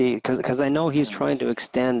curious to see, because I know he's trying to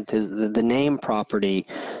extend the name property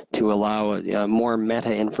to allow more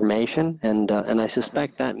meta information, and I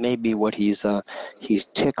suspect that may be what he's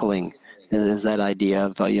tickling, is that idea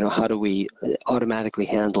of how do we automatically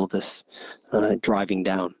handle this driving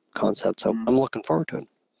down concept. So I'm looking forward to it.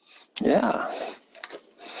 Yeah.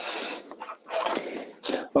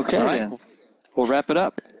 Okay. All right. We'll wrap it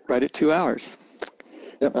up right at 2 hours.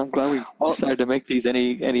 Yep. I'm glad we decided to make these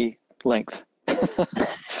any length.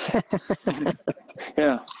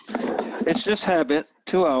 Yeah. It's just habit.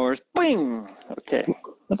 2 hours. Bing. Okay.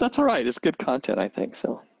 But that's all right. It's good content, I think.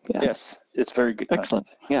 So yeah. Yes, it's very good. Excellent.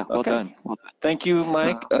 Content. Yeah. Well okay. done. Thank you,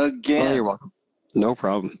 Mike. Again. Well, you're welcome. No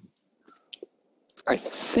problem. I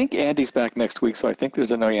think Andy's back next week, so I think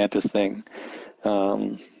there's a Noyantis thing.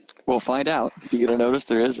 We'll find out. If you get a notice,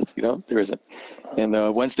 there is. If you don't, there isn't. And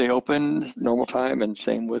Wednesday open, normal time, and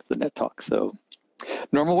same with the Net Talk. So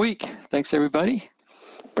normal week. Thanks, everybody.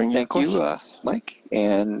 Thank you, Mike.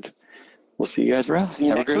 And we'll see you guys around. See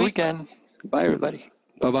you Have next a great week. weekend. Bye, everybody.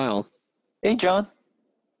 Bye-bye all. Hey, John.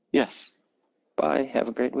 Yes. Bye. Have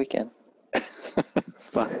a great weekend.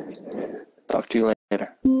 Bye. Talk to you later.